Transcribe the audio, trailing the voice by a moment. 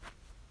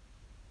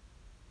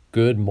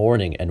Good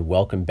morning and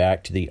welcome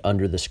back to the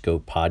Under the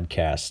Scope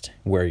podcast,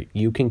 where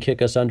you can kick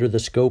us under the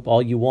scope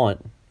all you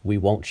want. We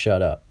won't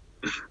shut up.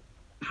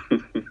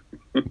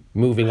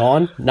 Moving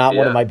on, not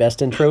one of Yeah. my best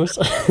intros.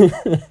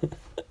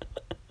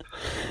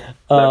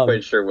 Not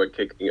quite sure what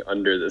kicking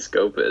under the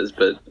scope is,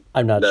 but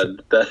I'm not sure.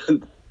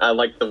 that I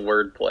like the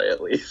wordplay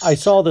at least. I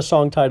saw the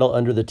song title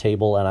Under the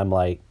Table and I'm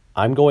like,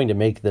 I'm going to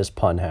make this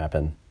pun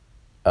happen,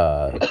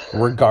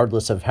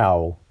 regardless of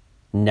how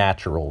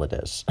natural it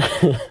is.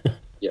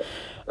 Yeah,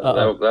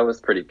 that was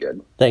pretty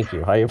good. Thank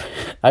you.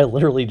 I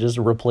literally just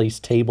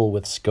replaced table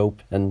with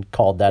scope and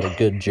called that a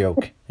good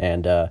joke.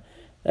 And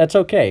that's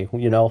okay,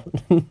 you know.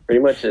 Pretty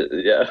much,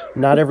 yeah.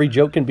 Not every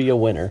joke can be a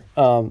winner.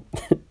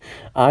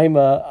 I'm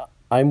Will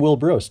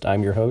Brost.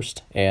 I'm your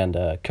host and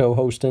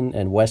co-hosting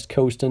and West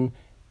Coasting,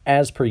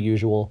 as per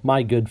usual.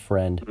 My good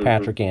friend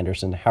Patrick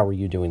Anderson. How are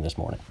you doing this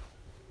morning?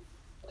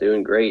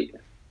 Doing great.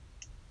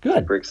 Good.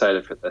 Super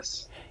excited for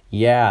this.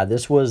 Yeah,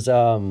 this was.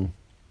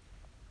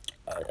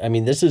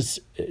 This is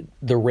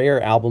the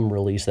rare album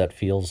release that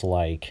feels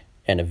like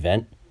an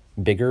event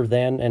bigger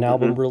than an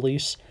album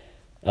release.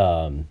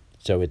 So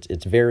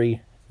it's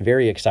very,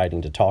 very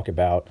exciting to talk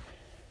about.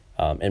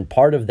 And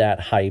part of that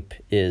hype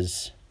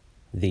is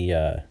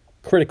the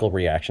critical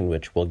reaction,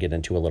 which we'll get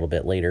into a little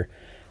bit later.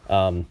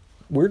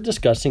 We're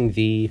discussing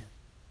the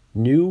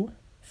new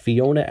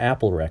Fiona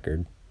Apple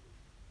record,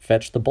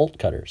 Fetch the Bolt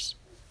Cutters.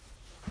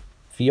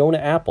 Fiona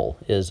Apple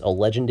is a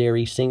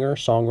legendary singer,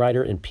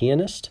 songwriter, and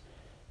pianist.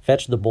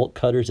 Fetch the Bolt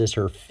Cutters is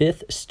her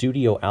fifth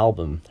studio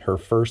album, her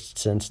first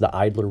since The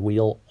Idler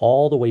Wheel,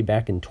 all the way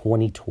back in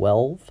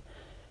 2012.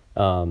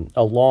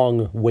 A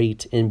long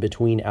wait in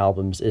between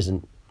albums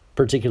isn't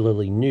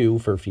particularly new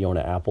for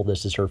Fiona Apple.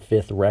 This is her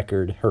fifth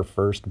record, her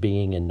first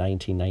being in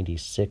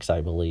 1996,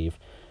 I believe.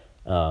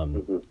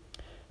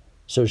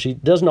 So she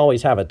doesn't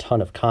always have a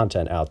ton of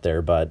content out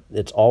there, but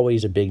it's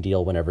always a big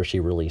deal whenever she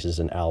releases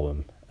an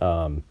album.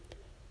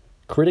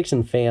 Critics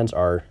and fans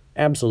are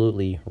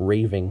absolutely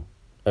raving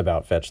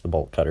about Fetch the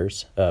Bolt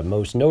Cutters.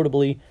 Most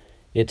notably,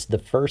 it's the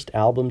first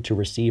album to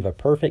receive a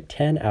perfect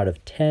 10 out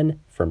of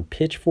 10 from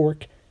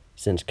Pitchfork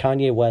since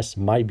Kanye West's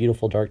My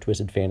Beautiful Dark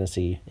Twisted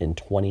Fantasy in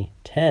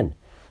 2010.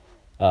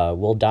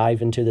 We'll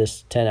dive into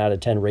this 10 out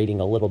of 10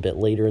 rating a little bit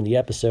later in the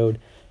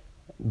episode,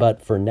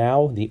 but for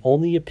now, the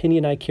only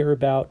opinion I care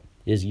about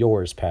is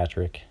yours,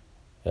 Patrick.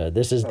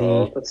 This is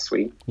that's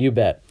sweet. You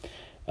bet.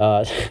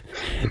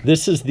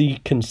 This is the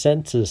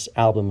consensus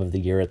album of the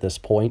year at this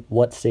point.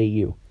 What say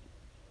you?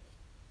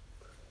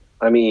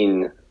 I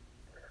mean,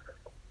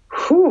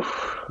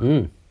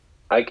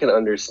 I can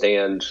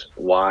understand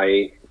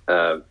why.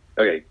 I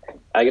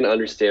can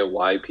understand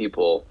why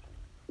people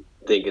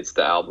think it's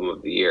the album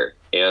of the year,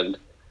 and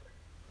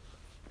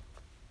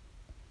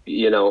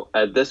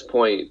at this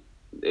point,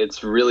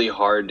 it's really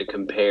hard to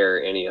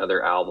compare any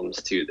other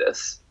albums to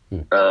this.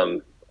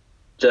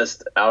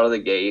 Just out of the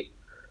gate,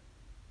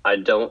 I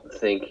don't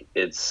think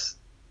it's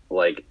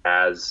like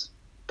as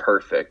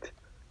perfect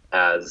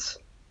as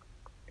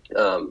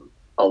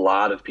a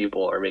lot of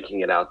people are making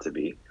it out to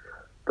be.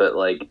 But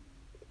like,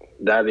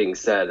 that being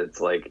said,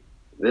 it's like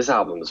this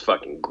album is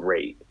fucking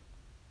great.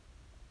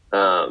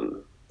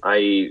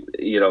 I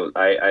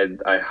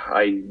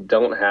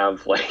don't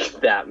have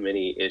like that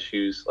many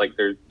issues. Like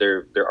there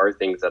are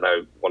things that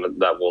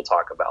that we'll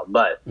talk about,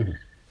 but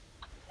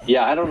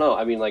yeah, I don't know.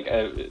 I mean, like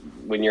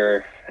when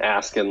you're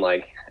asking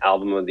like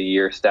album of the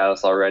year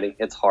status already,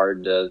 it's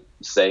hard to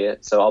say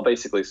it. So I'll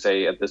basically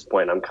say at this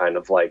point, I'm kind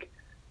of like,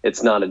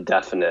 it's not a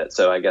definite.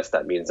 So I guess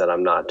that means that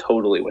I'm not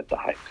totally with the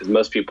hype, because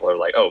most people are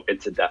like, oh,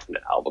 it's a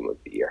definite album of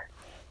the year.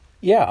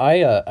 Yeah,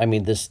 I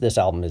mean, this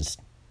album is,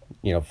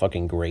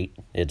 fucking great.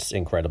 It's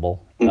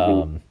incredible.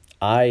 Album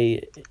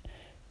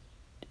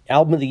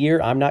of the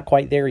year, I'm not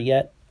quite there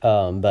yet.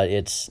 But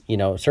it's,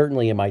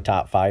 certainly in my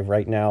top 5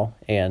 right now.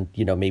 And,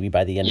 maybe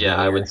by the end of the year.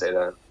 Yeah, I would say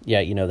that.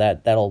 Yeah,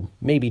 that'll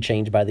maybe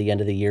change by the end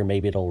of the year.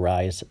 Maybe it'll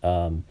rise.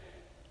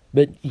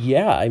 But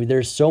yeah, I mean,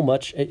 there's so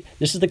much.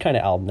 This is the kind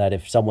of album that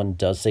if someone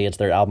does say it's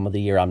their album of the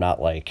year, I'm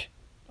not like,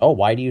 oh,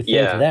 why do you think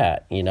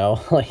that?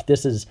 Like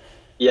this is.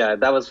 Yeah,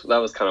 that was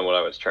kind of what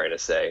I was trying to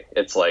say.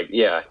 It's like,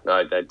 yeah, no,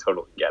 I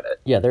totally get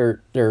it. Yeah,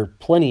 there are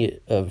plenty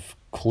of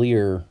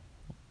clear,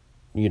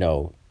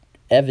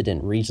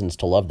 evident reasons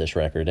to love this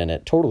record, and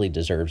it totally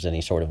deserves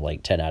any sort of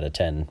like 10 out of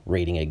 10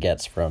 rating it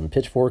gets from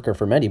Pitchfork or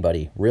from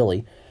anybody,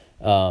 really.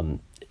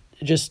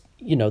 Just,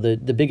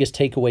 the biggest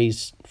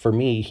takeaways for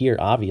me here,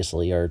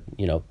 obviously, are,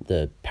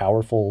 the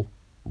powerful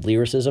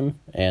lyricism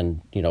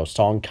and,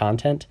 song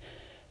content.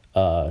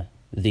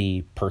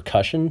 The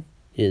percussion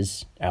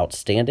is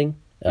outstanding.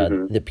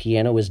 The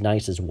piano is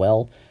nice as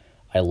well.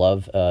 I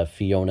love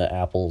Fiona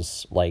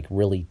Apple's, like,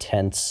 really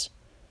tense,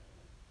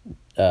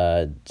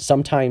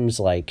 sometimes,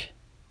 like,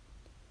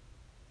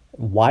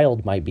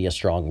 wild might be a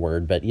strong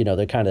word, but,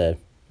 they're kind of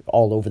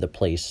all over the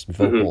place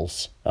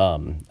vocals.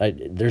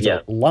 There's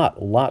a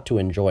lot to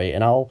enjoy,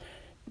 and I'll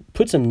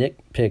put some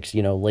nitpicks,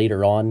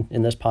 later on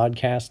in this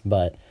podcast,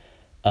 but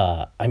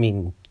I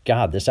mean,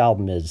 God, this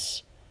album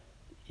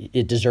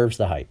it deserves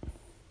the hype.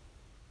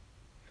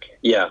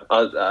 Yeah,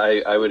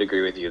 I would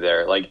agree with you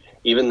there. Like,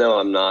 even though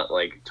I'm not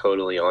like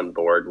totally on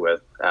board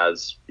with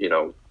as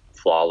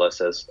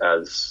flawless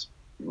as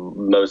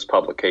most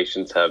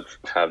publications have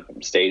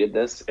stated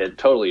this, it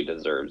totally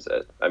deserves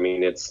it. I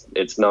mean, it's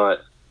not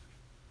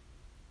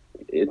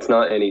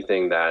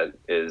anything that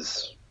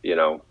is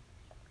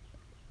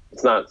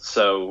it's not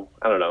so,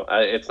 I don't know,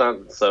 it's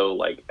not so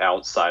like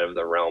outside of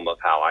the realm of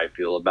how I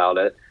feel about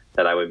it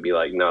that I would be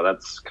like, no,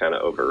 that's kind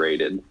of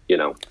overrated.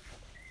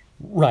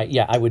 Right.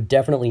 Yeah, I would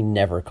definitely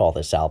never call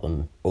this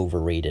album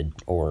overrated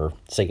or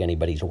say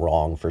anybody's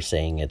wrong for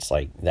saying it's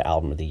like the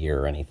album of the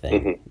year or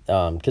anything.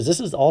 Hmm. Because this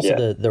is also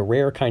Yeah. the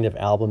rare kind of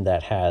album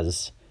that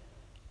has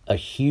a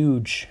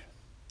huge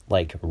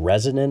like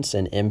resonance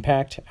and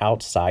impact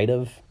outside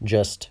of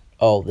just,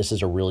 oh, this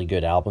is a really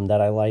good album that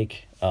I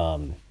like.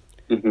 Hmm.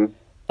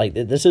 Like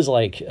this is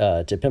like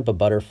To Pimp a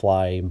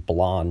Butterfly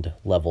Blonde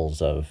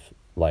levels of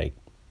like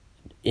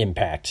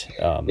impact.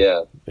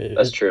 Yeah,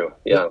 that's true.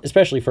 Yeah.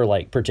 Especially for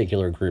like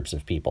particular groups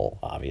of people,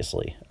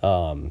 obviously.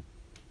 But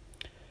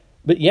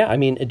yeah, I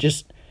mean, it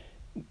just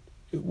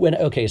when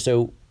okay,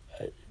 so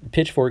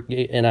Pitchfork,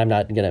 and I'm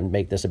not gonna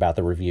make this about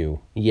the review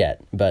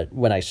yet, but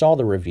when I saw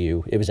the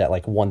review, it was at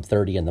like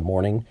 1:30 in the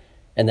morning,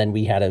 and then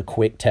we had a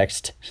quick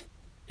text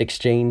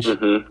exchange,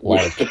 Hmm.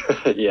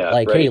 Yeah.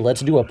 like hey, Right.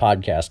 let's do a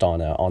podcast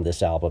on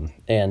this album.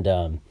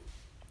 And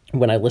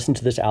when I listened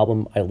to this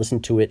album, I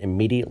listened to it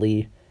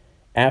immediately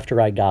after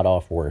I got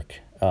off work.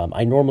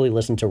 I normally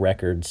listen to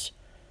records,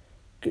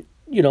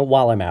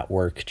 while I'm at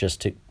work,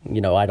 just to,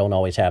 I don't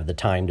always have the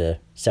time to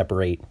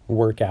separate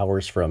work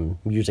hours from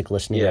music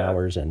listening Yeah.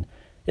 hours. And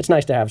it's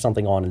nice to have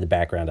something on in the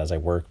background as I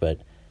work. But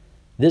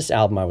this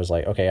album, I was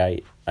like,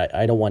 okay,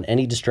 I don't want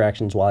any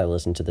distractions while I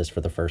listen to this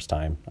for the first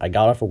time. I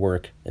got off of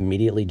work,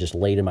 immediately just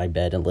laid in my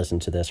bed and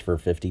listened to this for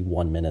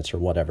 51 minutes or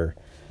whatever.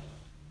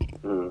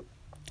 Mm.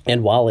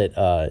 And while it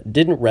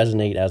didn't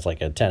resonate as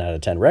like a 10 out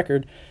of 10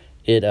 record,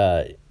 it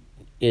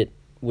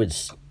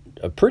was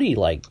a pretty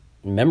like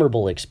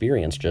memorable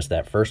experience, just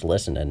that first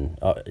listen, and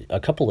a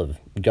couple of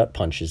gut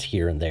punches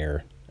here and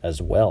there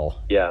as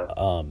well.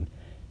 Yeah.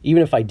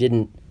 Even if I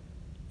didn't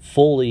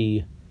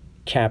fully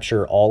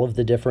capture all of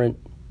the different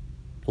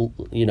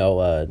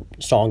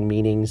song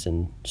meanings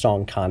and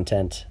song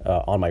content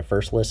on my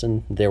first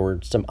listen, there were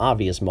some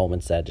obvious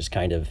moments that just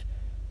kind of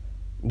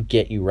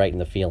get you right in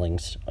the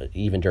feelings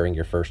even during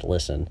your first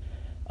listen.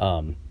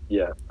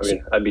 Yeah. I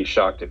mean, I'd be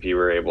shocked if you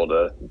were able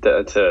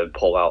to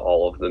pull out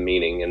all of the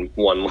meaning in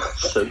one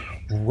listen.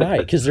 Right,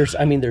 because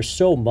there's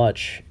so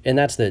much, and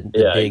that's the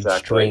Yeah, big exactly.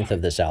 strength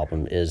of this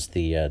album is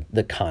the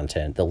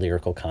content, the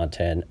lyrical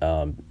content,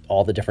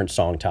 all the different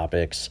song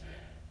topics.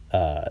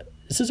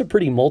 This is a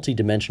pretty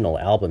multi-dimensional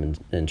album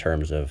in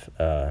terms of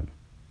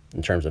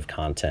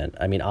content.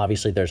 I mean,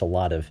 obviously, there's a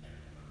lot of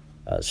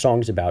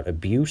songs about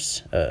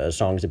abuse,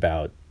 songs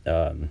about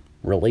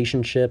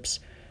relationships,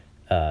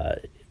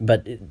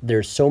 but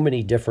there's so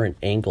many different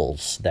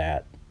angles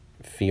that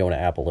Fiona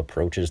Apple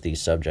approaches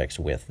these subjects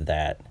with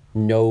that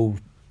no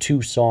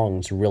two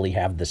songs really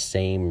have the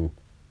same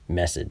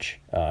message,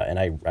 and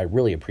I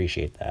really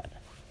appreciate that.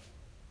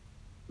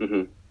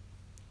 Hmm.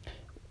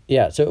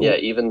 Yeah. So. Yeah.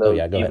 Even Oh though,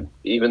 yeah. Go ahead.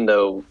 even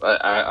though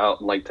I'd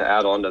like to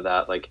add on to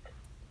that, like,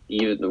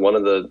 even one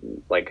of the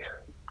like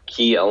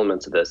key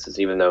elements of this is,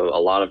 even though a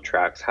lot of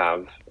tracks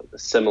have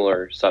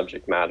similar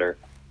subject matter,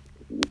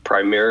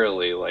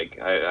 primarily, like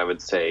I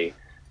would say,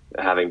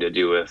 having to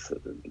do with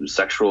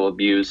sexual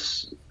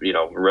abuse,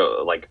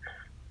 like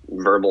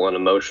verbal and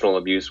emotional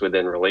abuse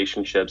within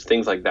relationships,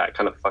 things like that,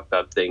 kind of fucked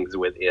up things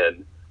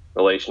within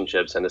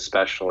relationships, and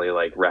especially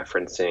like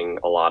referencing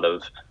a lot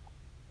of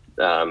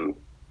um,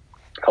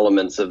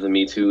 elements of the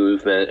Me Too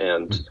movement,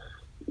 and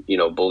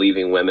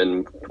believing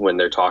women when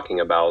they're talking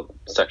about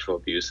sexual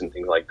abuse and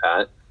things like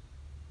that.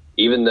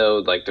 Even though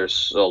like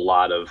there's a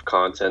lot of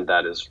content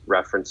that is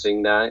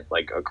referencing that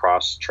like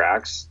across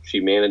tracks, she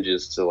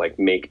manages to like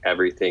make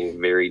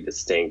everything very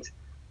distinct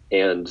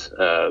and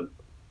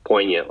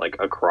poignant, like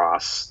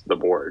across the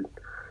board.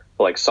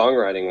 Like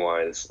songwriting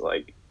wise,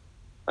 like,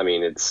 I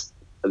mean,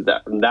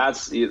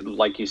 that's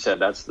like you said,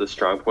 that's the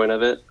strong point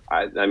of it.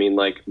 I mean,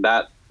 like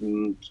that's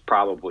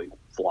probably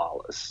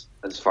flawless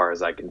as far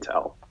as I can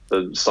tell,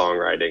 the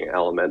songwriting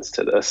elements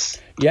to this.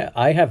 Yeah,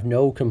 I have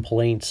no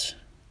complaints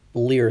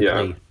Yeah.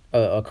 lyrically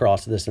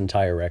across this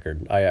entire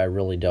record. I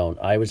really don't.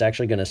 I was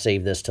actually going to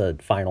save this to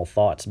final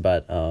thoughts,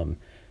 but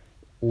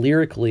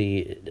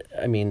lyrically,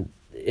 I mean,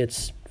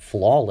 it's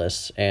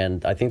flawless,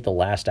 and I think the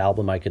last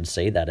album I could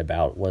say that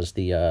about was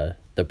the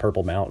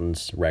Purple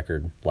Mountains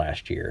record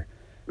last year.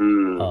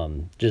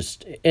 Mm.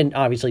 Just and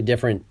obviously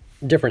different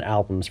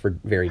albums for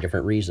very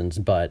different reasons,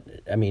 but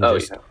I mean, Oh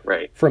just yeah,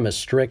 right. from a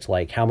strict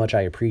like how much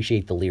I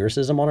appreciate the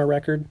lyricism on a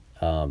record,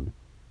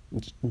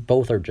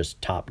 both are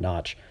just top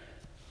notch.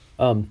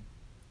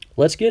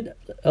 Let's get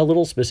a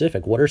little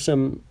specific. What are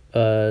some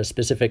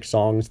specific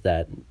songs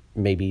that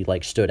maybe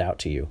like stood out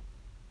to you?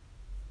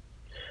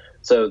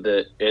 So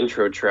the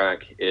intro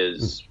track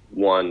is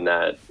one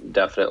that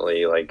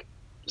definitely like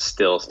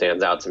still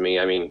stands out to me.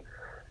 I mean,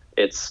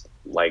 it's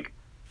like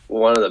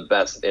one of the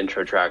best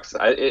intro tracks.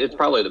 It's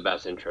probably the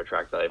best intro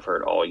track that I've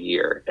heard all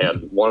year,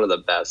 and one of the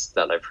best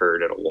that I've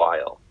heard in a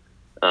while.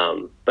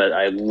 But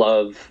I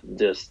love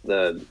just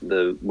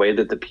the way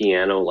that the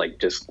piano like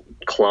just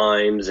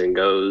climbs and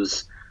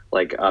goes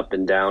like up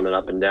and down and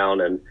up and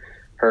down, and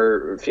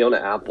her Fiona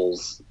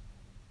Apple's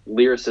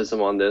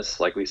lyricism on this,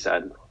 like we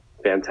said,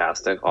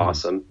 fantastic,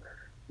 awesome.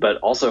 But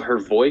also her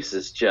voice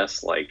is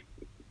just like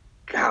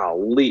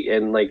golly,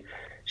 and like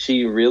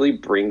she really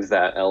brings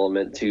that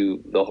element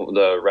to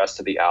the rest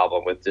of the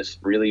album with this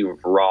really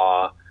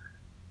raw,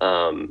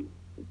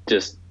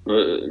 just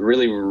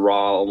really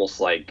raw, almost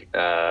like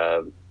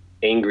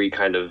angry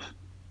kind of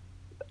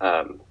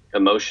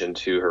emotion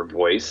to her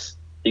voice.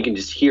 You can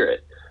just hear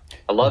it.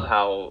 I love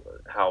how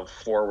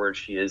forward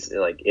she is,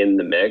 like in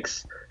the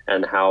mix,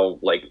 and how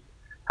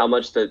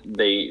much that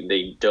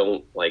they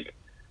don't like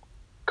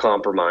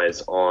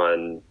compromise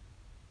on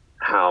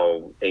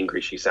how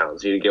angry she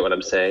sounds. You get what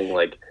I'm saying?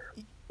 Like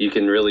you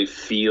can really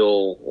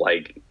feel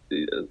like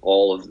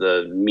all of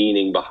the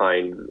meaning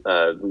behind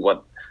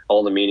what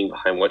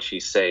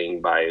she's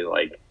saying by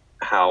like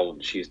how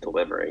she's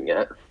delivering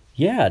it.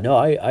 Yeah, no,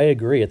 I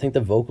agree. I think the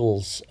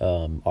vocals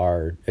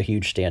are a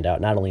huge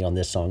standout, not only on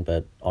this song,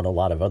 but on a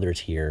lot of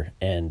others here.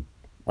 And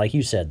like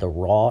you said, the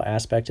raw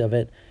aspect of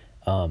it,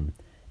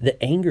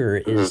 the anger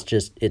is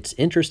just, it's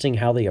interesting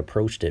how they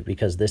approached it,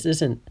 because this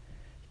isn't,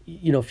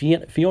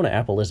 Fiona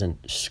Apple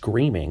isn't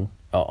screaming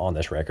on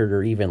this record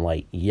or even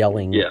like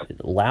yelling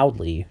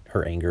loudly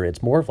her anger.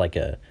 It's more of like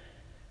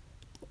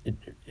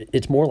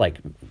it's more like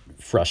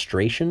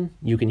frustration.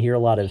 You can hear a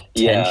lot of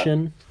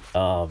tension.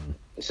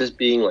 It's just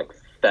being like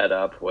fed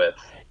up with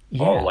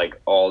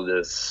all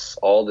this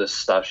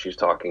stuff she's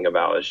talking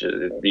about. It's just,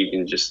 you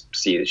can just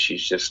see that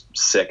she's just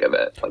sick of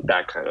it, like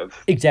that kind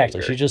of exactly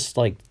anger. She's just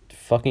like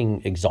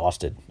fucking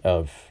exhausted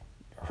of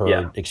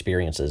her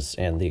experiences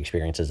and the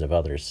experiences of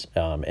others,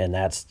 and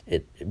that's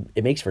it.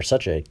 It makes for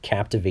such a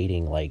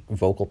captivating like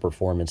vocal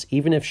performance,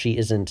 even if she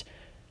isn't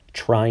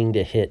trying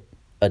to hit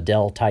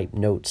Adele type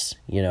notes.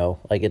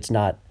 Like it's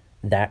not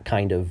that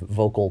kind of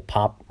vocal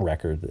pop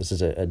record. This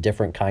is a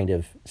different kind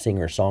of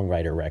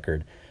singer-songwriter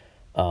record.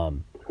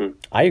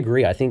 I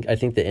agree. I think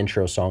the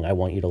intro song, I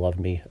Want You to Love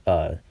Me,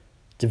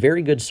 it's a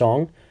very good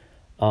song.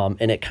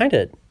 And it kind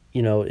of,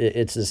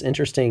 it's this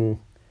interesting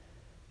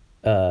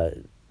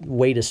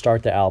way to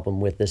start the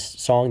album with this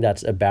song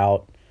that's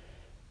about,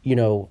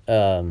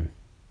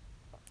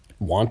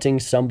 wanting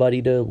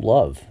somebody to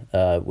love,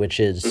 which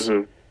is,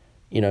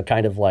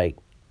 kind of like,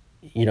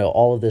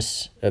 all of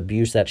this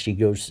abuse that she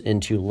goes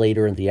into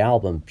later in the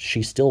album.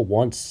 She still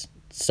wants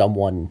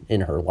someone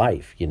in her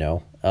life,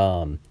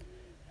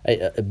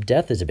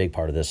 death is a big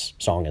part of this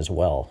song as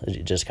well.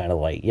 It's just kind of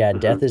like,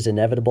 death is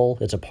inevitable.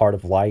 It's a part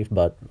of life.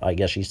 But I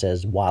guess she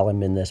says, while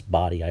I'm in this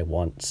body, I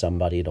want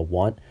somebody to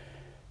want.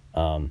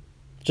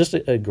 Just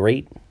a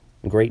great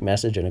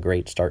message and a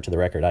great start to the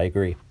record. I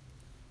agree.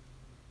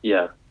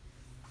 Yeah.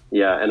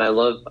 And I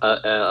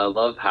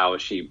love how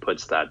she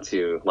puts that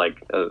too.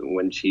 Like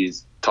when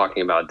she's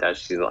talking about death,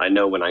 she's like, I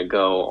know when I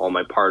go, all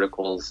my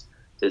particles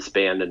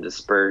disband and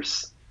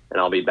disperse, and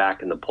I'll be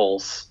back in the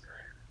pulse.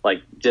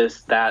 Like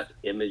just that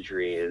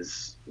imagery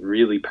is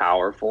really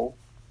powerful.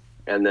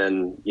 And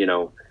then,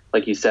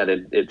 like you said,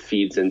 it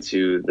feeds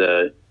into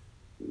the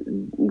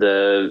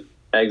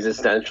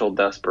existential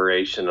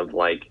desperation of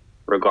like,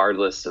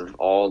 regardless of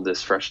all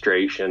this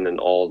frustration and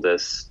all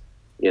this,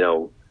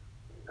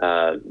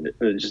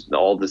 just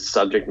all the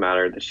subject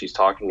matter that she's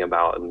talking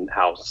about and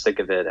how sick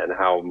of it and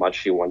how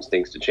much she wants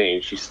things to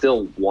change, she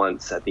still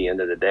wants, at the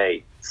end of the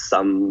day,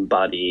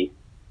 somebody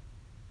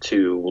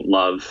to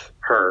love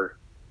her,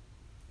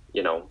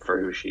 for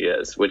who she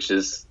is, which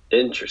is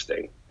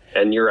interesting.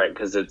 And you're right,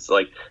 because it's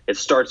like it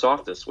starts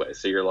off this way,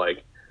 so you're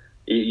like,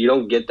 you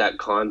don't get that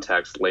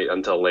context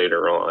until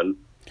later on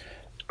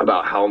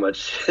about how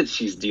much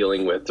she's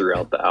dealing with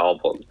throughout the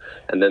album,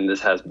 and then this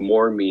has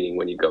more meaning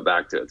when you go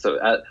back to it. So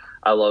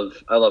I love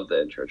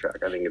the intro track.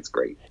 I think it's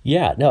great.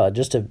 Yeah, no,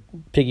 just to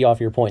piggy off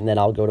your point, and then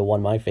I'll go to one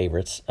of my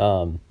favorites.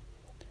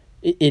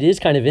 It is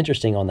kind of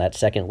interesting on that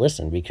second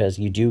listen, because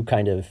you do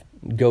kind of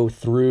go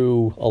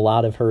through a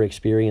lot of her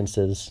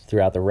experiences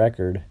throughout the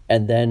record,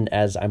 and then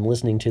as I'm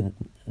listening to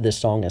this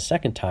song a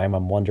second time,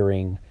 I'm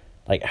wondering,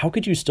 like, how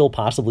could you still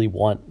possibly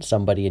want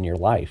somebody in your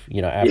life,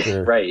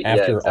 after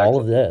exactly. all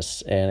of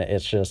this? And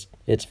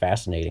it's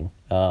fascinating.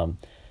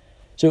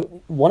 So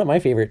one of my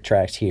favorite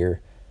tracks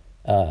here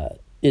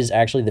is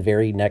actually the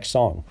very next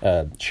song,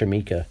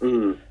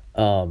 Shamika.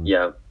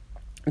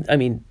 I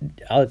mean,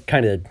 I'll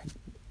kind of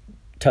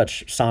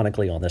touch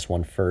sonically on this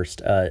one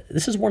first.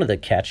 This is one of the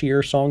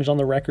catchier songs on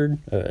the record,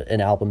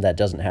 an album that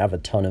doesn't have a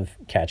ton of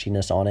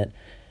catchiness on it.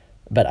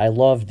 But I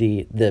love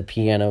the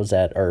pianos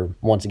that are,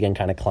 once again,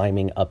 kind of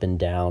climbing up and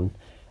down.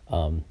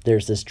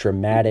 There's this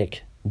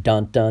dramatic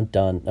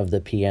dun-dun-dun of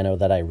the piano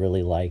that I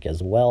really like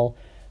as well.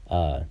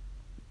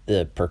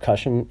 The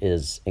percussion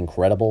is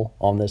incredible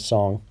on this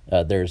song.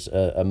 There's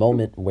a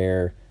moment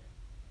where,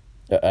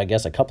 I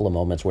guess a couple of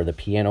moments where the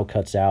piano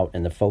cuts out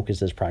and the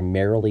focus is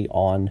primarily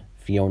on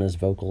Fiona's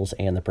vocals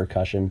and the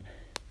percussion.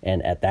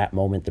 And at that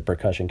moment, the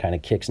percussion kind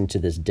of kicks into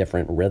this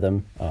different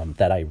rhythm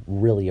that I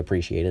really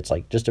appreciate. It's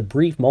like just a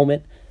brief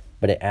moment,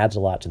 but it adds a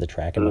lot to the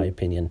track, in my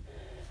opinion.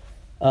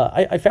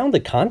 I found the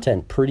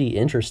content pretty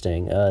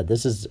interesting.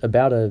 This is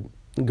about a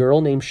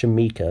girl named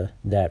Shamika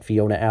that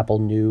Fiona Apple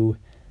knew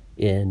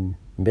in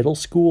middle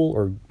school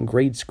or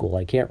grade school.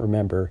 I can't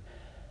remember.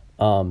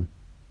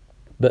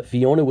 But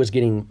Fiona was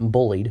getting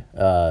bullied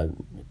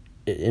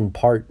in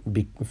part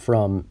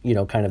from,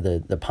 kind of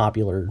the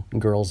popular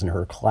girls in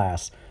her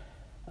class.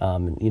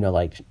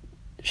 Like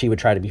she would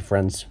try to be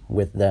friends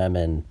with them,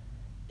 and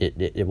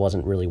it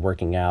wasn't really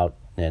working out,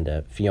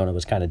 and Fiona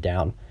was kind of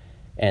down.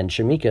 And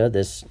Shamika,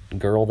 this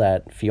girl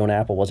that Fiona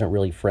Apple wasn't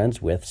really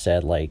friends with,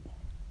 said, like,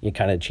 it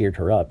kind of cheered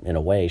her up in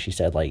a way. She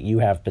said, like, you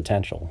have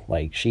potential.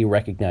 Like, she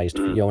recognized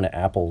Fiona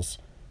Apple's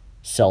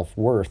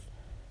self-worth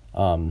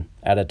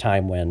at a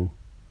time when,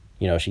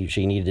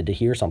 she needed to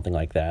hear something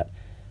like that.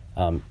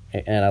 And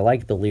I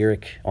like the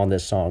lyric on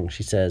this song.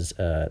 She says,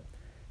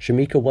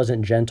 Shamika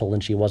wasn't gentle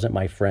and she wasn't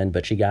my friend,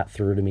 but she got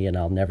through to me and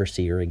I'll never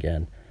see her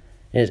again.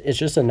 It's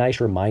just a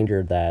nice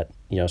reminder that,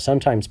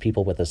 sometimes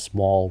people with a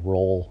small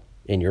role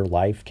in your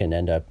life can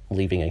end up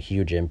leaving a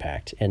huge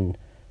impact. And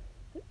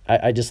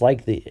I just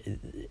like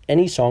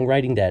any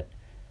songwriting that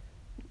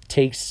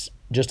takes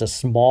just a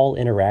small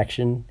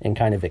interaction and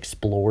kind of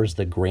explores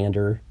the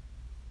grander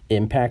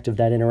impact of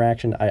that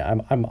interaction.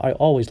 I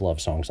always love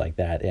songs like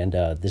that, and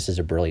this is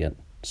a brilliant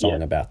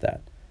song about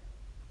that.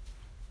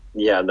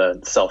 Yeah,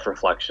 the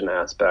self-reflection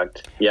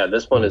aspect. Yeah,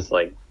 this one is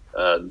like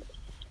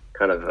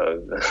kind of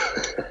a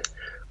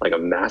like a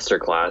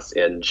masterclass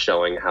in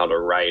showing how to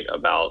write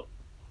about,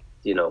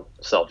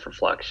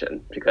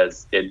 self-reflection,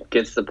 because it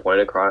gets the point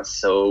across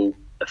so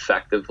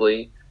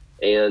effectively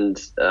and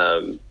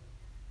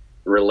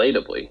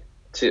relatably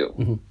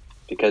too,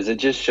 because it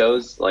just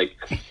shows like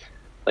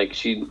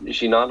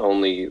she not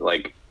only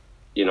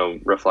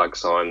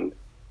reflects on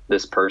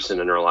this person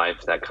in her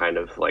life that kind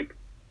of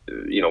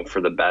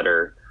for the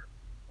better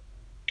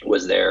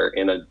was there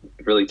in a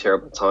really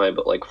terrible time,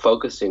 but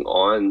focusing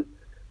on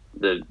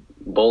the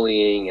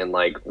bullying and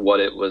what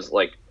it was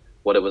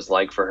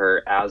like for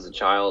her as a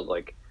child.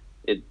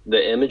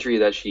 The imagery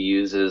that she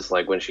uses,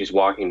 when she's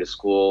walking to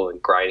school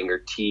and grinding her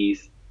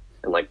teeth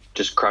and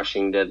just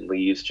crushing dead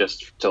leaves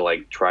just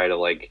to try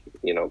to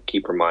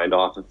keep her mind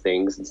off of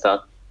things and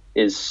stuff,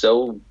 is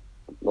so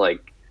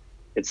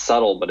it's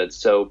subtle, but it's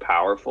so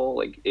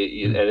powerful.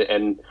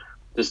 And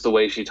just the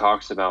way she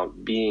talks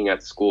about being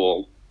at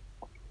school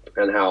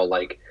and how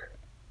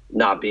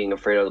not being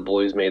afraid of the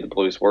bullies made the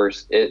bullies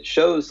worse. It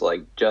shows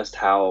just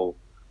how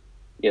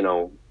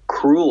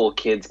cruel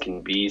kids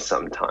can be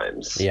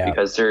sometimes,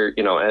 because they're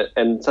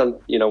and some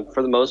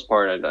for the most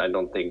part I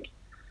don't think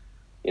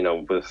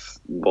with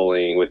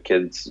bullying with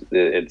kids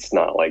it's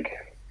not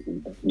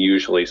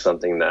usually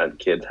something that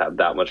kids have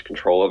that much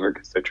control over,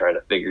 because they're trying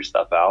to figure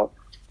stuff out.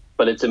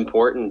 But it's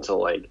important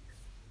to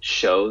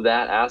show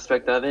that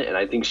aspect of it, and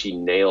I think she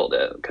nailed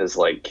it, because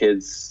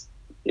kids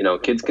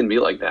can be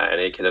like that,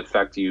 and it can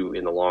affect you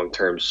in the long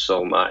term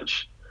so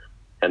much.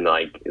 And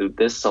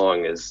this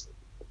song is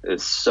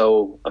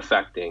so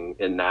affecting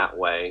in that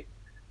way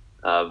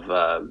of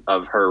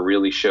her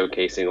really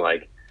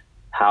showcasing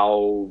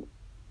how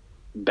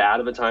bad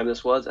of a time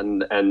this was,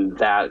 and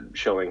that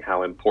showing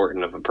how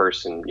important of a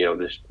person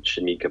this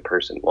Shamika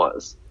person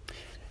was.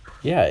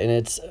 Yeah, and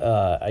it's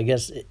I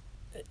guess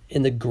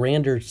in the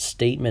grander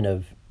statement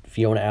of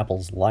Fiona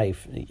Apple's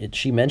life,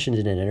 she mentioned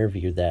in an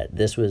interview that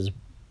this was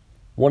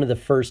one of the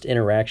first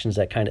interactions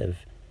that kind of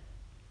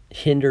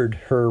hindered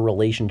her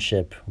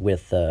relationship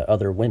with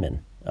other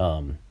women.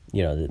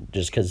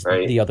 Just because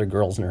the other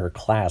girls in her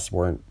class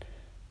weren't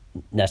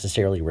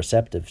necessarily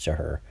receptive to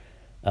her.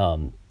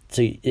 So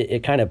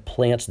it kind of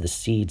plants the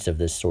seeds of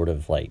this sort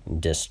of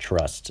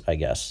distrust, I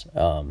guess.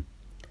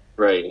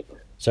 Right.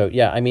 So,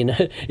 yeah, I mean,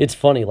 it's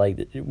funny,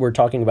 we're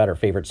talking about our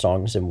favorite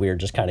songs and we're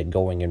just kind of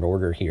going in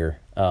order here.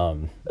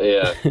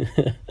 Yeah.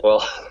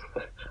 Well,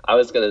 I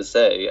was going to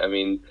say, I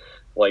mean,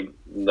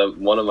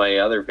 one of my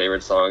other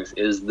favorite songs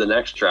is the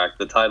next track,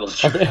 the title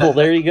track. Well,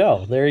 there you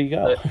go.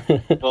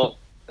 Well,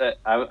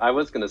 I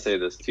was going to say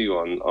this too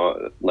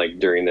on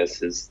during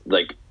this is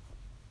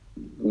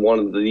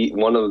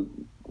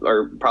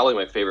or probably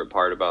my favorite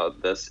part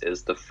about this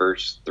is the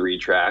first three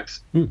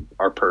tracks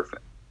are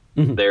perfect.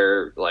 Mm-hmm.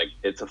 They're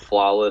it's a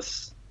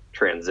flawless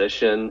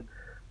transition.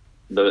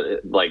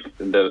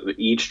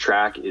 Each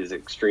track is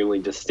extremely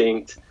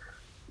distinct.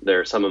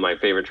 They're some of my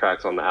favorite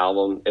tracks on the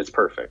album. It's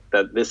perfect.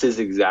 That this is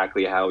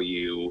exactly how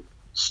you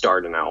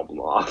start an album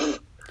off.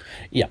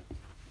 Yeah.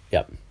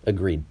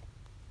 Agreed.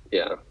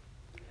 Yeah.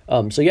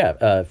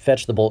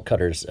 Fetch the Bolt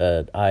Cutters.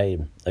 I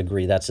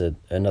agree. That's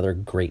another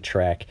great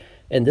track.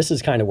 And this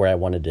is kind of where I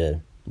wanted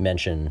to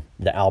mention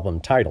the album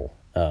title,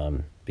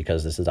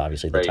 because this is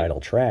obviously the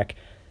title track.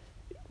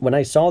 When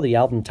I saw the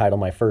album title,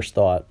 my first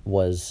thought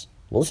was,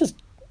 well, this is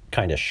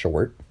kind of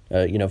short.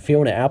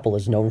 Fiona Apple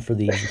is known for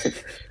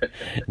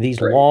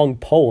these long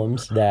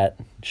poems that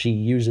she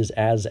uses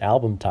as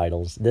album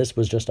titles. This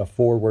was just a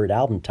 4-word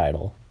album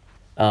title.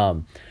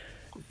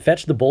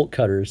 Fetch the Bolt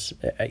Cutters.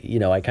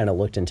 I kind of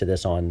looked into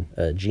this on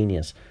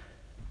Genius.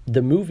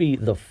 The movie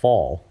The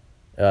Fall,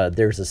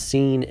 there's a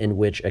scene in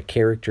which a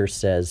character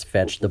says,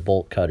 "Fetch the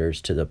bolt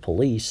cutters" to the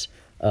police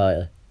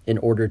in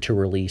order to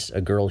release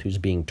a girl who's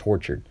being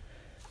tortured.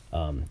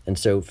 And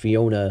so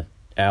Fiona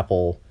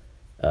Apple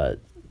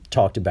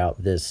talked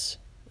about this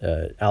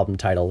album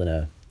title in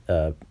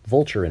a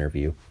Vulture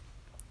interview.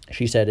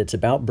 She said, "It's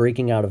about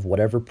breaking out of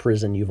whatever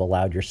prison you've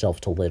allowed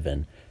yourself to live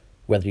in,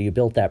 whether you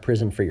built that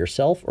prison for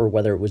yourself or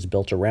whether it was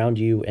built around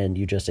you and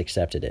you just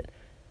accepted it.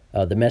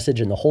 The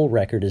message in the whole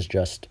record is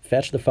just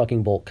fetch the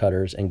fucking bolt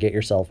cutters and get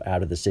yourself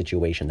out of the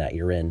situation that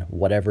you're in,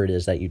 whatever it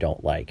is that you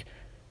don't like."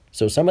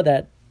 So some of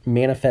that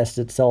manifests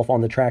itself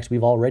on the tracks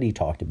we've already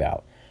talked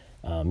about.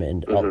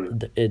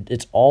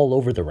 It's all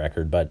over the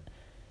record, but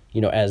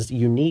as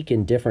unique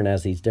and different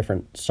as these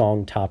different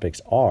song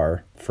topics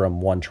are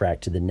from one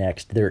track to the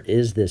next, there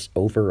is this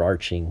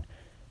overarching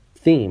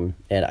theme,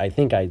 and I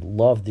think I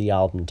love the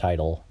album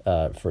title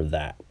for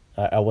that.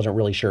 I wasn't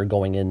really sure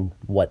going in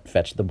what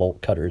Fetch the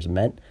Bolt Cutters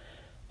meant,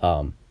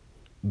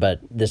 but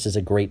this is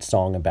a great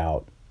song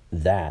about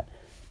that.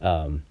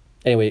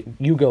 Anyway,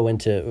 you go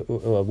into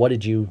what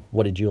did you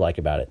like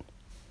about it?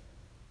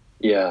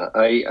 Yeah,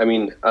 I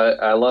mean,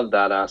 I love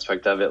that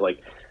aspect of it,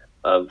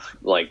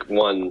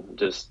 one,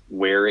 just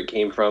where it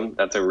came from.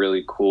 That's a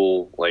really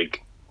cool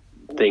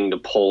thing to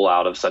pull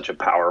out of such a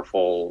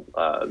powerful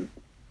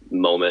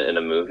moment in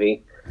a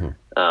movie.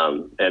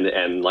 And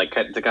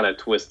to kind of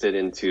twist it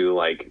into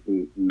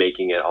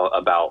making it all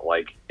about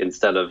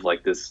instead of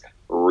this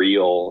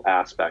real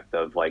aspect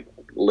of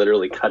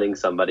literally cutting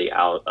somebody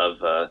out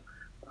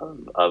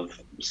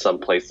of some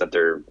place that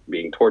they're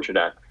being tortured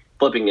at,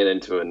 flipping it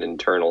into an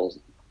internal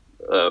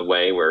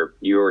way where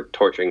you're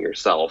torturing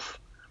yourself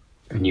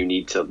and you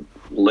need to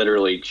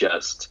literally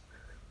just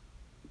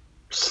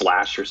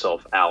slash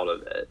yourself out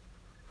of it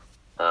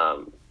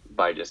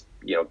by just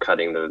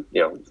cutting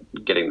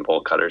getting the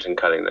bolt cutters and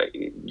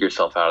cutting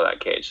yourself out of that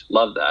cage.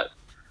 Love that.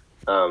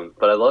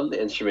 But I love the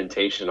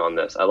instrumentation on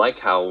this. I like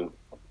how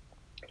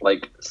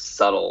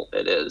subtle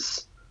it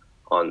is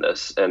on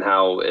this, and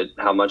how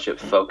much it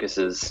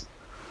focuses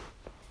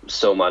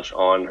so much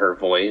on her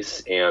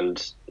voice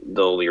and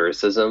the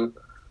lyricism.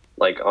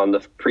 On the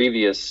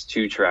previous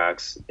two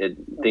tracks,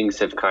 things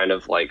have kind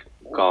of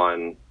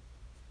gone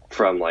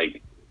from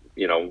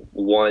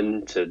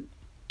 1 to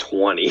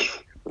 20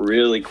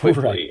 really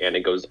quickly, right. And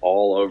it goes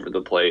all over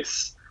the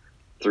place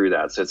through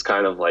that. So it's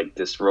kind of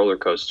this roller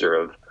coaster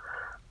of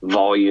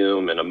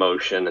volume and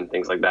emotion and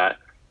things like that.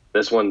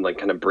 This one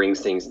kind of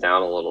brings things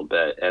down a little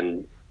bit,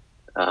 and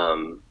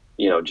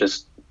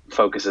just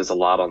focuses a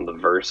lot on the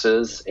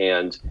verses,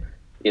 and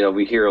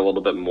we hear a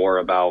little bit more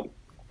about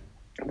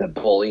the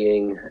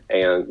bullying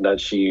and that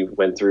she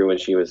went through when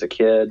she was a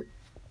kid,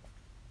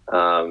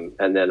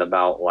 and then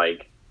about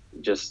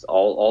just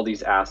all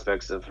these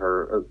aspects of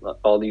her,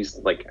 all these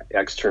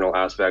external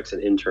aspects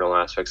and internal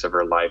aspects of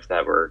her life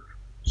that were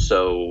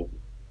so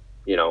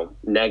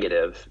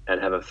negative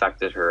and have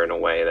affected her in a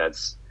way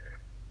that's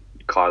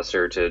caused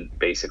her to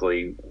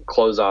basically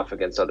close off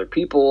against other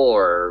people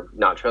or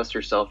not trust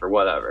herself or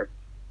whatever.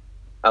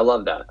 I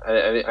love that.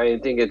 I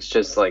think it's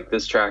just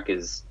this track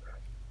is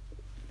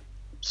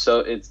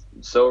it's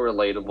so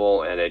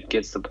relatable, and it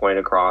gets the point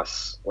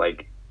across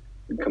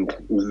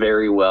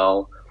very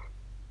well.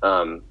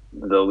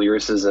 The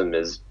lyricism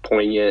is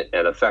poignant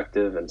and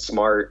effective and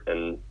smart,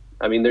 and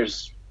I mean,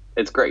 it's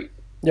great.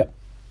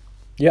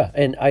 Yeah,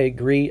 and I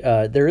agree.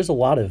 There is a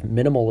lot of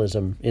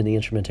minimalism in the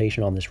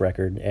instrumentation on this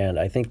record, and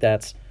I think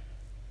that's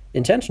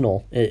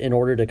intentional in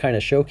order to kind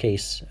of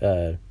showcase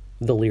the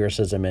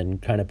lyricism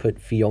and kind of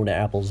put Fiona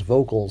Apple's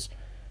vocals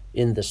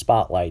in the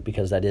spotlight,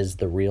 because that is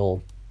the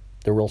real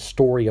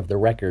story of the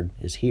record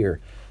is here.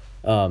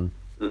 The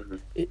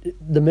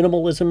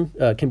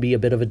minimalism can be a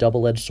bit of a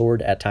double-edged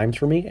sword at times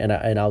for me, and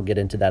I'll get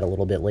into that a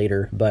little bit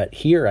later. But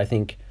here, I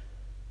think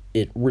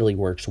it really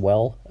works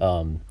well.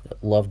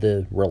 Love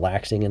the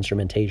relaxing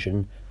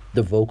instrumentation.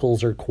 The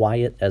vocals are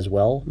quiet as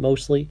well,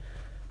 mostly.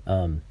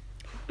 And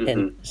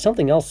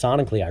something else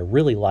sonically I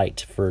really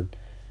liked, for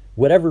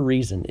whatever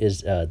reason,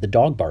 is the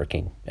dog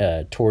barking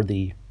toward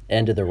the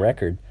end of the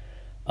record.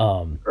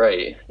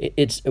 Right.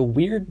 It's a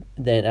weird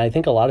that I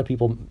think a lot of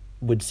people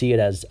would see it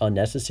as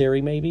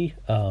unnecessary, maybe.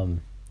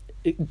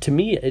 To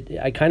me,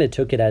 I kind of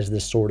took it as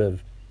this sort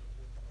of,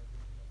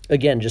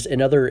 again, just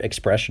another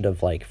expression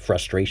of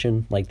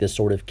frustration, this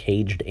sort of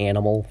caged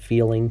animal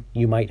feeling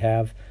you might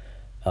have.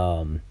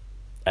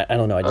 I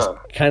don't know. I just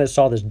kind of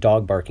saw this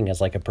dog barking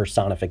as a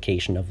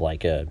personification of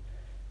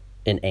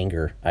an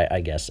anger,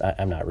 I guess.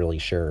 I'm not really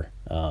sure.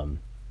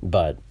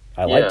 But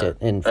I liked it.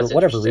 And for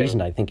whatever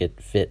reason, I think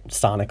it fit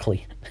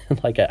sonically.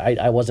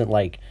 I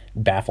wasn't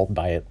baffled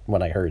by it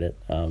when I heard it.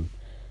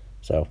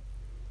 So.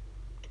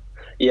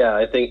 Yeah,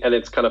 I think, and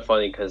it's kind of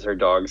funny because her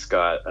dog's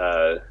got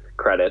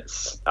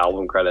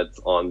album credits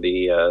on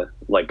the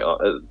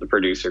the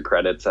producer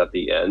credits at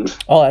the end.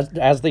 Oh,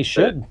 as they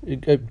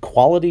should.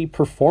 Quality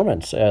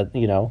performance, Yeah.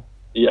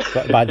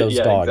 by those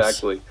yeah, dogs.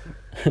 Exactly.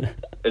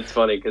 It's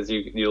funny because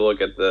you look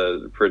at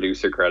the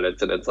producer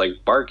credits and it's like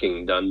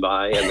barking done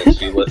by, and then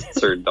she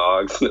lists her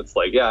dogs, and it's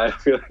like, yeah,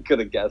 I could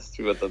have guessed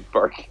what the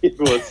barking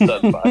was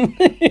done by.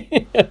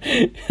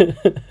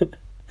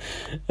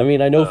 I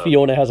mean, I know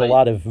Fiona has a I,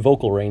 lot of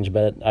vocal range,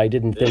 but I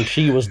didn't think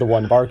she was the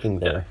one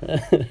barking yeah,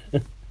 there.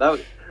 that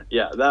would,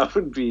 yeah, that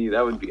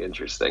would be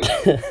interesting.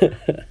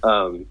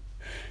 Um,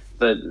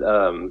 but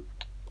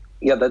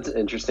yeah, that's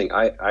interesting.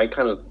 I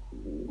kind of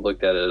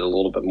looked at it a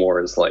little bit more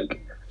as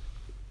like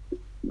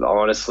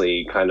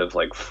honestly kind of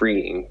like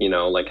freeing,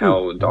 like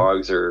how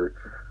dogs are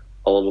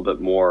a little bit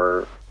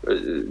more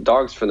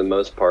dogs for the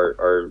most part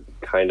are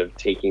kind of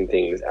taking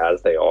things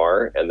as they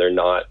are, and they're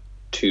not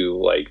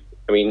too like,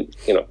 I mean,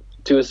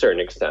 to a certain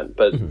extent,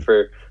 but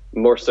for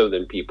more so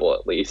than people,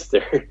 at least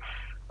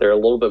they're a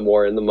little bit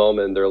more in the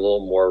moment. They're a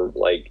little more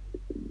like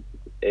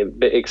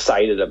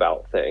excited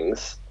about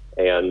things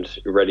and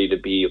ready to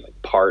be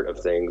part of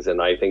things.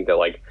 And I think that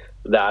like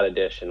that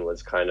edition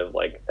was kind of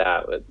like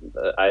that.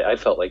 I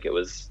felt like it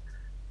was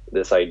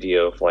this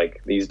idea of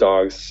like these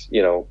dogs,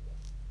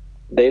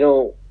 they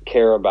don't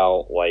care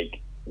about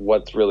like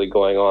what's really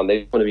going on.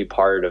 They want to be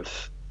part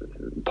of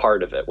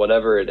it,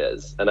 whatever it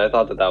is. And I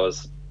thought that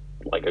was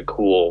like a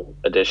cool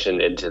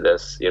addition into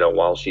this,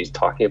 while she's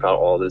talking about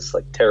all this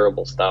like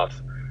terrible stuff.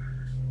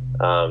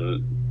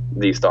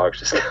 These dogs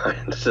just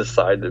kind of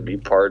decide to be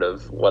part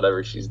of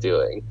whatever she's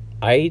doing.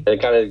 I And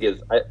it kind of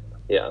gives,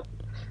 yeah.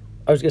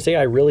 I was gonna say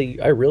I really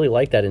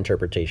like that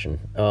interpretation.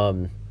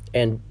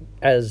 And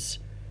as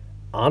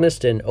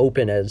honest and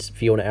open as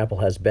Fiona Apple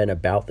has been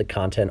about the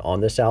content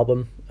on this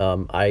album,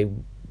 I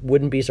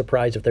wouldn't be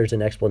surprised if there's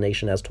an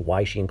explanation as to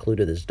why she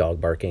included this dog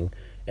barking.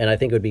 And I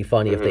think it would be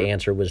funny if the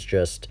answer was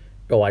just,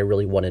 "Oh, I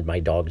really wanted my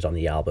dogs on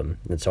the album,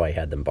 and so I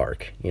had them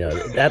bark."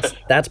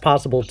 That's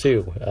possible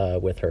too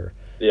with her.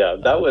 Yeah,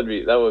 that would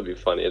be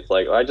funny. It's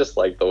like, I just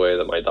like the way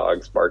that my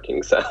dog's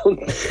barking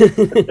sounds.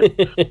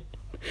 That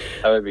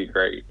would be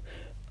great.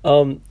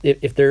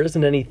 If there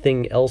isn't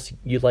anything else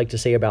you'd like to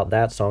say about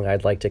that song,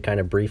 I'd like to kind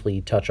of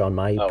briefly touch on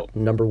my Oh,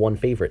 number one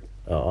favorite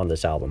on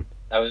this album.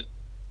 I was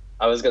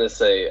I was gonna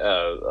say,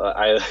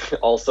 I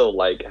also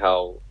like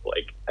how,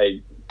 like,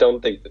 I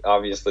don't think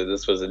obviously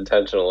this was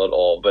intentional at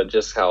all, but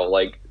just how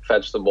like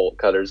fetch the bolt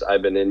cutters,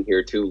 I've been in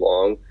here too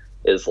long,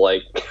 is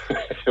like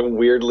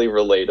weirdly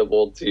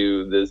relatable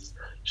to this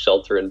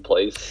shelter in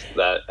place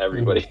that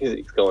everybody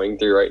is going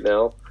through right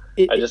now.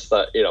 It, I it- just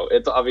thought,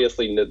 it's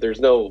obviously there's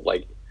no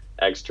like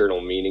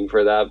external meaning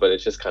for that, but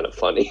it's just kind of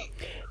funny.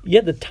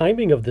 yeah, the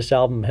timing of this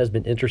album has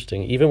been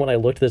interesting. Even when I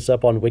looked this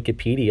up on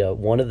Wikipedia,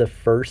 one of the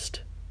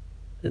first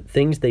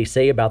things they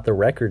say about the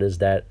record is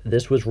that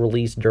this was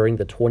released during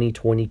the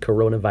 2020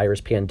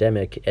 coronavirus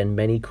pandemic, and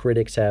many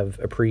critics have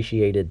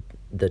appreciated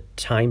the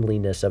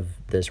timeliness of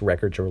this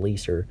record's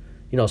release, or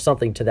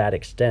something to that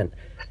extent.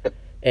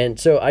 And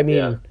so, I mean,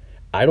 Yeah.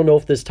 I don't know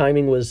if this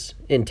timing was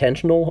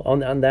intentional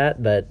on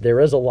that, but there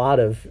is a lot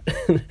of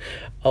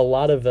a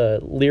lot of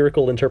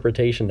lyrical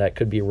interpretation that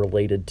could be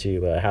related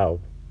to how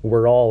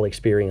we're all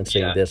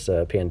experiencing Yeah. this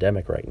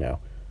pandemic right now.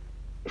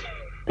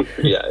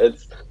 Yeah,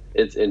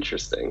 it's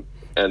interesting,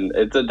 and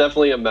it's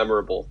definitely a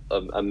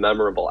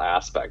memorable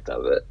aspect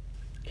of it.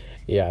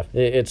 Yeah,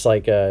 it's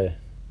like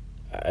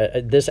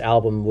this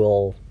album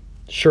will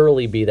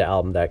surely be the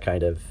album that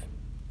kind of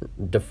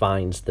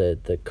defines the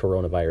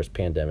coronavirus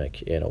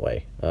pandemic in a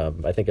way.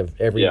 I think of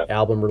every Yeah.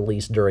 album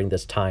released during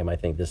this time, I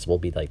think this will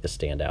be like the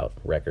standout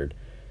record.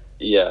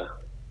 Yeah,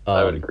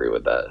 I would Um, agree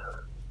with that.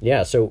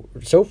 yeah, so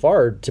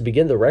far to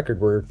begin the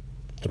record, we're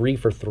 3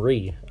 for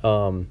 3.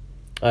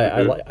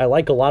 I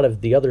like a lot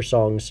of the other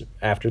songs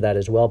after that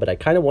as well, but I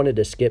kind of wanted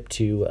to skip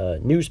to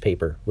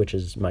Newspaper, which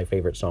is my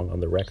favorite song on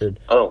the record.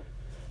 Oh,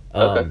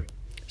 okay.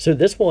 So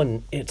this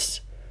one,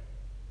 it's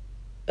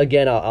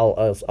again,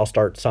 I'll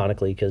start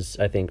sonically because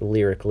I think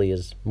lyrically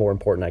is more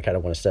important. I kind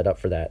of want to set up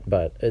for that,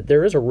 but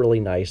there is a really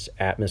nice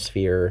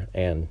atmosphere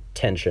and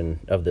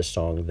tension of this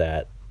song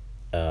that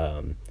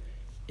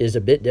is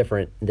a bit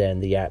different than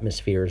the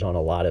atmospheres on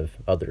a lot of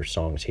other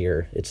songs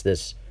here. It's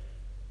this,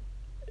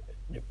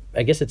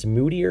 I guess it's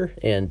moodier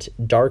and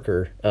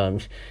darker.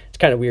 It's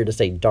kind of weird to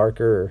say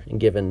darker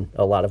given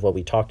a lot of what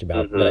we talked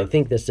about, but I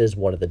think this is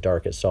one of the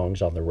darkest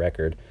songs on the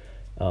record.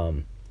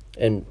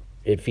 And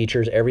it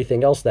features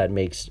everything else that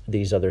makes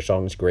these other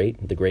songs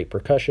great: the great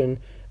percussion,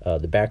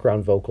 the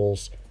background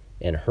vocals,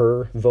 and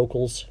her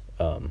vocals.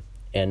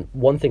 And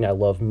one thing I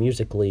love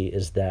musically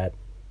is that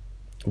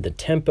the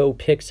tempo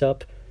picks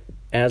up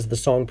as the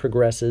song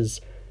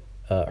progresses.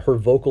 Her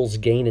vocals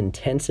gain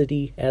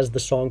intensity as the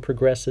song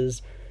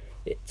progresses.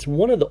 It's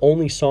one of the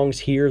only songs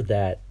here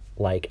that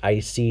like I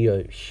see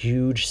a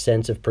huge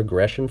sense of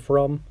progression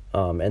from,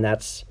 and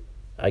that's,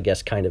 I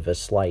guess, kind of a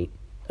slight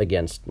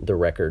against the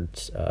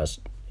records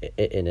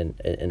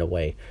in a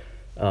way.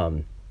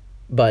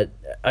 But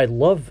I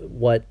love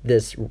what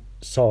this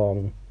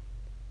song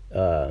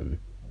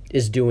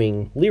is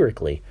doing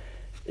lyrically,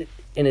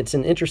 and it's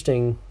an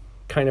interesting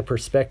kind of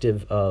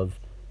perspective of,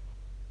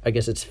 I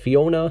guess it's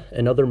Fiona,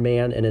 another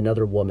man, and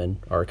another woman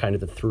are kind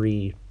of the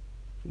three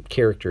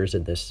characters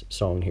in this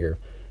song here.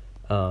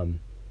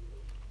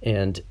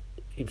 And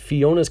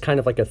Fiona's kind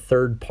of like a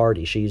third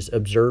party. She's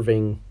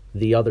observing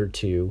the other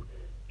two.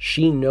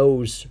 She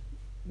knows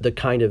the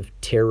kind of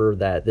terror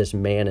that this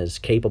man is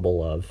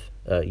capable of,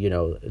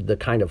 the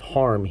kind of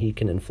harm he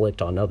can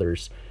inflict on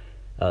others.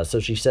 So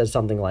she says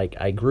something like,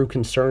 I grew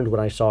concerned when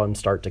I saw him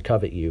start to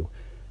covet you.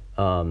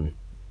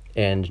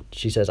 And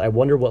she says, I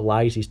wonder what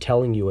lies he's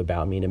telling you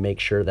about me to make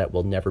sure that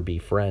we'll never be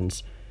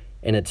friends.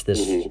 And it's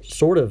this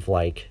sort of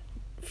like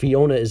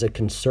Fiona is a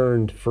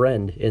concerned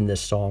friend in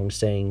this song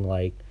saying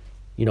like,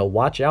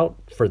 watch out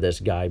for this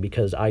guy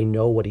because I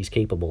know what he's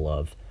capable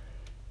of.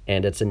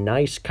 And it's a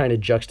nice kind of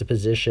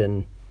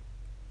juxtaposition,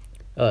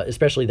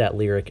 especially that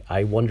lyric,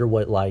 I wonder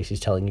what lies he's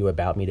telling you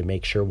about me to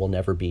make sure we'll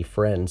never be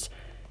friends.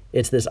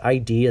 It's this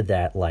idea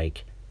that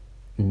like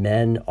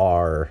men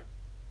are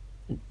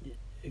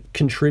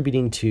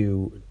contributing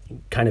to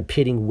kind of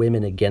pitting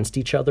women against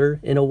each other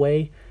in a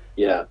way.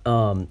 Yeah.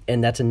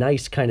 And that's a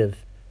nice kind of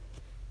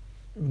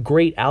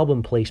great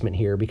album placement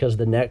here because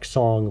the next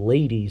song,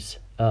 Ladies,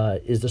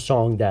 is the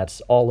song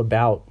that's all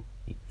about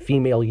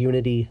female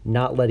unity,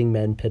 not letting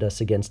men pit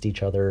us against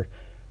each other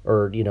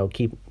or,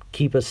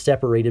 keep us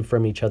separated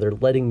from each other,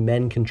 letting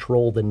men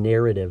control the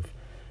narrative.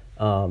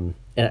 And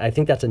I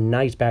think that's a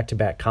nice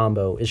back-to-back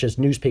combo. It's just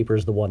Newspaper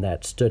is the one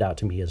that stood out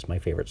to me as my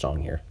favorite song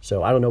here.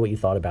 So I don't know what you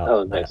thought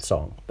about that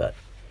song, but...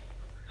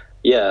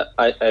 Yeah,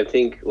 I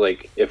think,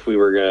 like, if we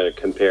were going to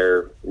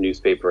compare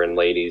Newspaper and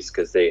Ladies,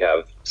 because they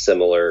have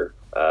similar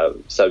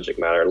subject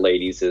matter,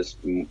 Ladies is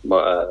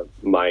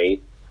my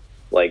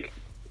like,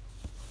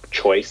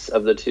 choice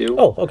of the two.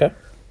 Oh, okay.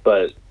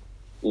 But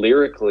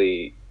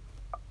lyrically,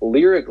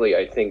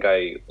 I think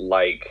I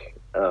like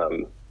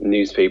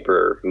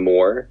Newspaper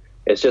more.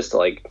 It's just,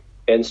 like,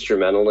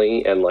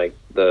 instrumentally and, like,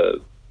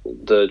 the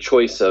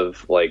choice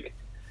of, like,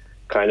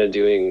 kind of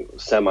doing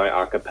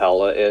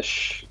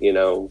semi-acapella-ish,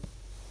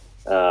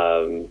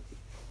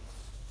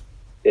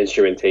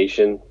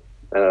 instrumentation.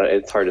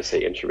 It's hard to say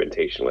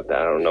instrumentation with that.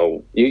 I don't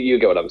know. You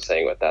get what I'm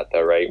saying with that,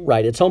 though, right?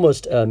 Right. It's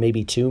almost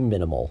maybe too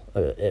minimal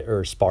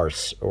or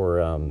sparse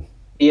or...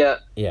 Yeah.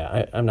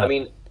 Yeah, I'm not... I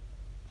mean,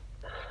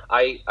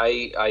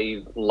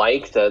 I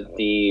like that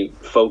the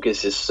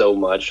focus is so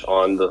much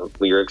on the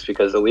lyrics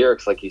because the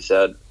lyrics, like you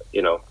said,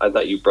 I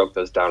thought you broke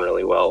those down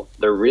really well.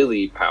 They're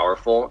really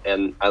powerful,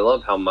 and I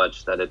love how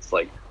much that it's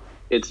like,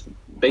 it's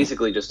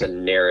basically just a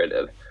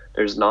narrative.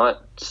 There's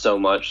not so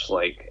much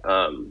like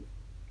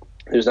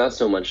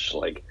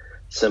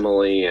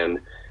simile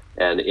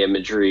and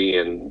imagery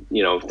and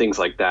things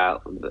like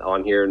that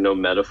on here. No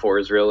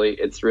metaphors really.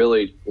 It's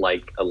really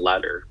like a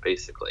letter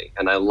basically,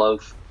 and I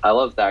love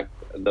that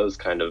those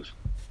kind of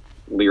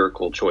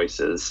lyrical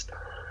choices.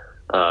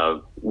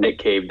 Nick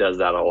Cave does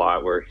that a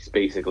lot, where he's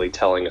basically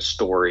telling a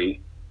story.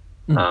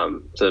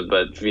 But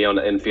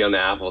in Fiona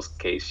Apple's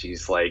case,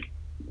 she's like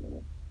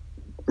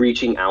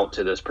reaching out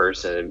to this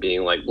person and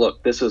being like,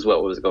 look, this is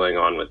what was going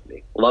on with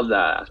me. Love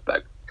that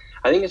aspect.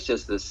 I think it's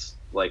just this,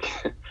 like,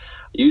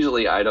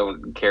 usually I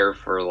don't care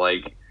for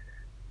like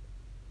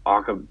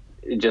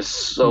just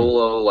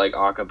solo like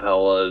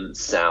acapella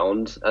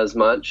sound as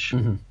much,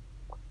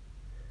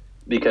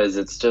 because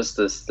it's just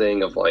this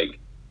thing of like,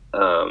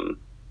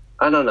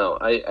 I don't know.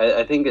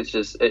 I think it's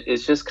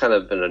just kind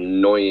of an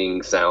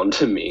annoying sound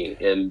to me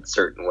in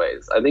certain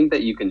ways. I think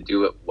that you can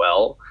do it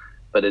well,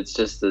 but it's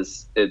just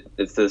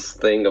it's this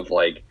thing of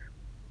like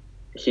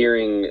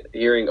hearing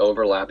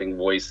overlapping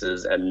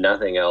voices and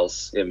nothing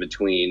else in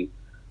between.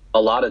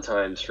 A lot of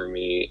times for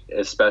me,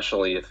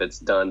 especially if it's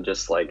done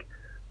just like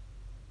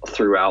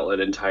throughout an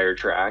entire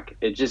track,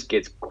 it just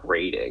gets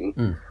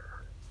grating.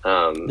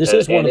 This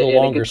is one of the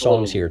longer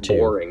songs here too.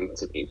 Boring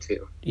to me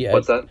too. Yeah.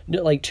 What's that?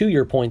 Like, to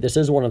your point, this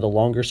is one of the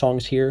longer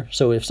songs here.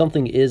 So if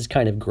something is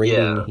kind of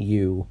grating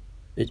you,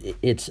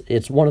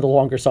 it's one of the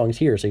longer songs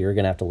here. So you're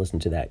gonna have to listen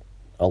to that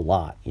a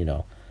lot,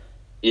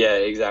 Yeah,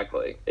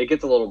 exactly. It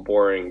gets a little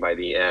boring by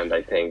the end,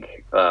 I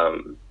think,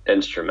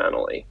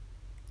 instrumentally.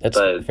 That's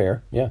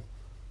fair. Yeah.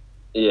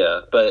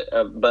 Yeah, but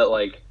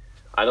like,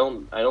 I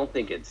don't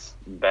think it's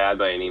bad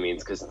by any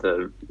means, because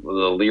the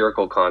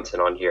lyrical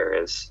content on here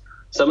is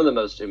some of the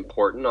most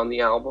important on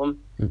the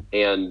album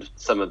and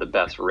some of the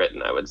best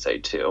written, I would say,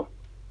 too.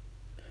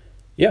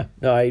 Yeah,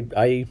 no,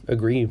 I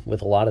agree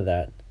with a lot of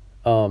that.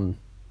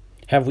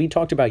 Have we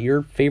talked about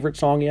your favorite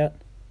song yet?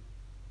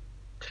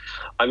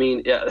 I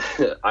mean, yeah,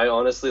 I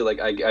honestly, like,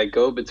 I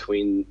go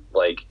between,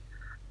 like,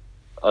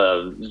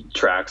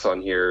 tracks on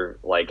here,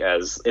 like,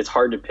 as it's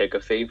hard to pick a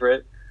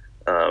favorite.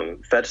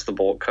 Fetch the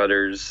Bolt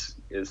Cutters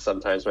is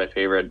sometimes my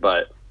favorite,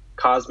 but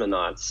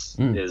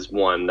Cosmonauts is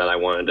one that I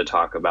wanted to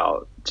talk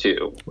about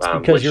too.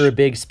 Because you're a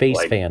big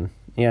space fan.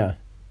 Yeah.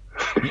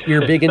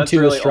 You're big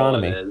into really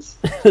astronomy. All it is.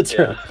 That's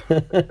right.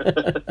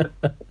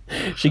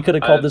 She could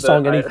have called the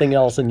song anything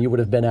else and you would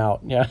have been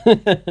out. Yeah.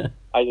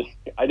 I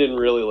didn't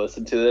really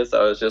listen to this.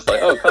 I was just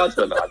like, oh,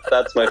 Cosmonauts.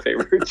 That's my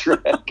favorite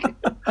track.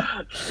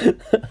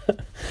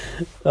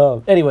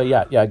 Anyway,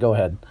 yeah, go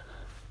ahead.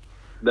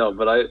 No,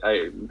 but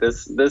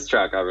this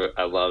track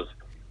I love.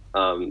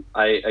 I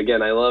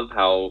love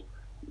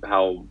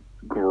how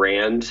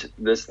grand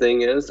this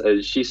thing is.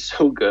 She's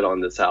so good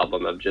on this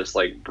album of just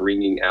like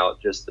bringing out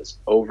just this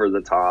over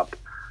the top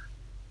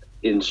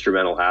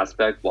instrumental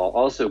aspect while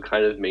also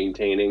kind of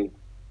maintaining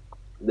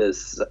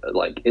this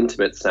like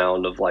intimate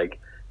sound of like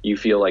you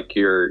feel like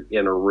you're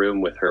in a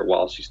room with her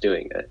while she's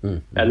doing it.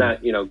 Mm-hmm. And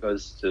that, you know,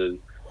 goes to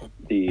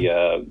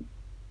the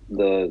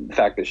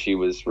fact that she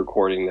was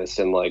recording this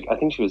in like, I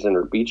think she was in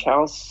her beach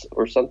house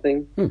or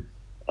something.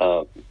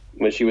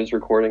 When she was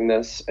recording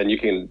this, and you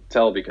can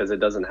tell because it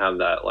doesn't have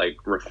that like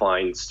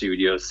refined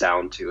studio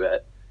sound to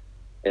it.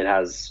 It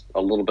has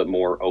a little bit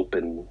more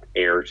open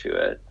air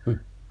to it.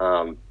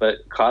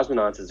 But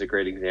Cosmonauts is a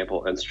great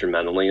example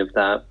instrumentally of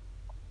that.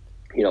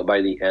 You know,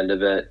 by the end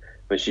of it,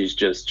 when she's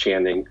just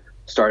chanting,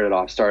 start it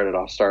off, start it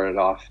off, start it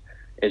off,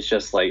 it's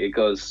just like, it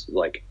goes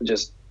like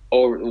just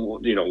over,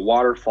 you know,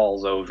 water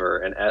falls over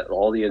and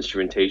all the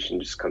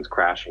instrumentation just comes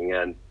crashing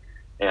in.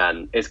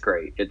 And it's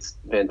great. It's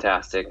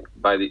fantastic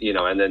by the, you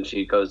know, and then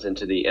she goes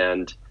into the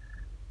end,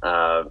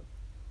 or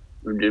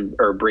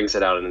brings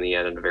it out in the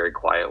end in a very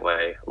quiet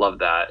way. Love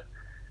that.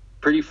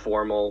 Pretty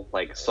formal,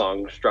 like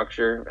song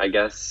structure, I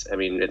guess. I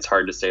mean, it's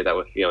hard to say that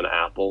with Fiona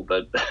Apple,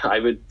 but I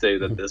would say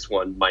that this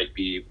one might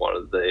be one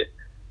of the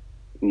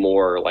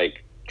more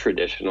like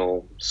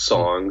traditional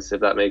songs,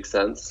 if that makes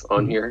sense,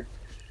 on here.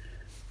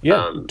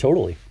 Yeah,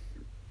 totally.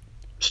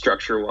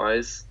 Structure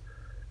wise.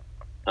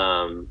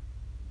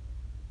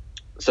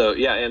 So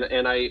yeah,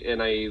 and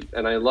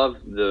I love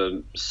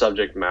the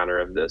subject matter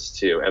of this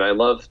too, and I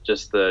love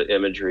just the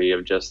imagery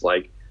of just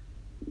like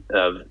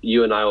of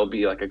you and I will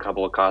be like a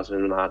couple of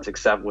cosmonauts,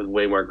 except with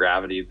way more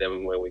gravity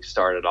than when we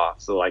started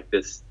off. So like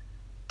this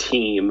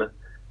team,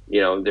 you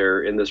know,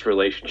 they're in this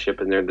relationship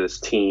and they're this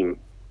team.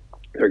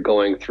 They're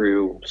going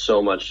through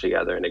so much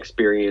together and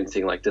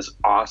experiencing like this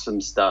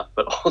awesome stuff,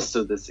 but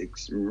also this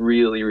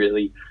really,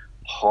 really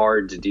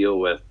hard to deal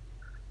with.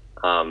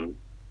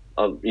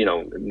 Of, you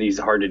know, these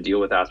hard to deal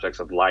with aspects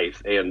of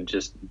life and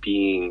just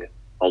being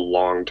a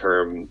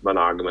long-term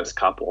monogamous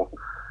couple.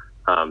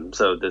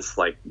 So this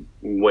like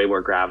way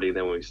more gravity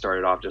than when we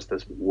started off, just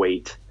this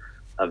weight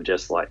of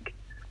just like,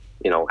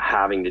 you know,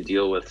 having to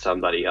deal with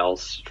somebody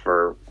else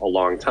for a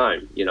long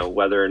time, you know,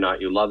 whether or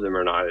not you love them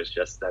or not, it's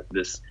just that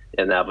this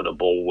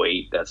inevitable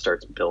weight that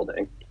starts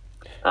building.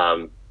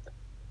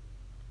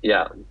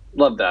 Yeah,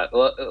 love that.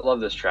 Love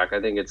this track. I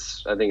think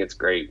it's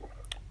great.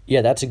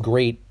 Yeah, that's a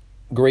great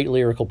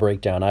lyrical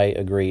breakdown. I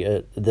agree.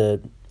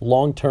 The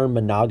long-term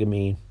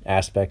monogamy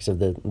aspects of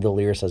the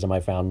lyricism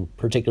I found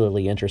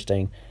particularly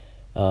interesting.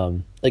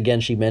 Again,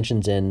 she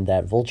mentions in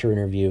that Vulture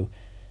interview,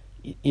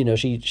 you know,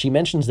 she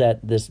mentions that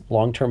this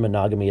long-term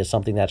monogamy is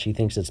something that she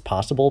thinks is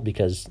possible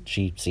because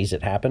she sees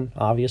it happen,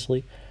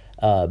 obviously.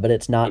 But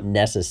it's not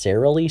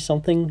necessarily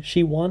something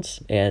she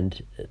wants.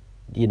 And,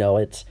 you know,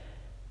 it's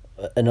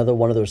another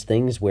one of those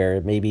things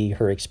where maybe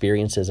her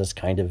experiences has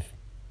kind of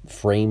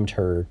framed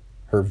her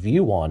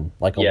view on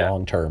like a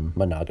long-term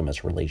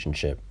monogamous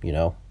relationship, you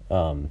know?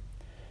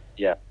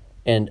 Yeah.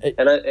 And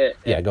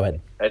yeah, go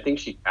ahead. I think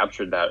she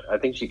captured that. I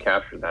think she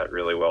captured that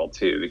really well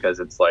too, because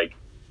it's like,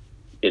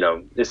 you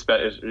know,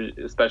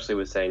 especially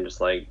with saying just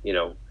like, you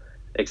know,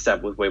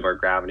 except with way more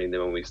gravity than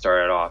when we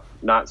started off,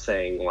 not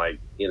saying like,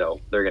 you know,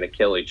 they're going to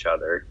kill each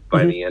other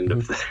by the end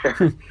of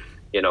their,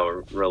 you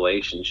know,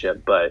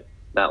 relationship, but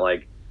that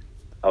like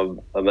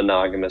a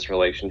monogamous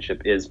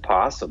relationship is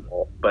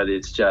possible, but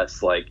it's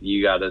just like,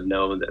 you got to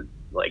know that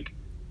like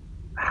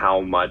how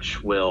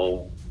much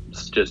will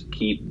just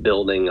keep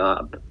building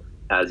up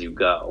as you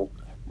go,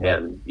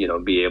 and, you know,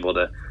 be able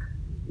to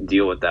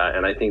deal with that.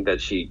 And I think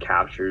that she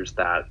captures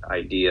that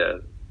idea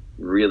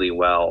really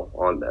well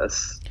on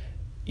this.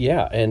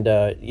 Yeah. And,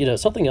 you know,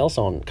 something else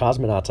on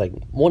Cosmonauts I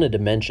wanted to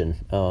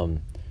mention,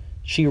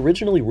 she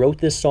originally wrote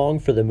this song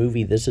for the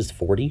movie This Is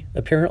 40,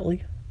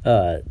 apparently.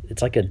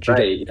 It's like a Judd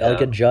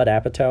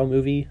Apatow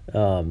movie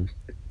from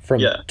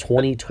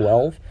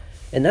 2012.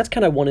 And that's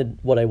kind of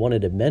what I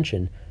wanted to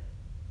mention.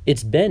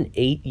 It's been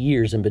 8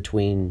 years in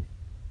between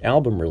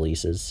album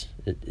releases.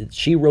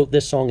 She wrote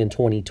this song in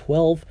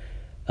 2012.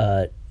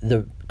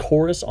 The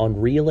chorus on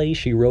Relay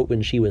she wrote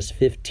when she was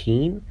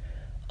 15.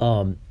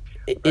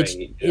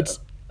 It's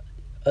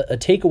a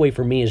takeaway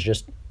for me is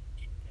just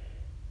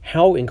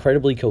how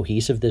incredibly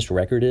cohesive this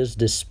record is,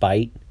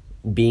 despite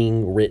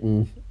being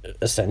written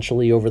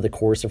essentially over the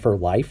course of her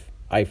life.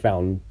 I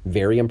found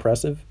very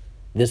impressive.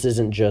 This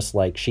isn't just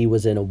like she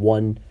was in a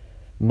one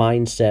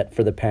mindset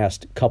for the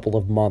past couple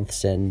of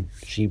months and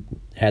she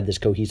had this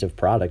cohesive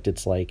product.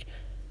 It's like,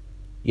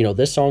 you know,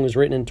 this song was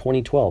written in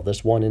 2012,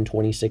 this one in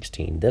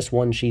 2016, this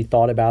one she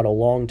thought about a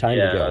long time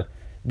ago,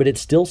 but it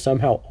still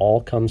somehow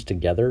all comes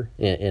together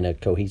in a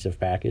cohesive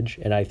package.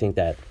 And I think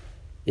that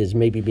is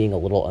maybe being a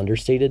little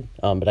understated,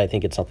 but I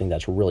think it's something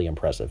that's really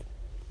impressive.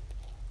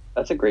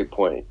 That's a great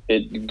point.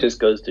 It just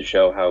goes to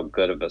show how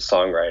good of a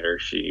songwriter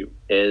she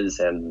is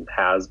and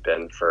has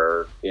been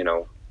for, you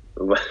know,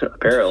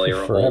 apparently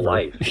her whole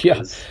life.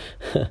 Because,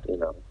 you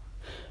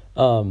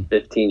know,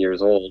 15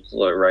 years old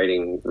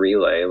writing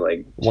Relay,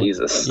 like,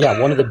 Jesus. Yeah,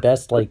 one of the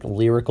best like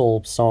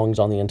lyrical songs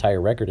on the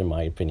entire record, in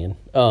my opinion.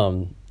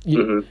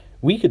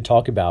 we could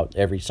talk about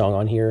every song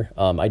on here.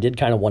 I did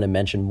kind of want to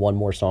mention one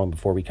more song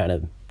before we kind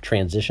of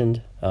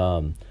transitioned.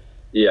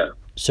 Yeah.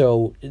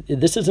 So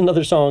this is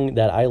another song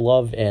that I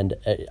love, and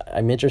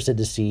I'm interested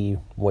to see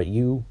what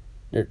you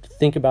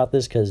think about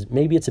this, because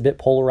maybe it's a bit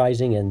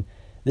polarizing, and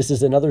this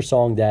is another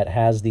song that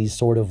has these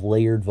sort of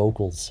layered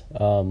vocals.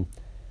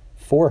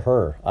 For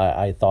Her,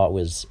 I thought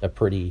was a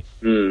pretty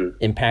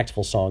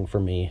impactful song for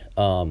me.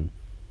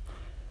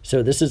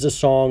 So this is a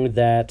song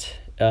that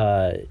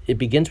it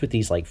begins with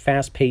these like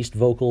fast-paced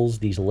vocals,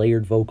 these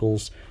layered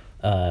vocals,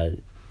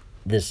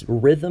 this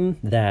rhythm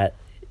that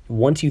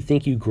once you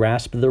think you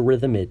grasp the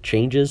rhythm, it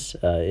changes.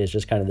 It's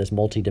just kind of this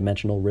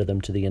multi-dimensional rhythm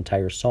to the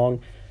entire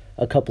song.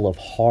 A couple of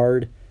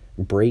hard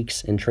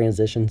breaks and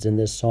transitions in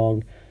this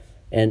song.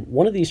 And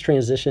one of these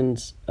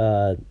transitions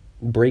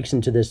breaks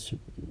into this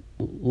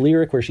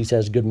lyric where she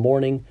says, good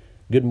morning,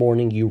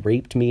 you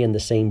raped me in the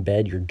same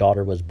bed your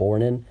daughter was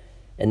born in."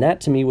 And that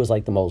to me was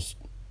like the most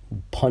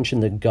punch in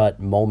the gut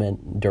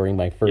moment during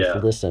my first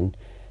listen.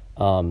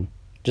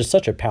 Just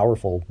such a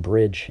powerful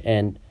bridge.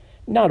 And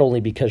not only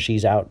because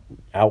she's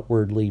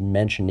outwardly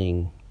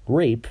mentioning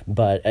rape,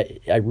 but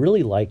I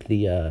really like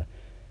the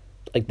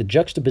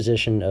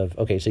juxtaposition of,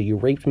 okay, so you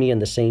raped me in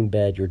the same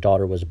bed your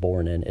daughter was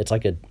born in. It's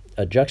like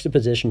a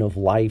juxtaposition of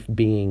life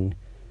being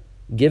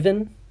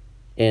given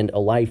and a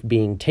life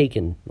being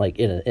taken, like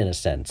in a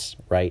sense,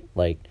 right?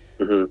 Like,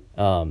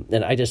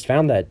 and I just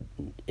found that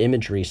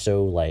imagery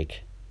so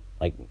like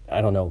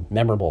I don't know,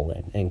 memorable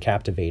and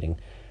captivating.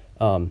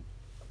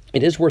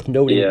 It is worth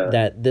noting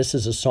that this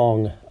is a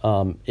song,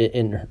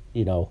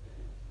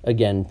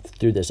 again,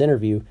 through this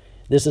interview,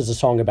 this is a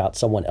song about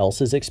someone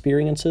else's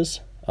experiences,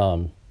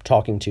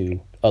 talking to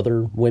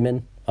other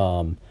women.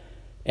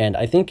 And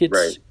I think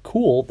it's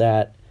cool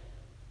that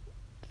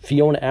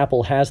Fiona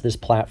Apple has this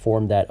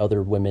platform that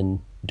other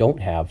women don't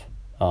have.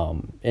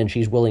 And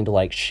she's willing to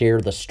like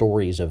share the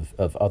stories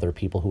of other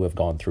people who have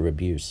gone through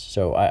abuse.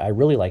 So I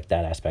really like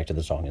that aspect of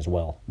the song as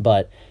well.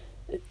 But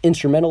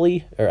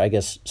instrumentally, or I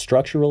guess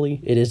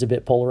structurally, it is a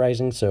bit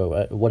polarizing.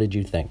 So what did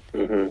you think?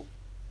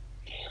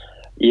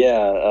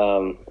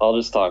 Yeah, I'll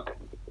just talk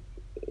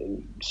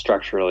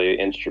structurally,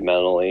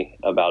 instrumentally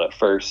about it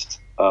first.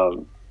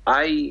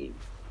 I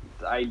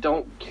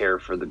don't care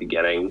for the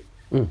beginning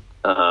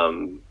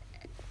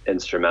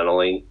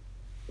instrumentally.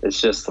 It's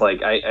just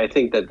like I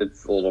think that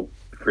it's a little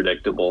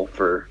predictable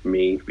for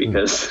me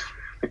because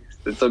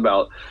it's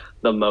about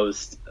the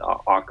most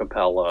a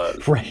cappella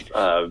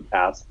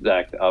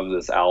aspect of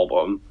this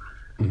album.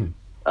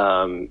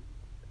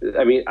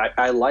 I mean,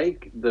 I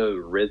like the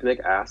rhythmic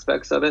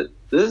aspects of it.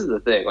 This is the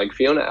thing, like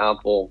Fiona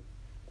Apple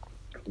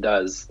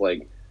does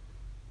like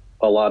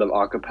a lot of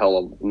a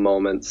cappella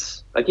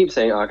moments. I keep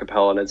saying a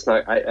cappella, and it's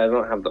not, I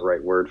don't have the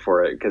right word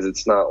for it because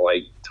it's not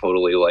like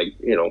totally like,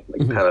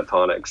 like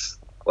pentatonics,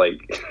 like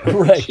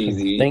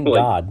cheesy. Thank like,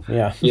 God.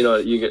 Yeah.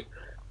 You get,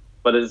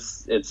 but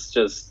it's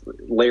just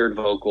layered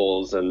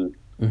vocals and,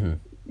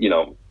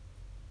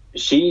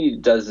 she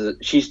does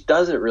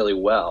it really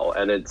well.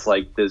 And it's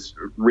like this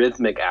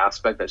rhythmic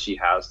aspect that she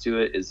has to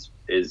it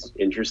is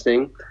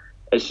interesting.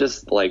 It's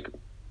just like,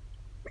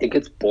 it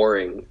gets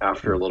boring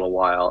after a little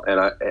while.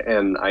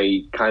 And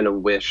I kind of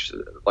wish,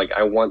 like,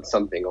 I want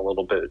something a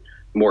little bit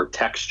more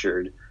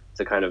textured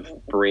to kind of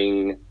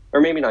bring,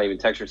 or maybe not even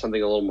textured,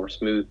 something a little more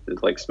smooth, to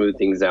like smooth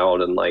things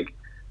out and like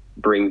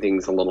bring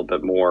things a little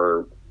bit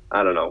more,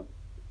 I don't know.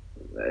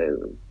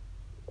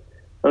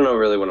 I don't know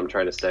really what I'm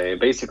trying to say.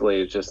 Basically,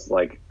 it's just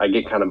like I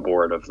get kind of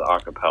bored of the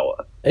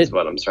acapella. Is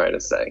what I'm trying to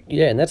say.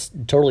 Yeah, and that's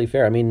totally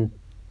fair. I mean,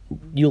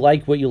 you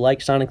like what you like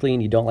sonically,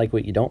 and you don't like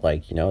what you don't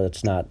like.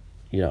 That's not.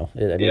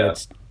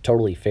 It's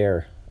totally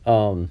fair.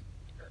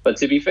 But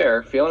to be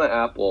fair, Fiona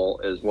Apple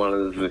is one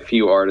of the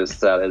few artists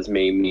that has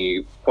made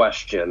me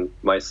question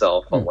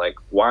myself on like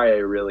why I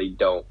really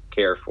don't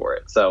care for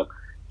it. So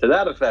to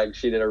that effect,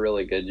 she did a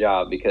really good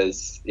job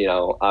because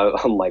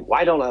I'm like,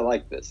 why don't I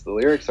like this? The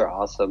lyrics are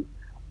awesome.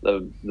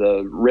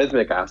 The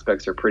rhythmic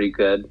aspects are pretty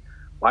good.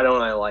 Why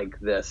don't I like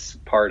this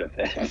part of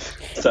it?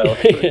 So,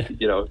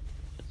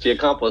 she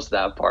accomplished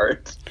that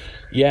part.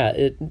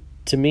 Yeah,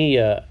 to me,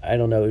 I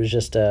don't know, it was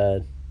just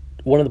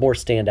one of the more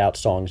standout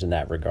songs in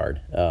that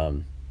regard.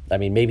 I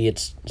mean, maybe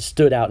it's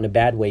stood out in a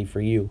bad way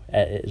for you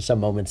at some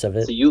moments of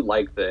it. So you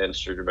like the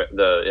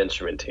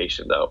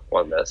instrumentation, though,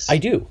 on this? I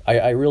do.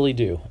 I really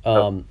do.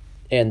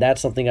 And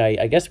that's something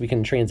I guess we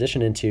can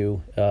transition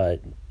into.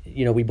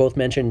 We both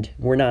mentioned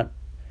we're not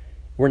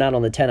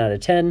on the 10 out of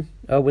 10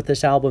 with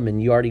this album,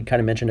 and you already kind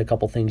of mentioned a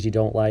couple things you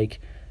don't like.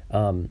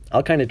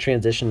 I'll kind of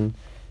transition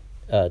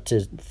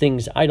to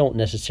things I don't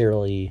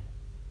necessarily,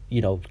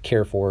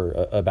 care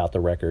for about the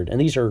record. And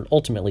these are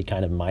ultimately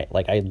kind of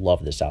I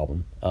love this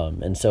album.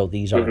 And so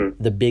these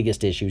aren't the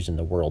biggest issues in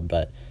the world,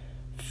 but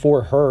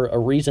For Her, a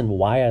reason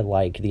why I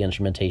like the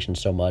instrumentation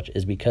so much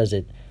is because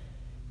it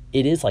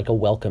is like a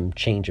welcome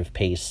change of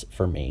pace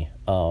for me.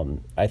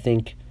 I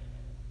think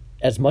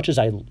as much as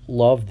I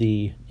love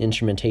the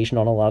instrumentation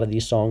on a lot of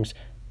these songs,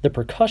 the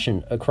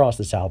percussion across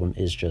this album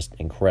is just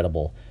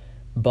incredible.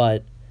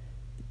 But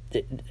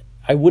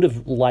I would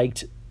have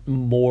liked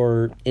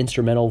more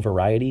instrumental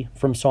variety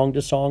from song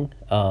to song.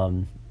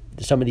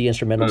 Some of the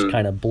instrumentals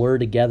kind of blur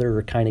together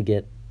or kind of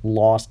get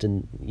lost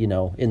in,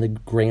 in the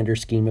grander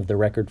scheme of the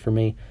record for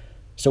me.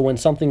 So when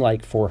something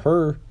like For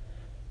Her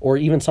or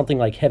even something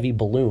like Heavy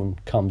Balloon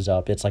comes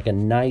up, it's like a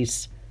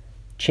nice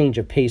change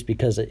of pace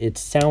because it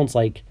sounds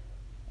like,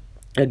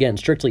 again,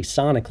 strictly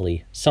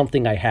sonically,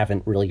 something I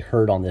haven't really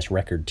heard on this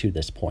record to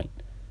this point,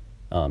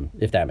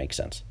 if that makes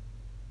sense.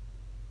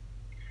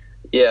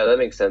 Yeah, that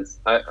makes sense.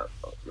 I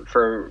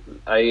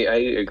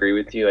agree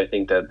with you. I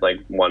think that like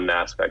one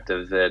aspect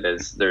of it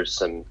is there's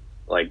some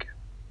like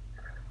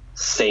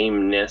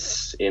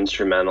sameness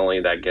instrumentally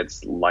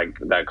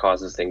that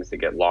causes things to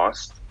get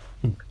lost.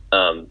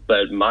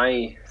 But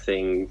my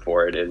thing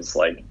for it is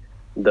like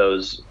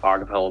those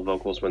acapella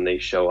vocals when they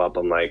show up,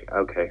 I'm like,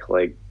 okay,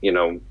 like,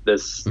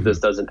 this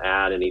doesn't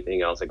add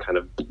anything else. It kind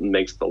of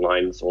makes the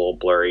lines a little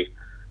blurry.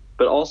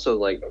 But also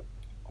like,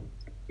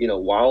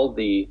 while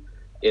the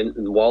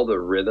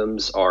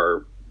rhythms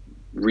are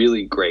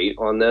really great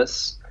on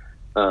this,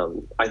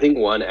 I think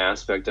one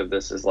aspect of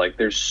this is like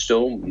there's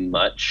so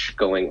much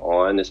going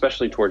on,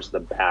 especially towards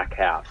the back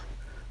half.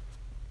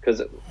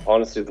 Because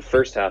honestly, the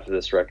first half of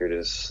this record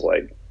is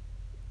like,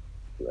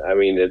 I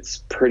mean, it's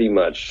pretty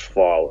much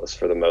flawless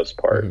for the most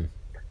part.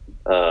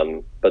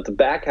 But the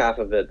back half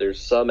of it, there's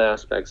some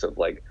aspects of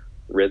like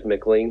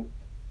rhythmically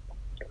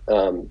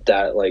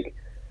that like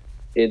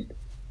it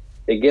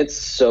gets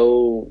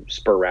so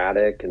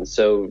sporadic and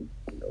so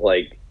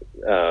like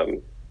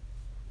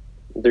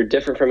they're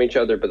different from each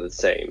other but the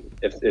same,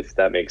 if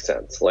that makes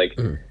sense. Like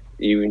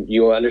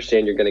you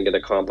understand you're going to get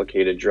a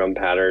complicated drum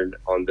pattern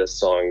on this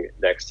song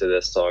next to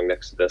this song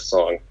next to this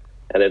song,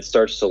 and it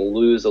starts to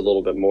lose a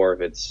little bit more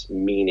of its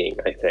meaning,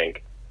 I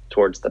think,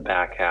 towards the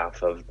back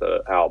half of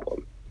the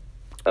album.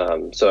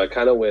 So I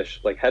kind of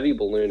wish, like, Heavy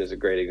Balloon is a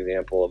great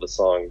example of a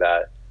song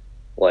that,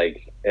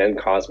 like, and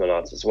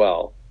Cosmonauts as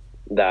well,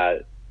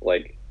 that,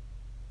 like,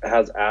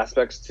 has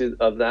aspects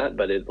of that,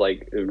 but it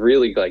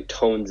really, like,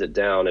 tones it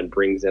down and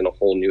brings in a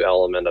whole new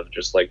element of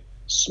just, like,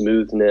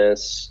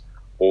 smoothness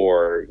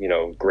or,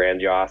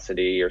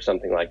 grandiosity or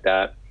something like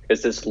that.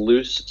 It's this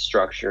loose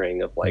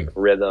structuring of, like,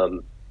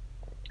 rhythm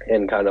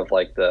and kind of,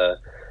 like, the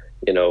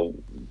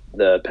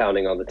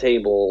pounding on the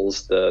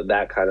tables,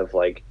 that kind of,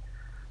 like,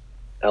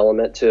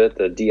 element to it,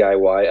 the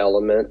DIY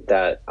element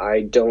that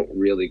I don't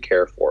really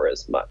care for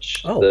as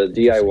much. The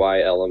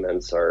DIY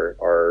elements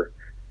are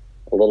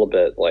a little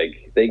bit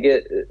like they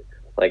get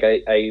like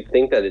I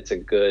think that it's a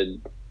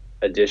good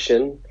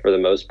addition for the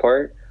most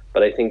part,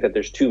 but I think that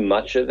there's too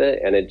much of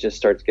it and it just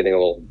starts getting a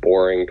little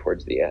boring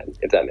towards the end,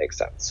 if that makes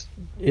sense.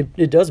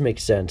 It does make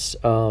sense.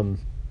 I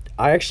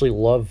actually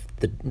love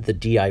the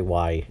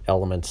DIY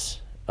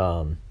elements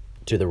to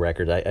the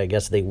record. I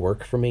guess they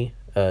work for me.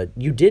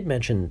 You did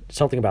mention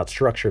something about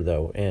structure,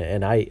 though,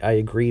 and I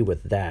agree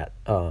with that.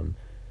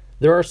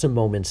 There are some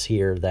moments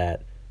here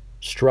that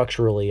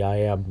structurally I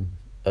am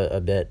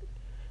a bit,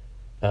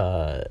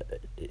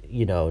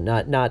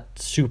 not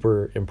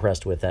super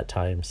impressed with at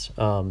times.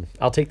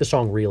 I'll take the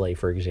song Relay,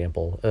 for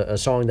example, a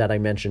song that I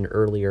mentioned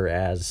earlier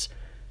as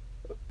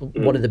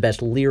one of the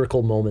best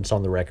lyrical moments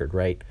on the record,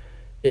 right?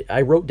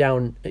 I wrote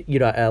down,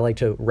 I like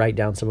to write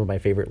down some of my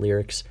favorite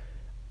lyrics.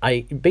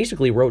 I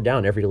basically wrote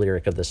down every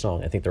lyric of the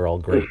song. I think they're all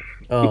great.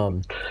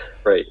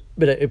 Right.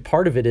 But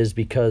part of it is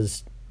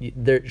because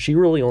she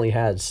really only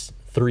has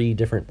 3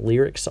 different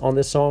lyrics on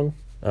this song.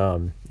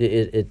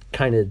 It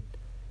kind of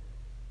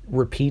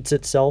repeats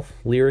itself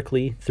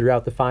lyrically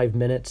throughout the 5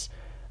 minutes.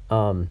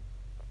 And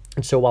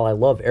so while I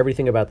love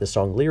everything about this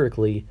song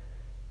lyrically,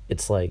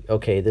 it's like,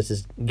 okay, this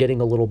is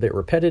getting a little bit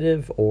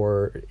repetitive,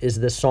 or is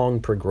this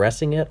song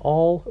progressing at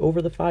all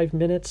over the 5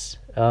 minutes?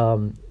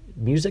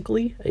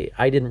 Musically,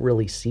 I didn't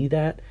really see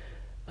that.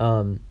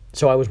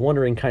 So I was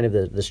wondering kind of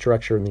the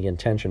structure and the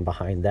intention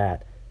behind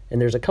that. And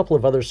there's a couple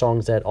of other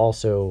songs that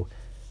also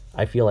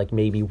I feel like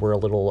maybe were a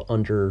little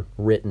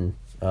underwritten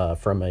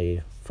from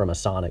a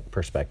sonic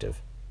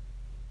perspective.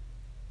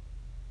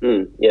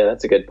 Yeah,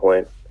 that's a good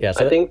point. Yeah,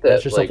 so I think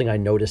that's just something I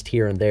noticed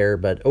here and there,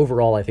 but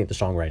overall I think the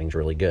songwriting's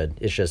really good.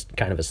 It's just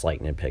kind of a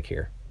slight nitpick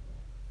here.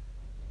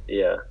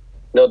 Yeah.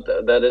 No,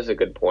 that is a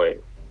good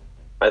point.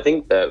 I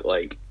think that,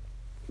 like,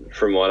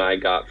 from what I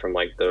got from,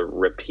 like, the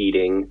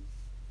repeating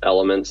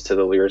elements to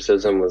the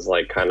lyricism was,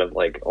 like, kind of,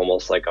 like,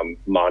 almost like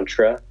a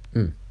mantra.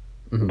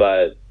 Mm-hmm.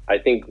 But I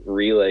think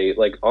Relay,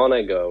 like, On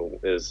I Go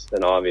is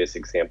an obvious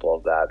example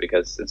of that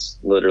because it's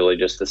literally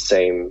just the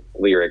same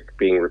lyric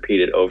being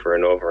repeated over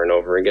and over and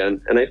over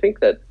again. And I think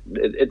that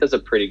it does a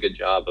pretty good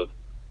job of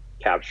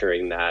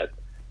capturing that,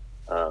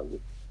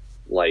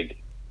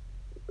 like,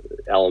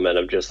 element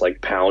of just,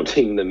 like,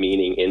 pounding the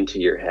meaning into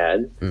your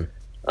head.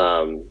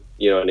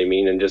 You know what I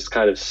mean? And just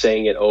kind of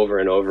saying it over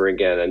and over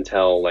again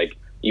until, like,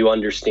 you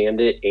understand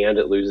it and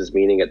it loses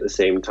meaning at the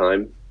same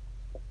time,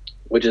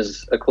 which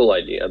is a cool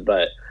idea.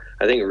 But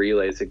I think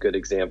Relay is a good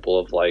example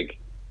of, like,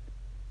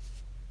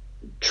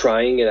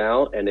 trying it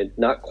out and it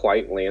not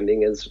quite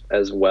landing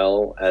as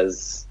well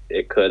as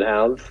it could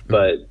have,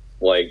 but,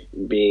 like,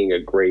 being a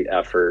great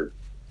effort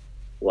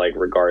like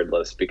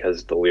regardless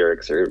because the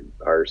lyrics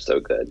are so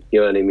good. You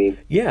know what I mean?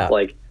 Yeah.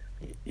 Like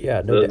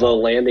Yeah, no the doubt.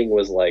 landing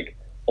was like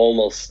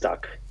almost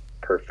stuck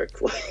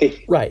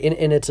perfectly. Right,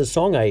 and it's a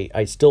song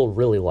I still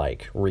really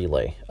like,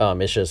 Relay.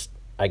 It's just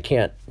I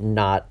can't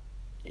not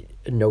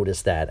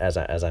notice that as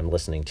I'm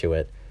listening to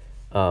it.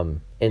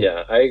 And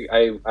Yeah,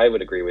 I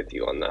would agree with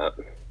you on that.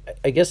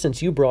 I guess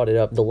since you brought it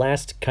up, the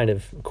last kind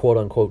of quote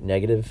unquote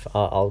negative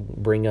I'll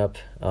bring up,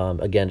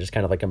 again, just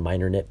kind of like a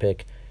minor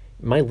nitpick.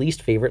 My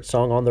least favorite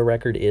song on the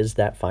record is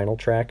that final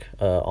track,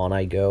 On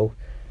I Go.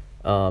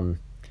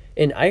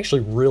 And I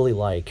actually really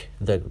like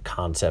the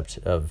concept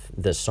of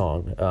this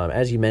song.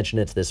 As you mentioned,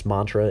 it's this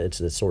mantra, it's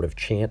this sort of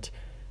chant.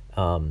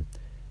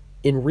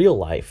 In real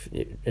life,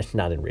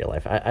 not in real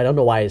life, I don't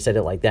know why I said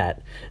it like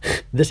that.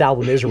 This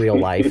album is real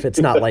life. It's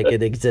not like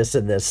it exists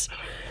in this.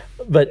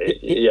 But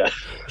Yeah,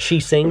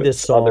 she sang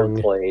this other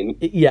song. plane.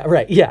 Yeah,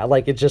 right. Yeah,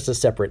 like it's just a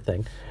separate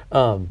thing.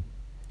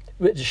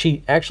 But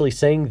she actually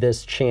sang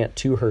this chant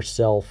to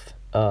herself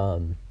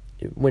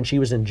when she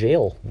was in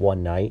jail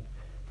one night.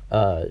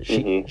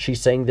 She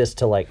sang this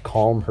to like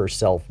calm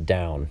herself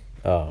down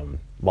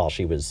while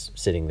she was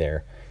sitting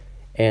there,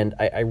 and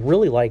I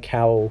really like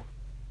how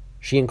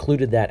she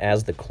included that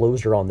as the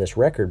closer on this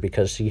record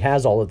because she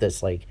has all of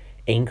this like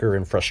anger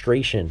and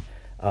frustration,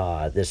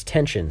 this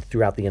tension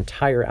throughout the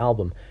entire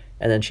album,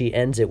 and then she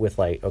ends it with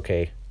like,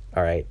 okay,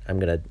 all right, I'm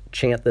gonna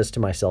chant this to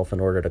myself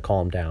in order to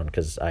calm down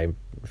because I'm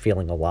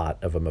feeling a lot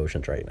of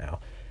emotions right now,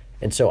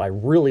 and so I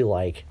really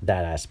like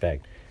that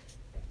aspect.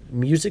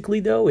 Musically,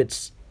 though,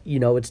 it's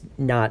it's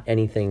not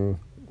anything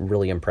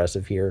really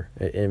impressive here,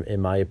 in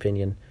my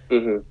opinion.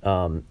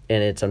 And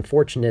it's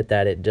unfortunate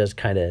that it does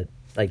kind of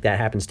like that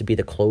happens to be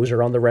the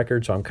closer on the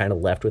record, so I'm kind of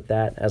left with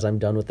that as I'm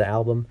done with the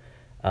album.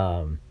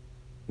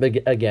 But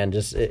again,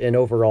 just an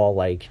overall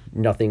like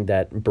nothing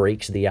that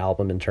breaks the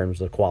album in terms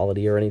of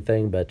quality or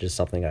anything, but just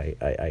something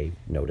I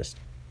noticed.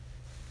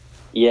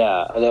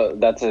 Yeah, no,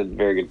 that's a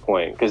very good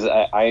point because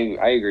I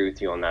agree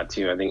with you on that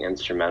too. I think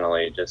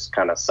instrumentally it just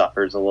kind of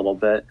suffers a little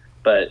bit,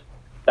 but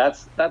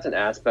that's an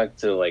aspect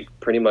to like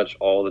pretty much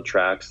all the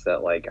tracks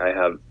that like I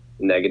have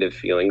negative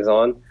feelings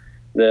on.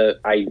 The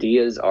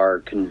ideas are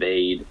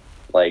conveyed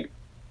like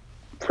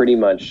pretty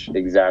much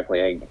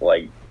exactly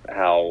like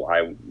how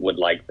I would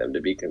like them to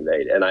be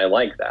conveyed, and I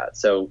like that.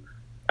 So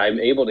I'm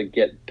able to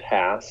get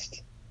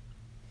past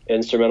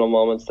instrumental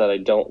moments that I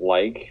don't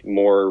like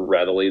more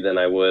readily than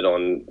I would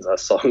on a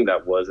song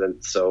that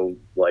wasn't so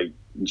like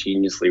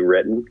geniusly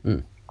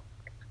written.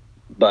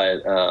 But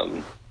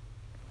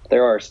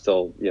there are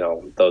still,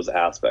 those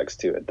aspects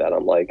to it that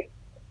I'm like,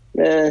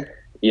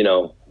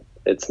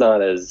 it's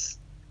not as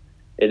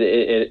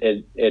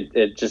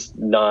it just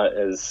not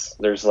as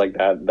there's like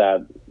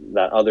that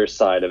other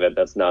side of it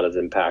that's not as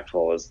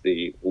impactful as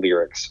the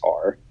lyrics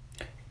are.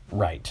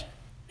 Right.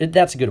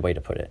 That's a good way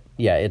to put it.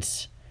 Yeah,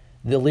 it's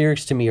the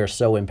lyrics to me are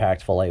so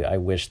impactful. I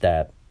wish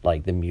that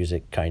like the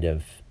music kind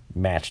of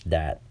matched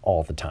that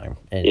all the time,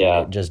 and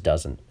it just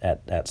doesn't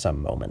at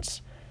some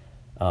moments.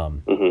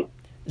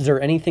 Is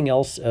there anything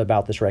else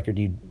about this record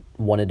you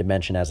wanted to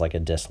mention as like a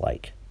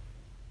dislike?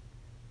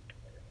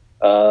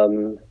 Let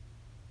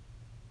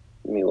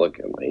me look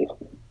at my.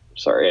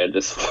 Sorry, I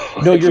just.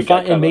 No, you're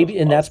fine,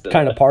 and that's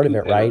kind of part of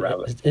it, right?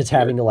 It's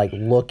having to like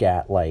look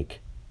at like,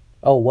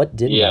 oh, what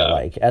didn't I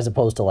like, as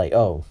opposed to like,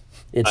 oh,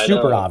 it's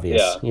super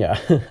obvious. Yeah.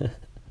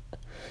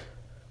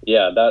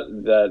 Yeah,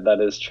 that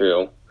is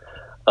true.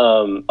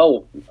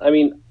 I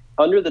mean,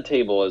 Under the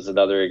Table is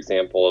another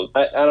example of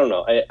I don't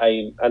know.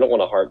 I don't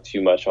want to harp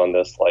too much on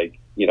this like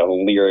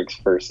lyrics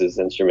versus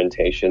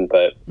instrumentation,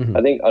 but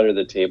I think Under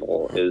the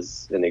Table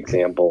is an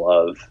example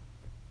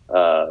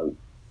of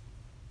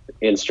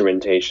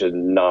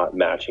instrumentation not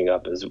matching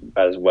up as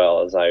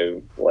well as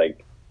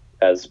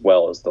as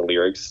well as the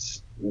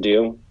lyrics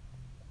do,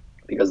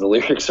 because the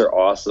lyrics are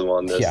awesome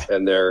on this,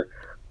 and they're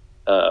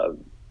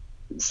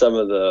some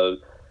of the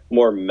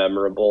more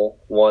memorable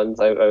ones,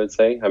 I would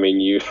say. I mean,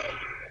 you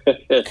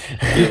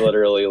you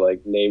literally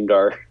like named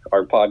our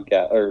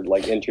podcast, or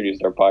like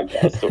introduced our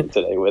podcast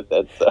today with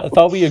it. So. I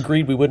thought we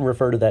agreed we wouldn't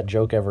refer to that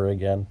joke ever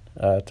again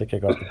to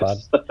kick off the pod.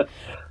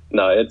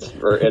 No, it's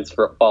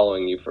for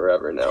following you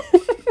forever now.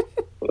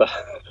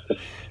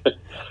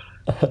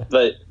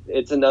 But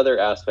it's another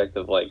aspect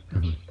of like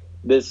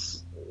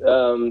this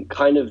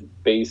kind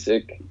of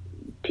basic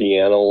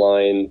piano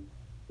line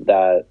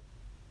that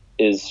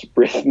is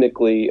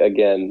rhythmically,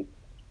 again,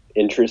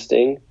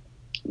 interesting,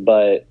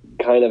 but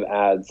kind of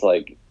adds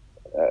like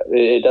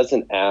it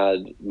doesn't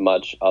add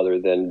much other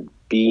than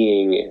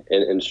being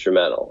an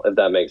instrumental, if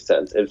that makes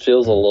sense. It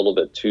feels a little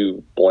bit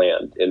too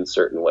bland in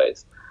certain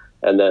ways,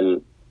 and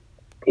then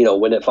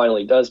when it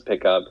finally does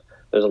pick up,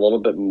 there's a little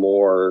bit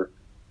more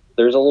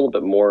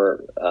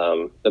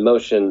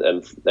emotion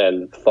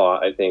and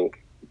thought, I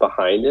think,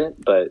 behind it,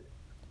 but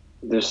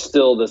there's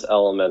still this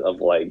element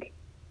of like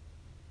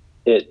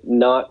it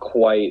not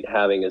quite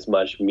having as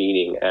much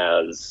meaning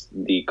as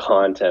the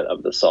content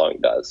of the song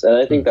does, and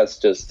I think that's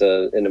just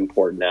an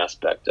important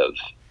aspect of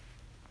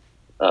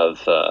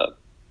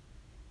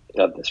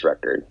this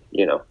record.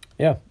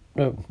 Yeah,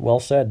 Well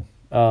said.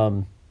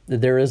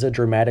 There is a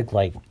dramatic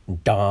like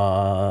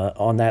da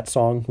on that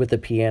song with the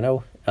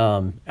piano.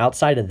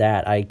 Outside of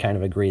that, I kind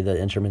of agree the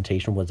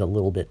instrumentation was a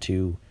little bit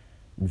too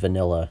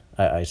vanilla,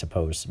 I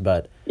suppose.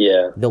 But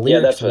Yeah, the yeah,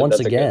 lyrics, once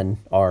that's a good. again,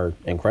 are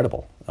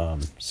incredible.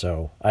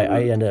 So I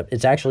Mhm. end up.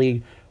 It's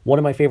actually one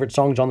of my favorite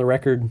songs on the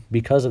record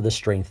because of the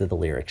strength of the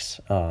lyrics.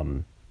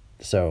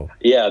 So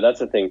Yeah, that's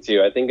the thing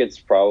too. I think it's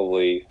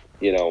probably,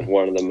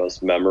 one of the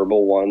most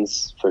memorable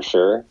ones for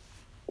sure.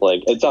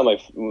 Like, it's not my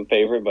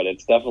favorite, but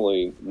it's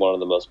definitely one of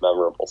the most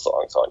memorable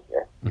songs on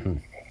here.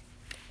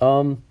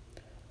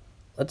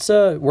 let's.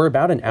 We're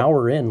about an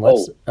hour in.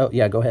 Let's. Oh, Oh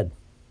yeah, go ahead.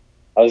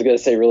 I was gonna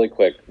say really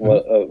quick, Hmm.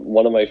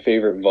 one of my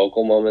favorite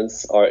vocal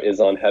moments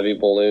is on Heavy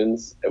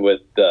Balloons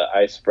with the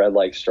 "I Spread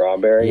Like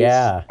Strawberries."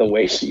 Yeah, The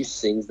way she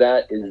sings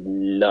that is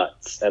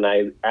nuts, and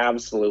I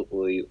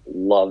absolutely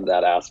love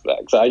that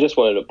aspect. So I just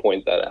wanted to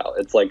point that out.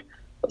 It's like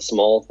a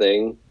small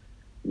thing,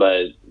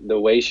 but the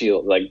way she,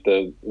 like,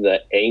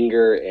 the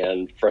anger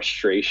and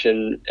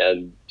frustration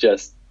and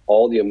just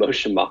all the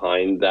emotion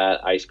behind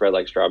that "I Spread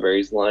Like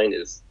Strawberries" line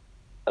is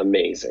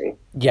amazing.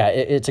 yeah,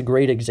 it's a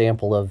great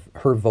example of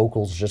her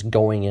vocals just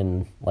going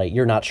in like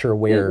you're not sure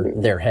where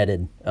Hmm. they're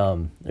headed.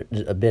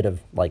 There's a bit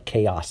of like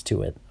chaos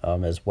to it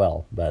as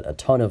well, but a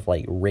ton of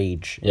like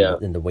rage Yeah,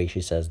 in the way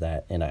she says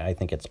that, and I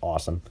think it's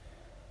awesome.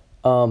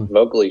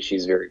 vocally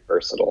she's very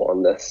versatile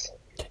on this.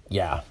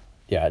 Yeah,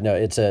 yeah, no,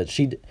 it's a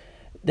she.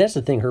 That's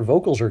the thing. Her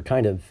vocals are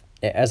kind of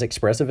as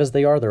expressive as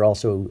they are. They're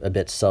also a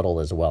bit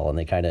subtle as well, and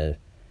they kind of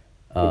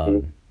Hmm.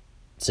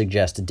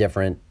 suggest a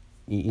different.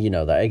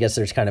 I guess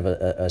there's kind of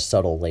a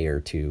subtle layer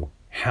to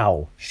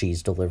how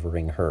she's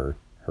delivering her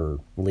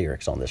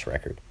lyrics on this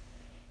record.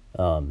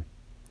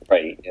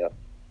 Right. Yeah.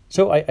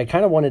 So I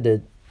kind of wanted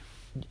to,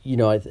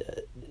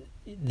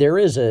 there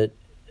is a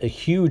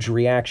huge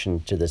reaction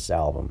to this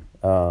album.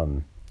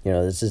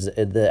 This is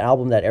the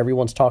album that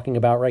everyone's talking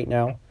about right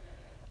now.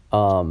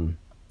 And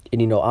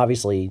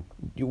obviously,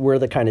 we're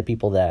the kind of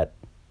people that,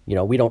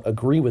 we don't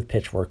agree with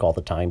Pitchfork all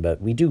the time,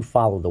 but we do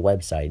follow the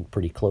website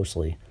pretty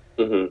closely,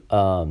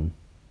 Hmm.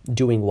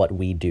 doing what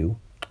we do.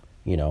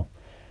 You know,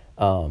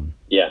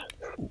 Yeah.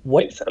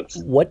 what Makes sense.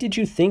 what did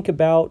you think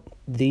about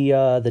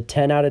the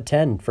 10 out of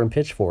 10 from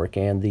Pitchfork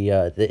and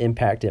the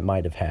impact it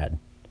might have had?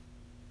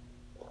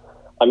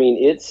 I mean,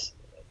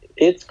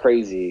 it's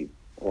crazy,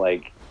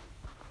 like,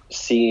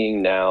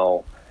 seeing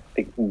now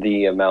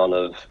the amount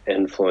of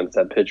influence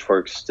that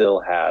Pitchfork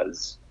still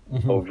has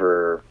Hmm.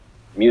 over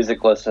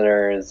music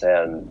listeners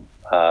and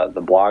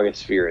the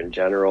blogosphere in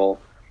general.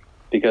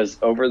 Because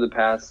over the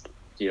past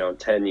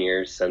 10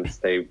 years since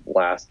they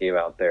last gave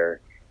out their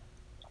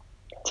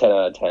 10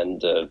 out of 10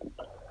 to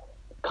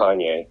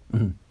Kanye,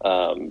 Hmm.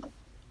 um,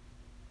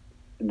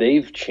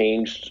 they've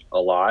changed a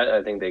lot.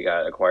 I think they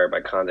got acquired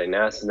by Condé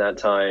Nast in that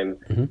time,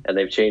 Hmm. and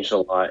they've changed a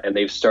lot. And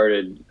they've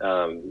started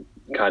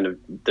kind of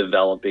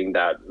developing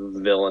that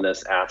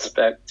villainous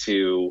aspect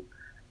to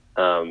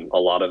a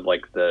lot of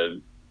like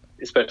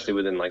especially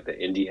within like the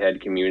indie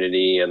head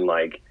community, and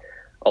like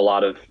a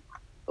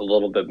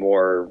little bit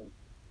more,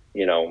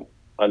 you know,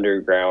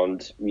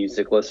 underground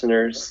music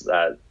listeners,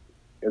 that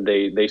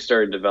they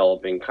started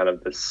developing kind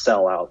of this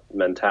sellout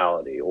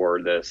mentality,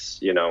 or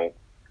this,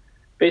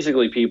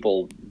 basically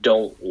people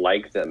don't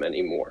like them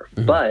anymore,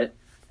 Hmm. but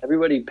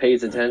everybody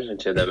pays attention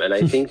to them. And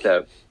I think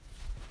that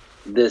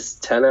this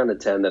 10 out of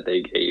 10 that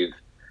they gave,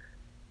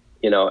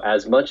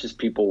 as much as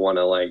people want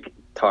to like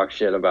talk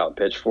shit about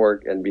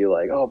Pitchfork and be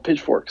like, oh,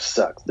 Pitchfork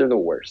sucks, they're the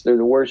worst, they're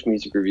the worst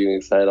music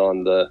reviewing site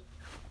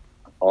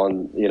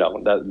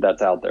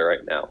that's out there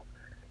right now.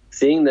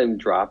 Seeing them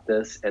drop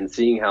this and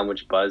seeing how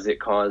much buzz it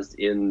caused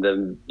in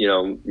the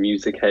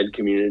music head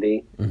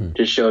community Hmm.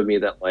 just showed me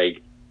that,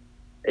 like,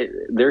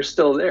 they're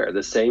still there.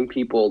 The same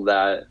people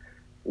that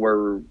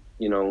were,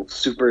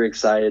 super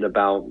excited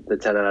about the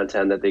 10 out of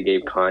 10 that they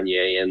gave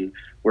Kanye, and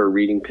were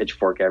reading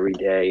Pitchfork every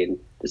day and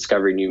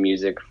discovering new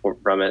music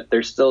from it,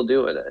 they're still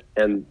doing it.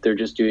 And they're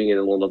just doing it in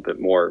a little bit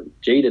more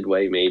jaded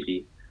way,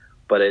 maybe.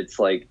 But it's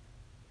like,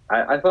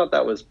 I thought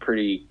that was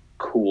pretty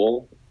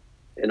cool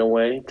in a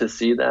way to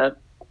see that.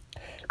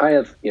 I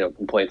have,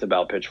 complaints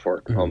about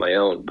Pitchfork on Hmm. my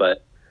own,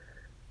 but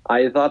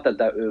I thought that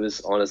it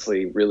was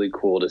honestly really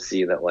cool to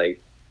see that,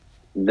 like,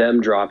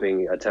 them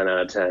dropping a 10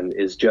 out of 10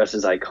 is just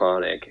as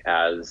iconic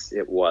as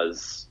it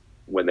was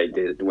when they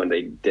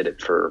did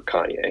it for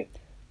Kanye.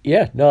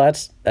 Yeah, no,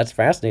 that's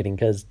fascinating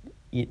because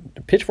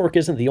Pitchfork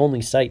isn't the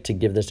only site to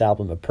give this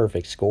album a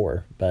perfect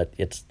score, but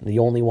Exactly. it's the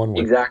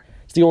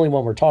only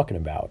one we're talking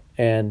about.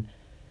 And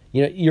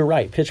you're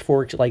right.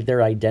 Pitchfork, like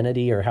their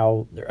identity or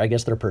how I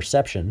guess their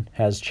perception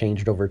has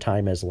changed over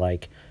time as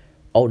like,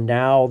 oh,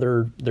 now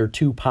they're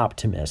too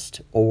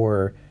poptimist,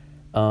 or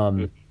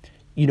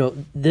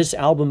this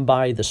album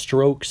by The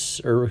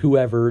Strokes or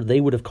whoever, they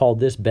would have called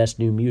this best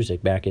new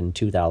music back in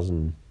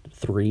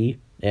 2003,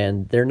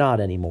 and they're not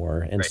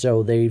anymore. And Right.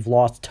 so they've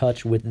lost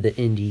touch with the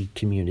indie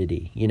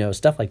community,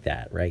 stuff like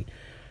that, right?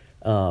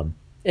 And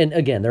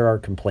again, there are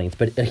complaints,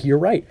 but you're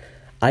right.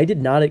 I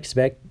did not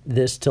expect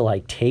this to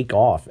like take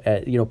off.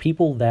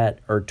 People that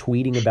are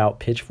tweeting about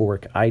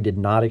Pitchfork, I did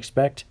not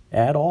expect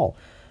at all.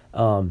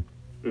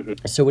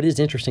 So it is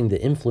interesting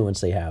the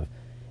influence they have.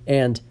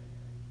 And,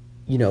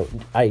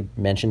 I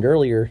mentioned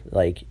earlier,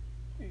 like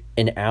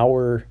an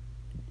hour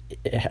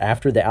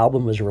after the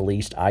album was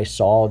released, I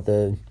saw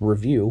the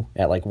review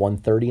at like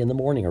 1:30 in the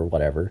morning or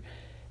whatever.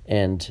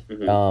 And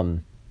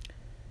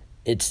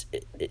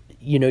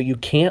you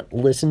can't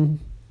listen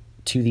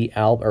to the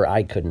album, or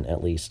I couldn't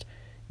at least,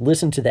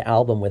 listen to the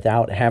album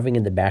without having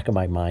in the back of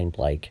my mind,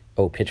 like,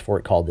 oh,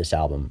 Pitchfork called this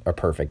album a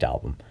perfect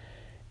album.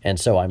 And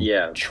so I'm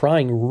Yeah.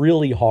 trying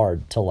really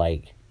hard to,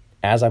 like,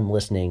 as I'm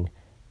listening,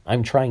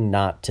 I'm trying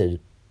not to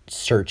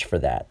search for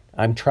that.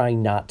 I'm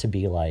trying not to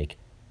be like,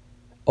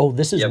 oh,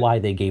 this is Yep. why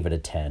they gave it a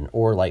 10,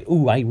 or like,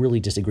 ooh, I really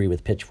disagree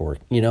with Pitchfork.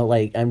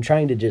 Like, I'm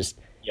trying to just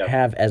Yep.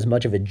 have as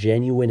much of a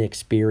genuine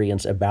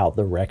experience about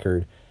the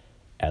record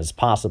as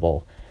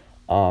possible.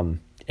 And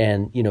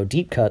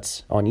Deep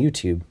Cuts on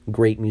YouTube,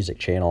 great music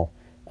channel.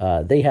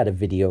 They had a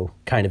video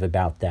kind of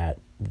about that.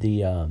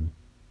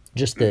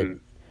 Just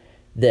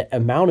the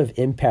amount of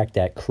impact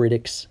that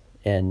critics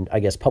and I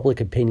guess public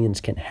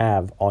opinions can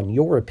have on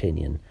your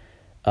opinion,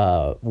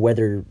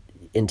 whether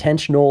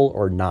intentional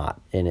or not,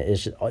 and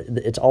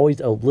it's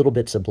always a little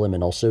bit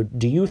subliminal. So,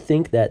 do you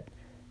think that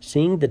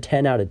seeing the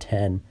 10 out of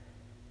 10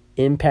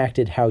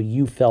 impacted how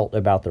you felt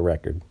about the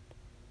record?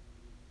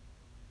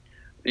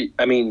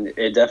 I mean,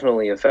 it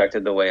definitely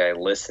affected the way I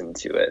listened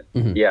to it.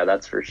 Yeah,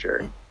 that's for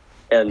sure.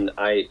 And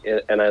I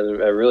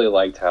really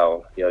liked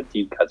how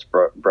Deep Cuts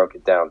broke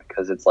it down,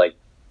 because it's like,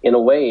 in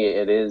a way,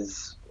 it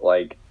is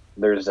like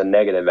there's a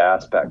negative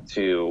aspect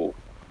to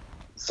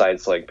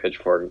sites like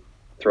Pitchfork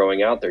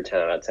throwing out their 10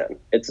 out of 10.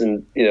 It's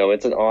an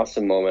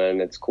awesome moment,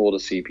 and it's cool to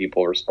see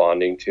people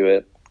responding to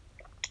it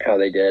how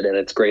they did, and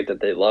it's great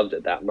that they loved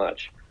it that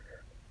much.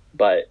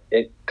 But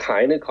it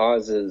kind of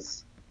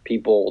causes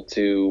people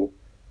to,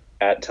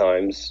 at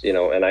times,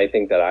 and I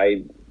think that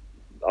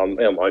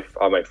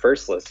on my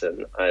first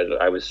listen,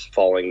 I was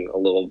falling a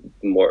little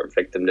more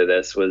victim to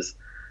this, was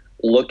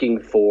looking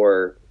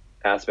for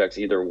aspects,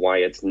 either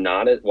why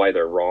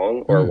they're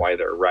wrong or why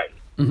they're right.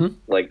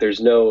 Like there's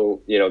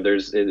no,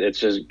 it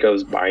just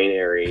goes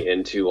binary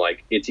into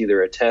like, it's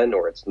either a 10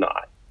 or it's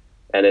not.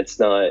 And it's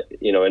not,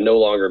 it no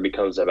longer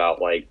becomes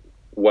about like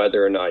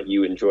whether or not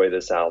you enjoy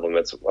this album.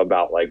 It's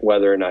about like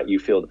whether or not you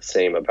feel the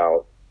same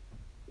about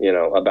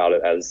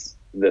it as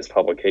this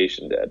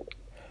publication did.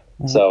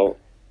 So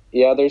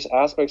yeah, there's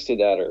aspects to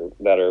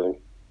that are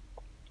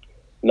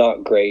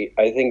not great.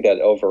 I think that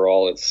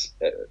overall it's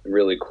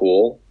really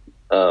cool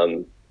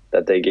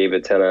that they gave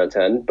it 10 out of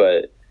 10,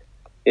 but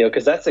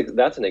because that's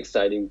an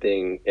exciting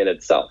thing in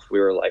itself. We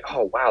were like,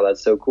 oh wow,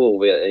 that's so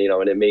cool.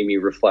 And it made me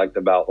reflect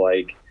about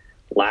like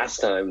last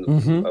time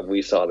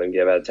we saw them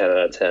give it a 10 out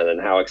of 10 and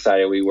how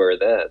excited we were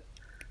then.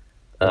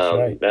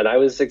 Right. And I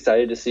was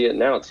excited to see it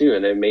now too,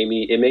 and it made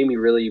me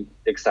really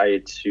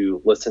excited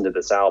to listen to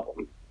this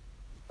album.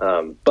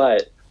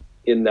 But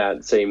in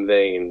that same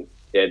vein,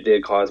 it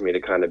did cause me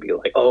to kind of be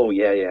like, oh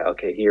yeah,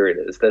 okay, here it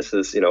is. This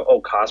is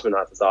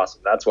Cosmonauts is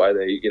awesome. That's why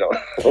they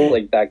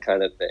like that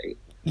kind of thing.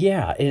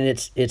 Yeah, and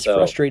it's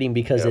frustrating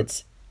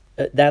because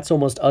that's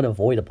almost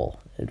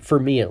unavoidable, for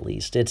me at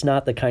least. It's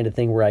not the kind of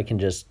thing where I can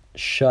just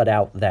shut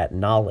out that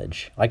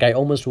knowledge. Like, I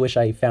almost wish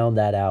I found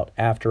that out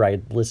after I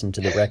listened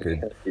to the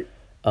record.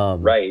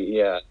 Right,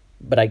 yeah.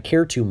 But I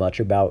care too much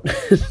about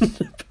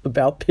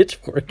about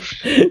Pitchfork.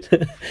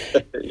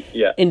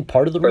 Yeah. And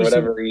part of the For reason,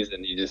 whatever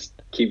reason, you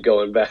just keep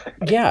going back.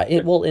 yeah,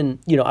 I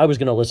was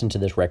going to listen to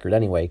this record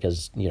anyway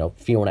because,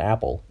 Fiona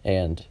Apple,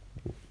 and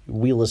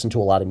we listen to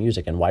a lot of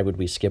music, and why would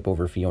we skip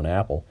over Fiona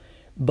Apple?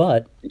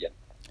 But Yeah.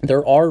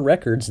 there are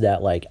records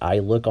that, like, I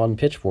look on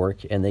Pitchfork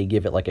and they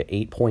give it like a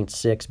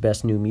 8.6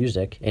 best new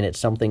music, and it's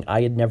something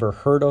I had never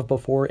heard of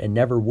before and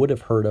never would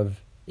have heard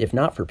of if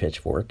not for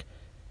Pitchfork.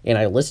 And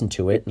I listen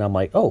to it and I'm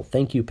like, oh,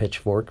 thank you,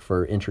 Pitchfork,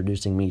 for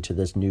introducing me to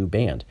this new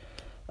band.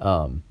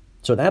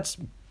 So that's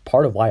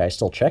part of why I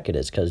still check it,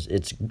 is because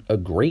it's a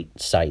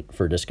great site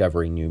for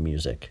discovering new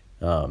music.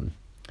 But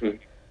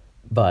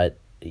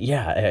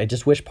yeah, I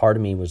just wish part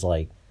of me was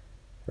like,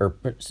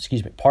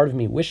 part of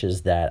me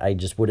wishes that I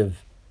just would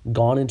have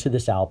gone into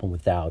this album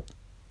without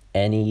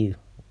any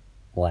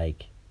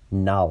like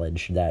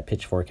knowledge that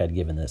Pitchfork had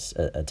given this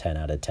a 10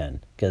 out of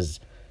 10,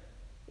 because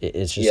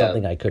it's just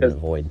something I couldn't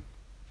avoid.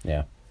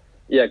 Yeah.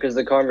 Yeah, because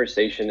the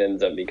conversation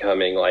ends up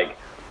becoming like,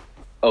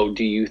 oh,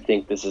 do you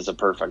think this is a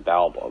perfect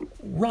album?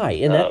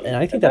 Right, and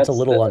I think that's a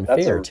little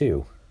unfair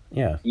too.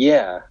 Yeah.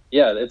 Yeah,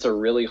 it's a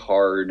really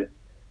hard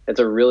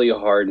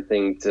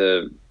thing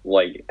to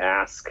like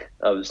ask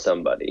of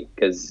somebody,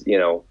 because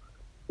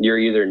you're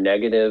either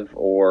negative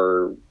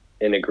or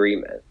in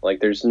agreement.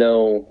 Like there's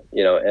no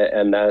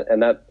and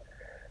that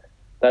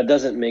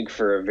doesn't make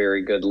for a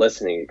very good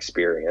listening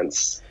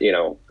experience,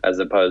 as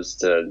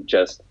opposed to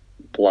just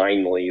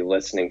blindly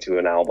listening to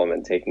an album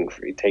and taking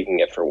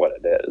it for what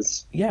it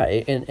is. Yeah,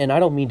 and I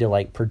don't mean to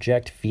like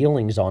project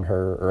feelings on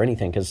her or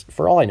anything, because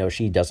for all I know,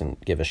 she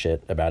doesn't give a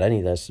shit about any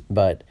of this.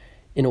 But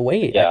in a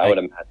way, Yeah, I would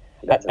imagine.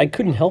 I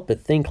couldn't help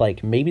but think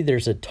like maybe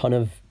there's a ton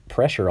of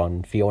pressure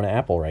on Fiona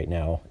Apple right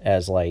now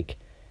as like,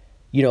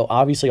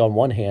 obviously on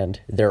one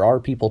hand, there are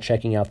people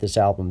checking out this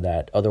album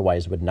that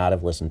otherwise would not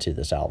have listened to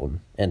this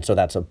album. And so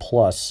that's a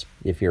plus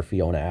if you're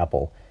Fiona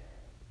Apple.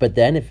 But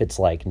then if it's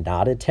like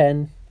not a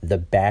 10, the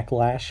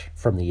backlash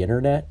from the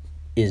internet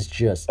is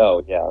just,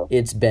 Oh yeah.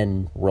 it's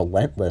been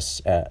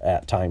relentless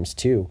at times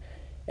too.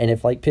 And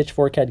if like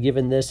Pitchfork had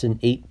given this an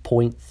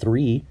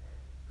 8.3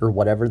 or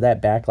whatever,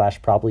 that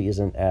backlash probably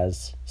isn't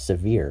as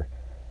severe.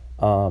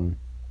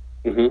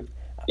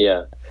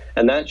 Yeah.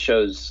 And that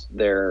shows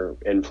their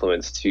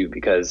influence too,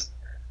 because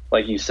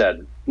like you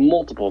said,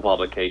 multiple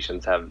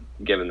publications have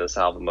given this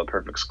album a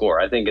perfect score.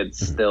 I think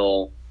it's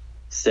still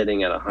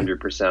sitting at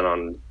 100%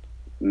 on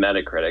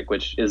Metacritic,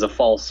 which is a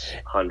false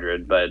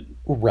 100, but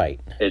Right.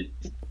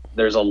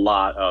 there's a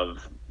lot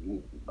of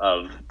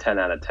 10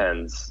 out of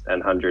 10s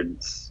and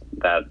hundreds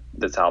that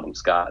this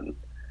album's gotten.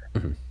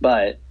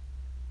 But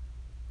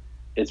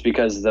it's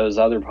because those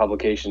other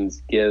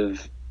publications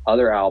give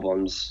other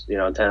albums, 10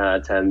 out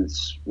of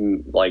 10s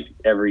like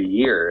every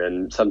year,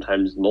 and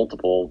sometimes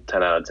multiple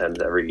 10 out of 10s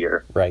every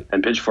year. Right.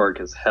 And Pitchfork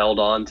has held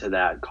on to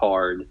that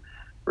card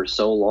for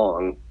so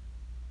long.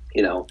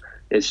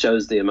 It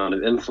shows the amount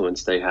of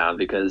influence they have,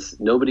 because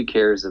nobody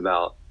cares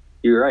about,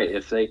 you're right,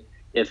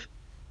 if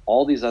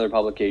all these other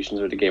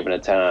publications would have given it a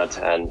 10 out of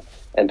 10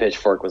 and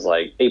Pitchfork was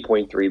like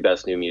 8.3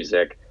 best new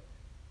music,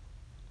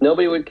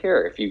 nobody would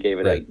care if you gave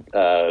it Right.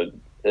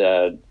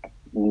 a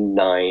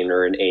 9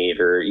 or an 8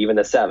 or even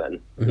a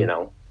 7.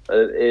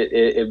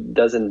 It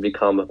doesn't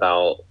become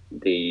about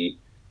the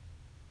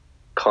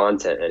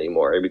content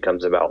anymore. It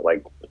becomes about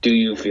like, do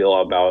you feel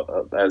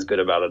about as good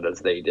about it as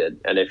they did?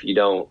 And if you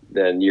don't,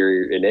 then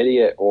you're an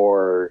idiot,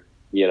 or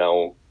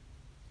if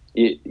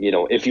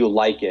you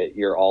like it,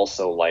 you're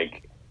also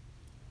like,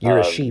 You're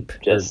a sheep.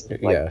 just Or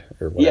like-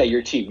 whatever. yeah,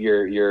 you're cheap.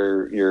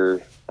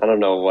 You're I don't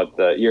know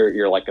what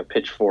you're like a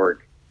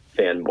Pitchfork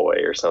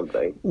fanboy or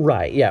something.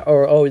 Right. Yeah.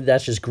 Or, oh,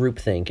 that's just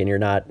groupthink and you're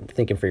not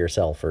thinking for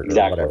yourself or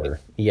Exactly. whatever.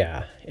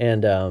 Yeah.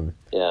 And,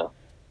 Yeah.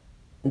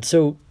 and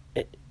so,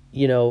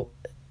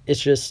 it's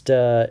just,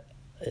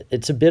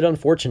 it's a bit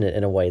unfortunate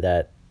in a way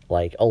that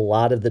like a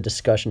lot of the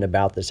discussion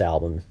about this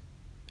album,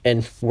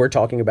 and we're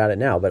talking about it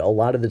now, but a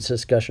lot of the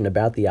discussion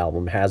about the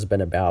album has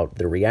been about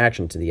the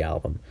reaction to the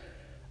album.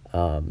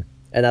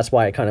 And that's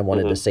why I kind of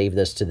wanted to save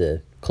this to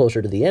the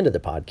closer to the end of the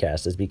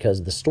podcast, is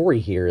because the story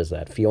here is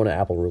that Fiona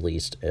Apple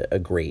released a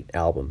great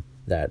album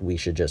that we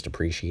should just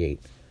appreciate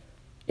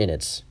in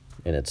its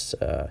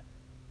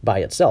by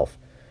itself.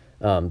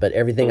 But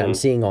everything I'm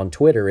seeing on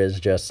Twitter is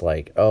just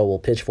like, oh, well,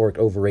 Pitchfork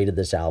overrated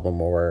this album,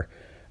 or,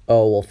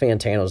 oh, well,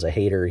 Fantano's a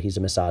hater, he's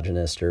a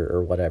misogynist,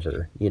 or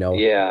whatever,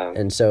 Yeah.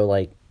 And so,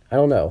 like, I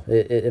don't know.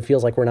 It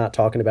feels like we're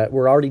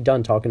already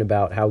done talking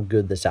about how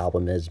good this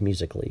album is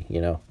musically,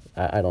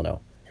 I don't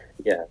know.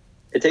 Yeah.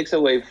 It takes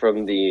away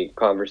from the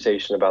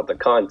conversation about the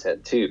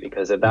content too,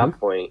 because at that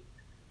point,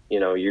 you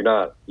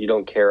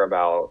don't care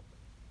about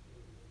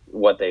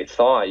what they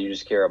thought, you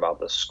just care about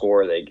the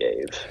score they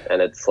gave.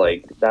 And it's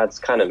like, that's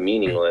kind of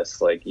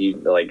meaningless.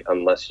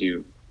 Unless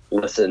you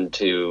listen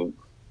to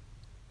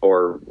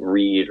or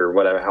read or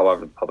whatever,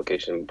 however the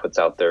publication puts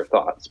out their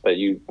thoughts, but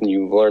you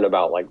learn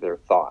about like their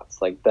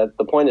thoughts. Like that,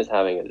 the point is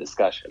having a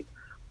discussion.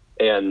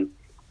 And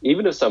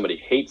even if somebody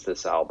hates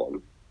this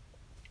album,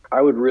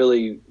 I would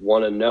really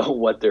want to know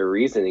what their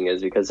reasoning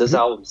is, because this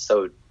album's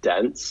so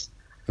dense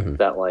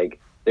that like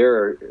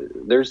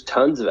there's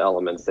tons of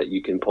elements that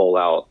you can pull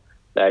out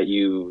that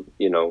you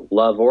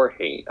love or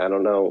hate. I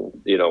don't know,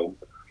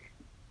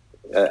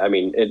 I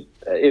mean,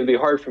 it'd be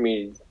hard for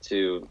me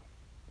to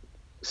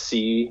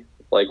see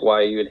like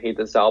why you would hate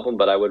this album,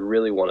 but I would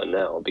really want to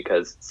know,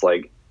 because it's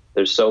like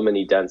there's so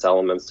many dense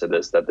elements to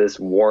this that this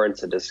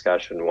warrants a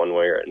discussion one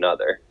way or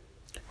another.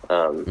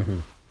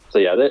 So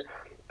yeah,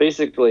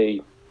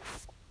 basically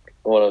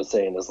what I was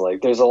saying is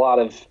like there's a lot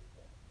of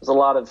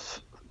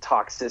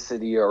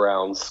toxicity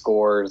around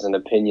scores and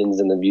opinions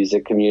in the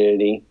music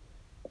community.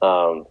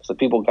 So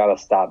people got to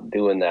stop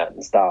doing that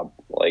and stop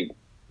like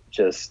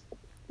just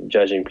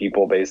judging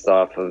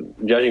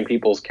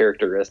people's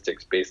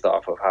characteristics based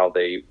off of how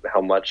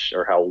much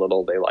or how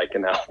little they like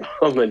an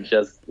album, and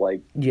just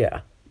like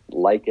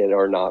like it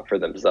or not for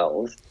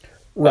themselves.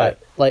 Right.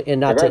 But like,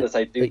 and not regardless, to,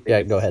 I do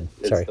think go ahead.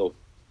 it's Sorry. still,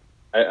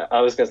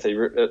 I was going to say,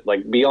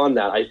 like, beyond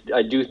that,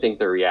 I do think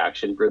the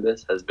reaction for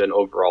this has been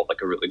overall like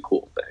a really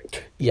cool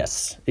thing.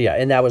 Yes. Yeah.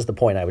 And that was the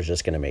point I was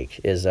just going to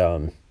make is,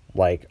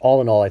 like,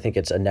 all in all, I think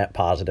it's a net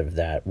positive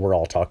that we're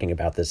all talking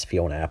about this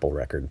Fiona Apple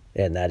record,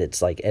 and that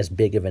it's like as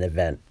big of an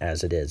event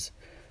as it is,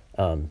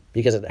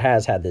 because it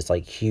has had this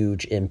like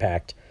huge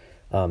impact,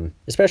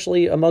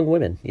 especially among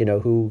women,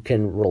 who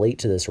can relate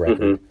to this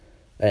record.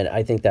 And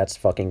I think that's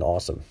fucking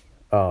awesome.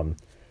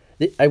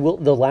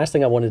 The last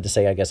thing I wanted to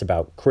say, I guess,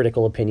 about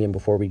critical opinion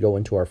before we go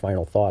into our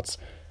final thoughts,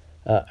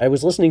 I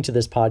was listening to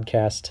this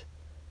podcast.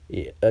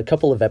 a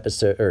couple of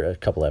episodes, or a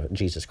couple of,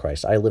 Jesus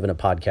Christ, I live in a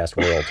podcast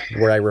world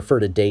where I refer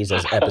to days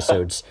as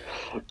episodes.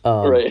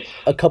 Right.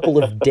 A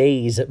couple of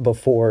days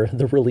before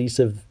the release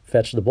of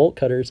Fetch the Bolt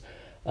Cutters,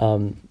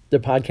 the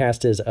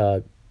podcast is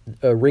a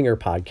Ringer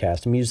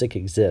podcast, Music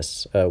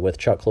Exists, with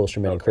Chuck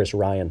Klosterman and Chris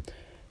Ryan.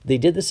 They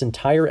did this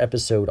entire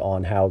episode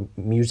on how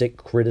music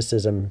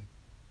criticism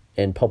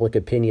and public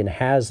opinion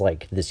has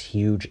like this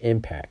huge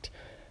impact.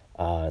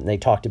 And they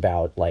talked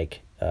about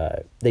like,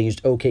 they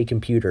used OK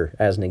Computer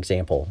as an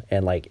example,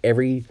 and like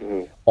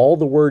all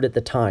the word at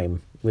the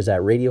time was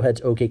that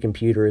Radiohead's OK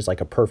Computer is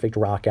like a perfect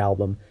rock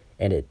album,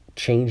 and it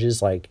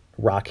changes like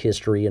rock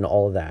history and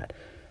all of that.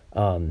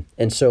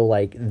 And so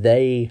like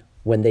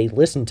when they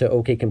listened to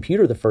OK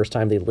Computer the first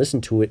time, they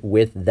listened to it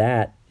with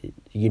that,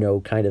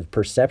 kind of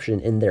perception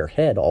in their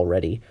head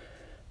already.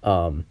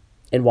 And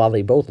while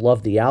they both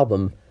loved the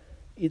album,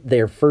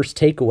 their first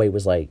takeaway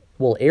was like,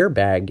 well,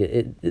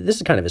 Airbag, this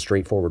is kind of a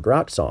straightforward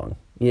rock song,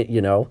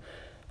 And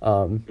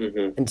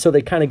so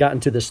they kind of got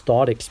into this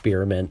thought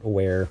experiment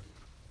where,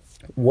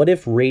 what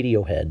if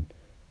Radiohead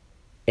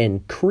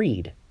and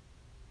Creed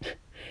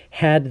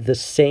had the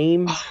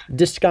same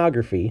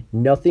discography,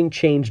 nothing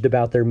changed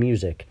about their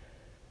music,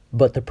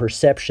 but the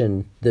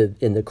perception,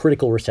 the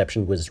critical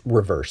reception was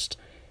reversed,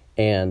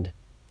 and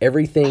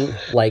everything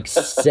like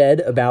said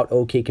about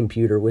OK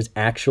Computer was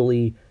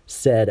actually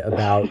said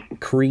about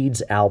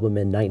Creed's album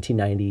in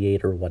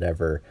 1998 or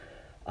whatever.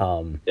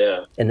 And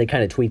they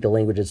kind of tweaked the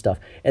language and stuff,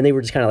 and they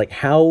were just kind of like,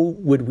 how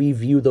would we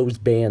view those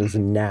bands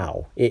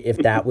now if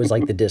that was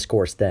like the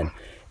discourse then?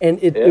 And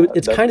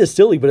it's kind of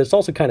silly, but it's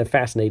also kind of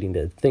fascinating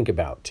to think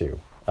about too.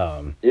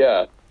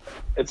 Yeah,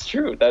 it's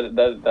true.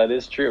 That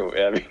is true.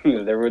 I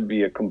mean, there would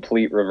be a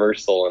complete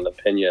reversal in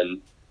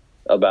opinion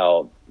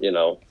about,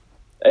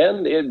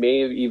 and it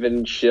may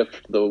even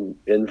shift the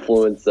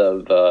influence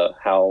of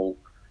how,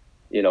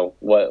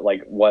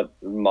 what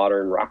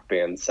modern rock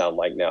bands sound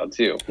like now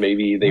too.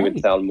 Maybe they would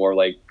sound more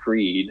like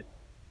Creed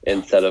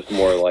instead of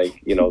more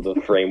like,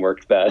 the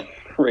framework that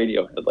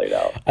Radiohead laid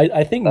out.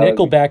 I think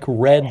Nickelback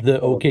read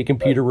the OK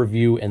Computer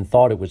review and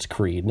thought it was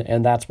Creed,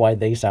 and that's why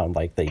they sound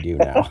like they do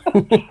now.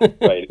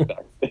 Right,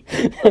 exactly.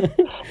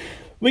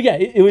 But yeah,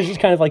 it was just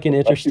kind of like an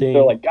interesting...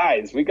 They're like,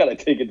 guys, we got to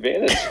take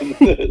advantage of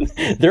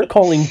this. They're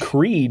calling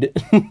Creed.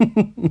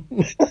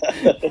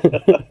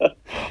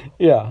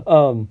 Yeah.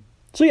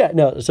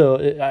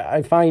 So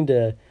I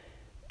find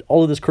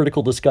all of this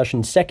critical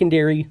discussion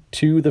secondary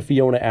to the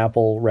Fiona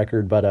Apple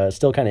record, but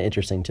still kind of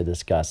interesting to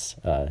discuss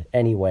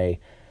anyway.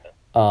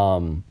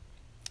 And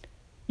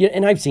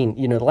I've seen,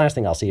 the last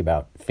thing I'll see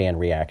about fan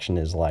reaction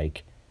is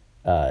like,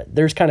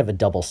 there's kind of a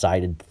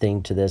double-sided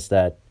thing to this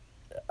that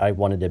I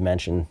wanted to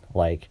mention.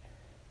 Like,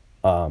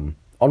 on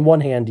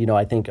one hand,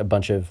 I think a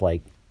bunch of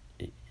like,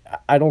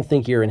 I don't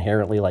think you're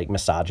inherently like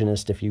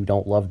misogynist if you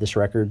don't love this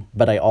record,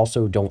 but I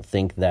also don't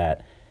think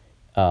that,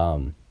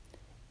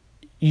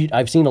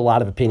 I've seen a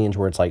lot of opinions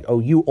where it's like, oh,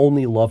 you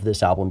only love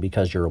this album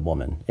because you're a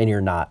woman and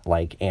you're not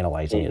like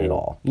analyzing it at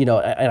all. And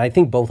I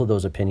think both of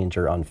those opinions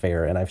are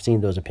unfair, and I've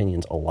seen those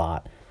opinions a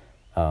lot.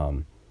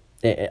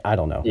 I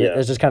don't know. Yeah.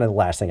 It's just kind of the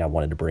last thing I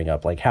wanted to bring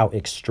up, like how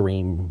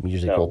extreme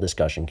musical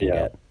discussion can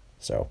get.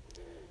 So,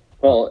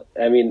 well,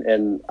 I mean,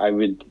 and I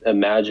would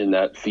imagine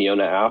that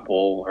Fiona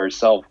Apple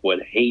herself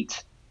would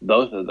hate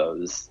both of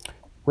those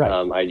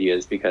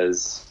ideas,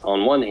 because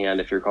on one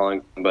hand, if you're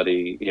calling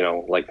somebody,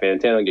 like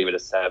Fantano gave it a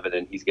 7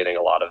 and he's getting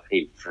a lot of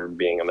hate for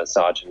being a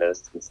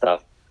misogynist and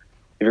stuff.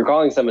 If you're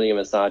calling somebody a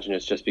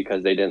misogynist just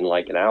because they didn't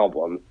like an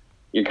album,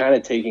 you're kind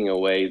of taking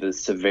away the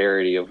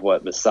severity of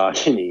what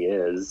misogyny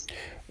is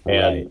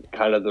and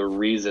kind of the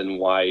reason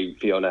why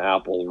Fiona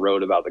Apple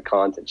wrote about the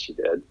content she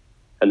did.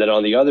 And then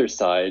on the other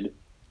side,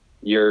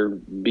 you're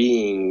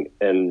being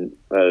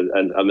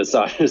a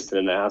misogynist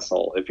and an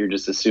asshole if you're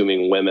just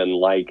assuming women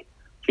like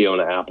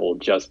Fiona Apple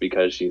just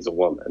because she's a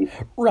woman.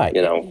 Right.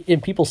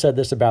 And people said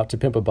this about To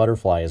Pimp a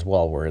Butterfly as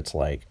well, where it's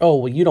like, oh,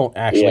 well, you don't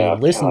actually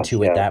listen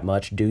to it that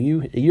much, do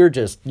you?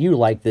 You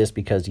like this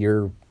because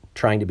you're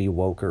trying to be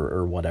woke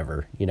or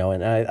whatever,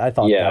 and I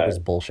thought that was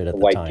bullshit at the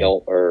time. White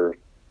guilt or,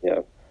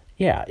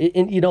 Yeah.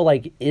 And,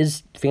 like,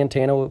 is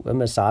Fantano a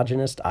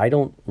misogynist? I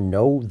don't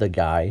know the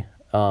guy.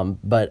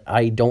 But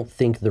I don't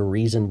think the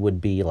reason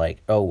would be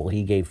like, oh, well,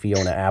 he gave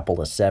Fiona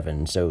Apple a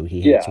 7, so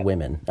he hates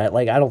women.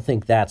 I don't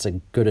think that's a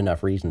good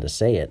enough reason to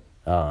say it.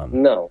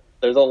 No,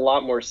 there's a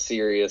lot more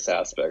serious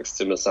aspects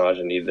to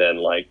misogyny than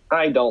like,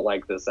 I don't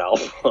like this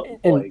album.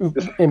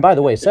 And by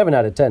the way, 7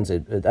 out of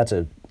 10 that's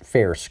a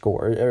fair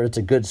score, or it's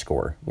a good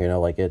score.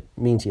 Like it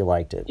means you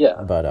liked it.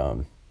 Yeah.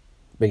 But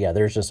yeah,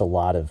 there's just a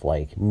lot of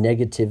like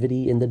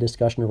negativity in the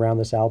discussion around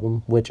this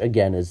album, which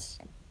again is.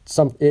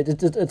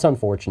 It's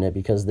unfortunate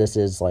because this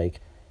is like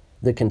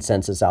the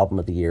consensus album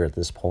of the year at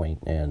this point,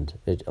 and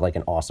it's like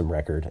an awesome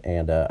record.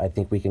 And I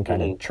think we can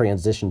kind of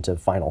transition to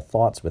final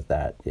thoughts with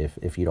that,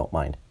 if you don't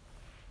mind.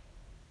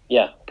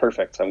 Yeah,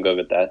 perfect. I'm good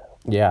with that.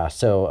 Yeah.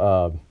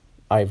 So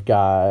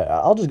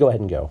I'll just go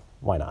ahead and go.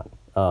 Why not?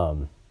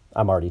 I'm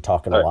already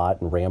talking a lot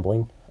and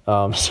rambling.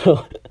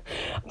 So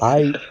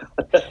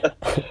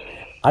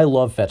I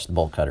love Fetch the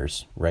Bolt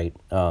Cutters, right?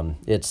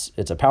 It's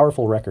a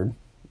powerful record.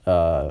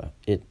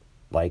 It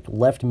like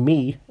left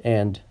me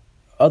and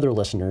other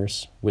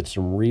listeners with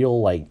some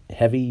real like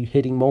heavy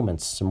hitting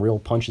moments, some real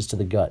punches to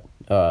the gut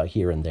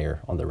here and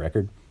there on the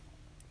record.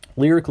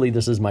 Lyrically,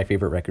 this is my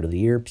favorite record of the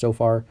year so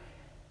far.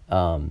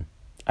 I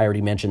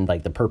already mentioned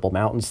like the Purple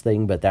Mountains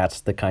thing, but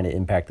that's the kind of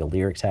impact the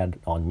lyrics had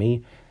on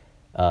me.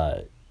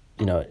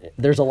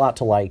 There's a lot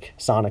to like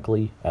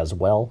sonically as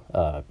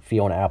well.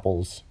 Fiona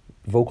Apple's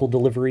vocal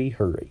delivery,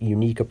 her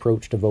unique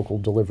approach to vocal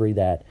delivery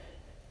that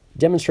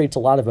demonstrates a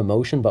lot of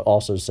emotion, but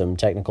also some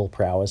technical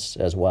prowess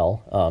as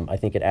well. I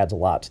think it adds a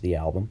lot to the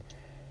album.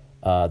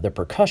 The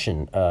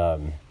percussion.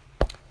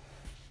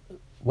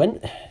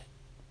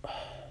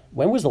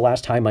 When was the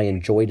last time I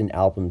enjoyed an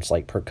album's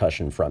like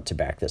percussion front to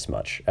back this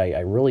much? I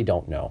really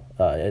don't know.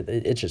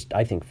 It's just,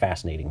 I think,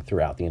 fascinating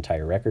throughout the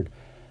entire record.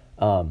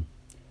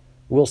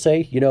 Will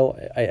say,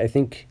 I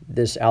think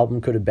this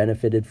album could have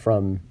benefited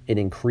from an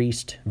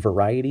increased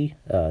variety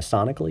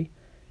sonically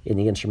in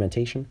the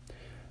instrumentation.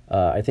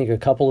 I think a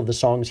couple of the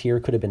songs here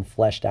could have been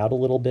fleshed out a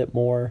little bit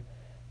more.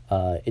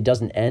 It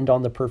doesn't end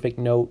on the perfect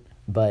note,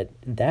 but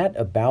that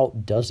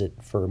about does it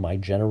for my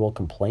general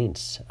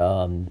complaints.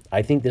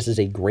 I think this is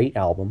a great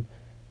album,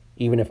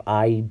 even if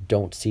I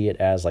don't see it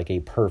as like a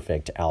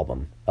perfect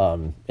album.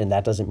 And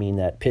that doesn't mean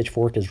that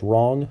Pitchfork is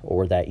wrong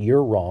or that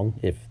you're wrong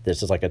if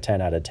this is like a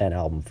 10 out of 10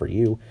 album for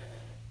you.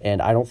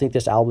 And I don't think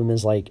this album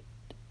is like,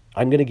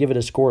 I'm going to give it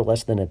a score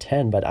less than a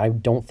 10, but I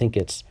don't think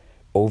it's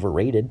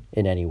overrated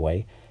in any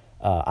way.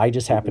 I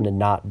just happen to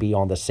not be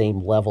on the same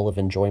level of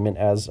enjoyment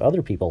as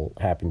other people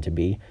happen to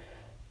be.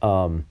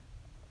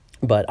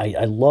 But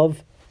I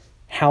love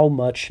how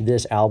much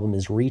this album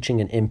is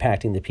reaching and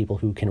impacting the people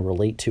who can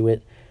relate to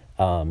it.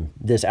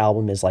 This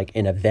album is like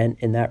an event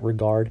in that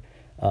regard.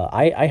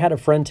 I had a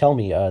friend tell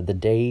me the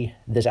day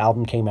this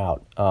album came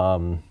out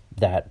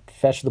that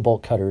Fetch the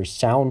Bolt Cutters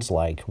sounds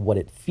like what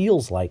it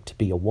feels like to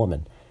be a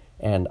woman.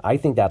 And I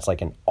think that's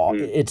like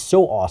it's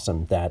so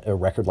awesome that a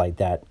record like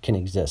that can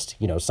exist.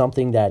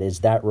 Something that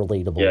is that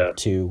relatable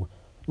to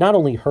not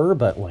only her,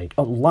 but like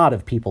a lot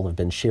of people have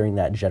been sharing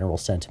that general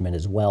sentiment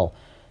as well.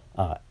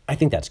 I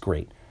think that's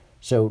great.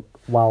 So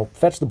while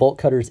Fetch the Bolt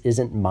Cutters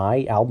isn't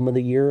my album of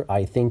the year,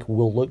 I think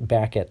we'll look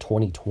back at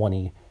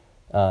 2020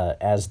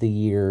 as the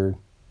year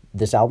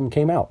this album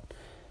came out.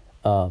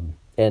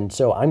 And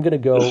so I'm going to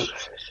go...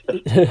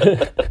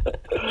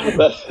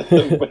 That's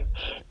a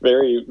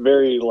very,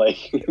 very like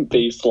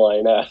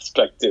baseline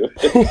aspect to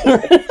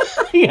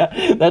it.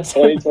 Yeah, that's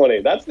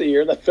 2020. That's the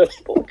year that Fetch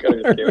the Bolt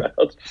Cutters came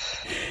out.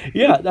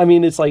 Yeah, I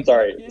mean, it's like...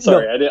 Sorry, no,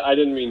 I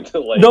didn't mean to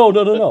like...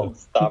 No.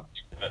 Stop.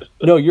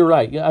 No, you're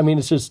right. I mean,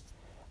 it's just...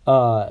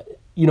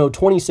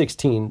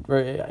 2016,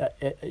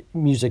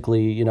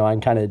 musically,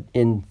 I'm kind of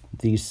in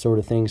these sort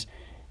of things.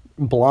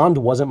 Blonde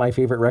wasn't my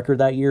favorite record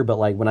that year, but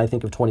like when I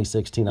think of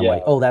 2016, I'm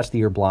like, oh, that's the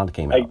year Blonde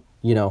came out,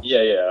 Yeah,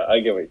 I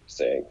get what you're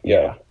saying.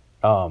 Yeah.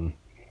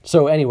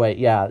 So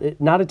anyway,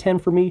 not a 10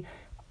 for me,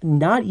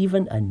 not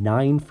even a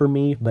 9 for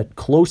me, but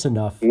close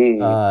enough.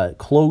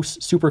 Close,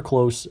 super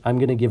close. I'm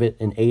going to give it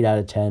an 8 out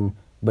of 10,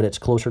 but it's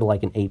closer to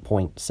like an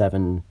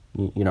 8.7,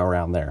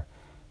 around there.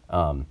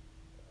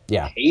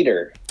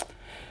 Hater.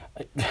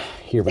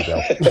 Here we go.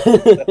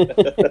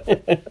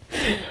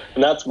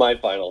 And that's my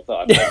final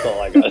thought. That's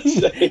all I gotta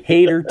say.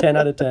 Hater, 10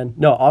 out of 10.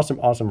 No, awesome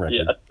record.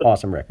 Yeah.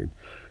 Awesome record.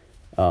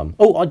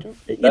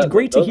 It's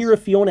great to hear a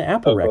Fiona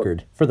Apple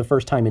record for the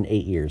first time in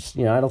 8 years.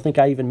 I don't think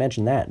I even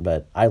mentioned that,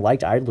 but I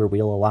liked Idler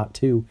Wheel a lot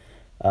too.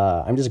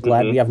 I'm just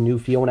glad we have new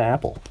Fiona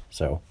Apple.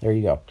 So there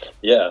you go.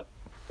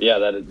 Yeah,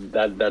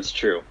 that's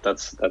true.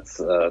 That's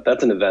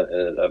an event in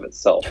and of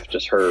itself.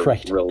 Just her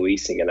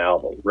releasing an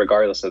album,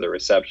 regardless of the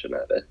reception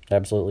of it.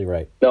 Absolutely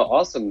right. No,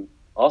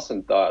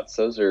 awesome thoughts.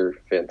 Those are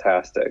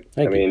fantastic.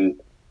 Thank you.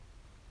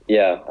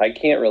 I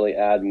can't really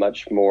add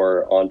much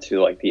more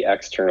onto like the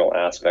external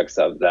aspects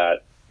of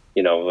that.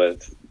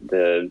 With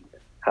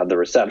how the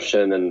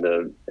reception and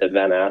the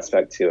event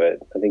aspect to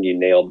it. I think you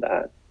nailed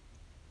that.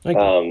 Thank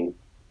you.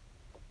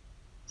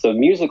 So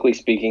musically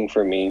speaking,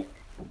 for me.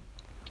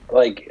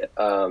 Like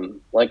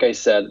I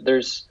said,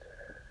 there's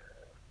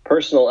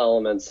personal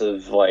elements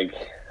of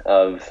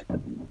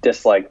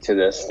dislike to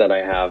this that I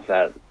have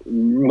that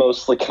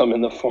mostly come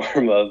in the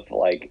form of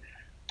like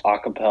a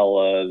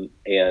cappella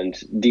and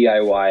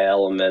DIY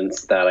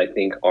elements that I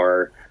think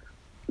are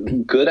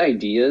good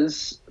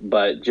ideas,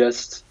 but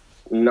just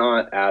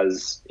not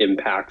as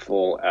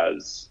impactful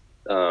as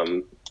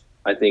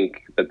I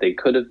think that they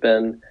could have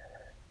been.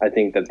 I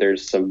think that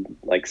there's some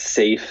like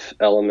safe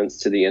elements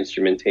to the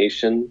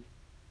instrumentation.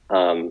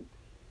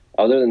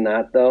 Other than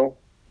that, though,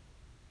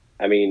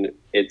 I mean,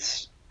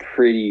 it's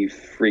pretty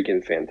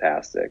freaking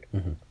fantastic.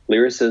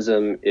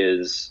 Lyricism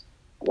is,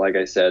 like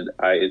I said,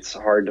 it's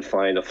hard to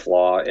find a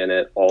flaw in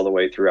it all the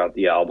way throughout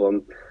the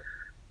album.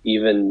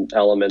 Even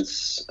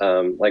elements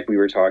like we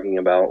were talking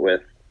about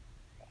with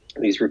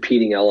these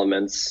repeating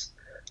elements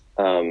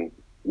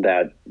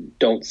that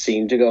don't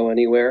seem to go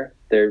anywhere.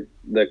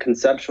 The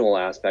conceptual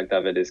aspect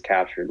of it is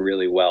captured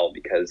really well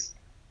because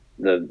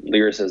the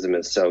lyricism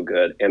is so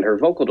good, and her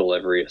vocal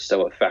delivery is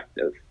so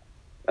effective.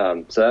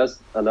 So that's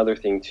another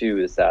thing too,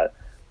 is that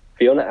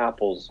Fiona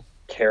Apple's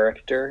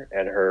character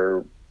and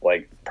her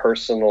like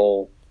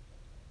personal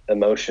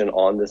emotion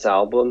on this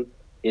album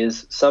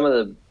is some of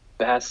the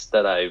best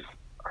that I've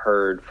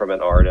heard from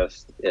an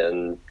artist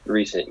in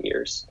recent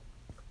years.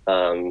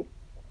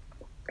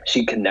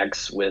 She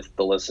connects with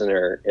the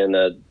listener in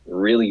a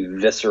really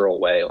visceral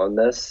way on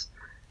this,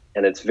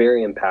 and it's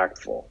very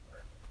impactful.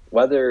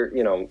 Whether,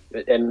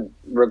 and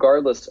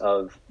regardless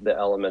of the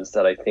elements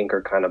that I think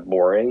are kind of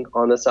boring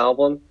on this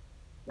album,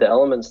 the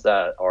elements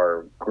that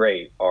are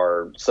great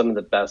are some of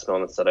the best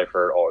moments that I've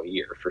heard all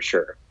year, for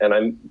sure. And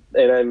I'm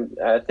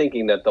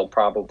thinking that they'll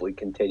probably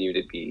continue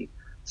to be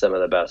some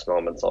of the best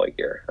moments all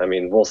year. I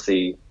mean, we'll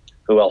see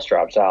who else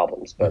drops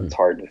albums, but it's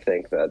hard to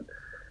think that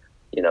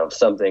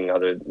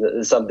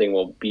something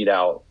will beat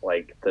out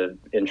like the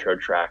intro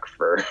track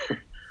for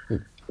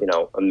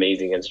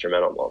amazing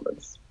instrumental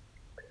moments.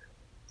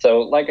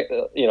 So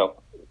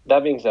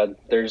that being said,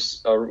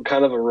 there's a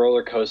kind of a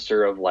roller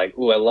coaster of like,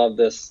 ooh, I love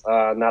this,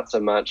 not so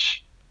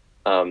much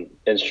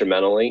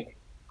instrumentally,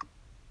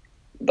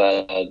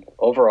 but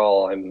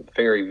overall I'm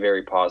very,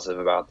 very positive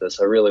about this.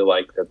 I really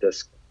like that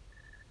this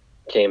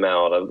came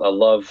out. I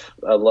love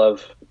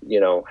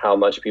how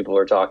much people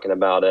are talking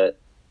about it.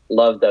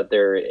 Love that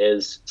there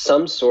is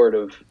some sort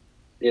of,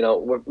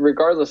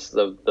 regardless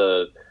of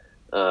the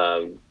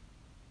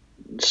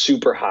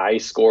super high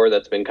score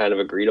that's been kind of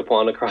agreed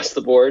upon across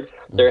the board,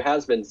 there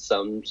has been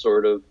some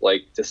sort of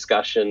like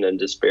discussion and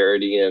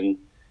disparity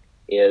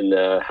in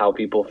how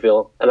people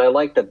feel, and I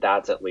like that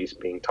that's at least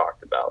being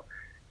talked about.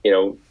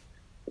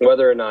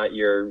 Whether or not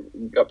you're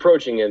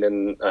approaching it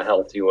in a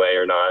healthy way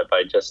or not,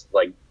 by just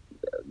like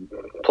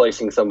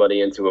placing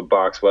somebody into a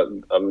box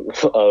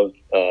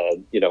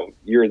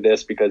you're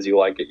this because you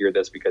like it, you're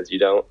this because you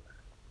don't.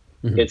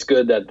 It's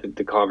good that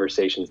the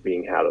conversation's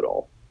being had at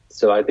all.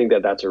 So I think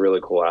that that's a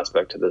really cool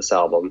aspect to this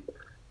album,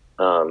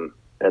 and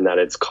that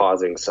it's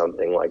causing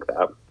something like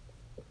that.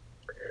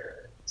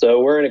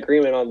 So we're in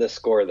agreement on this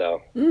score,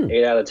 though.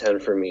 8 out of 10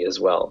 for me as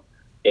well.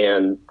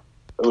 And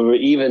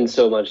even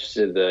so much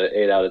to the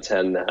 8 out of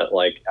 10 that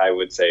like I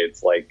would say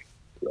it's like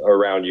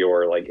around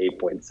your like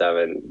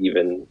 8.7,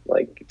 even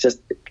like just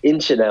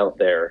inching out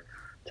there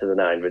to the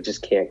 9, but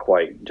just can't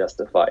quite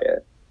justify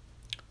it.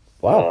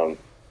 Wow.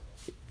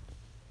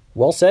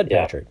 Well said,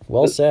 Patrick. Yeah.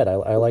 Well said.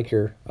 I like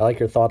your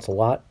thoughts a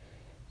lot.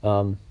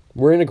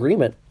 We're in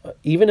agreement,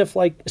 even if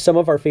like some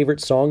of our favorite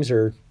songs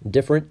are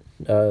different,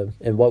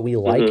 and what we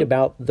like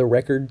about the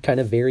record kind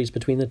of varies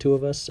between the two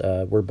of us.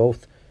 We're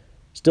both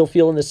still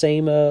feeling the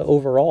same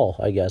overall,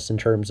 I guess, in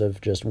terms of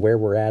just where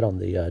we're at on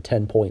the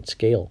 10-point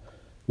scale,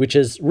 which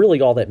is really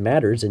all that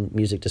matters in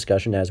music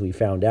discussion, as we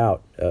found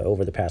out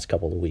over the past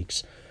couple of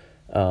weeks.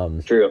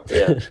 True.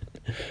 Yeah.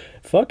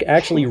 Fuck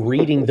actually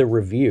reading the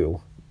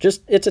review.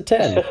 Just, it's a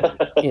 10,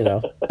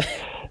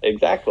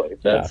 Exactly.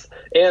 That's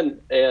and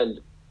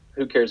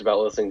who cares about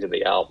listening to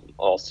the album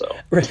also?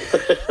 I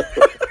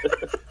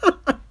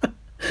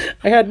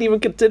hadn't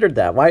even considered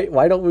that.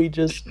 Why don't we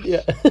just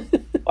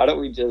Why don't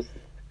we just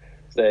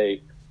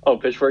say, oh,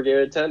 Pitchfork gave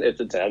it a 10?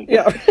 It's a 10.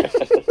 Yeah. Did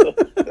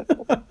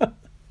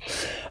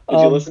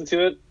you listen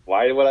to it?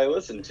 Why would I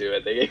listen to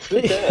it? They gave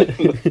it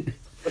a 10.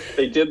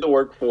 They did the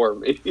work for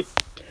me.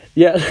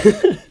 Yeah.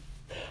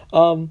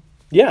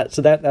 Yeah,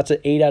 so that's an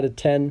 8 out of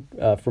 10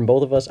 from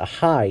both of us, a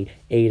high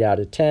 8 out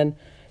of 10.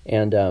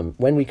 And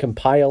when we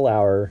compile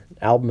our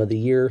Album of the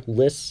Year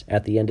lists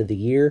at the end of the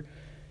year,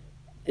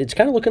 it's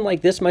kind of looking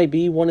like this might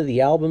be one of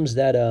the albums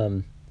that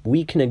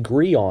we can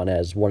agree on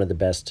as one of the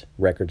best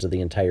records of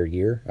the entire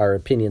year. Our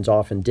opinions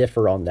often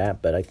differ on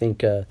that, but I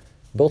think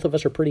both of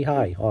us are pretty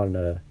high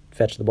on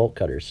Fetch the Bolt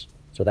Cutters.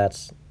 So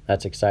that's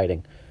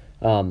exciting.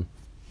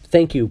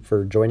 Thank you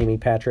for joining me,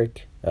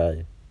 Patrick.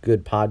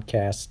 Good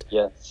podcast.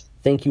 Yes.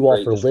 Thank you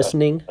all for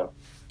listening.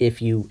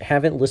 If you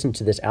haven't listened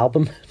to this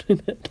album,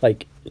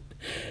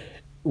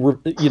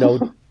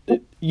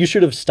 you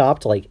should have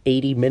stopped like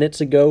 80 minutes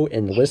ago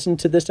and listened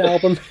to this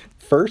album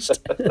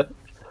first.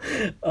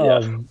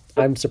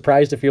 I'm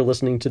surprised if you're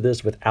listening to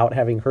this without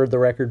having heard the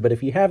record, but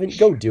if you haven't,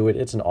 go do it.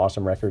 It's an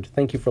awesome record.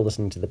 Thank you for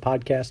listening to the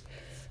podcast.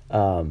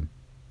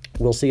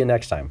 We'll see you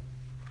next time.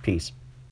 Peace.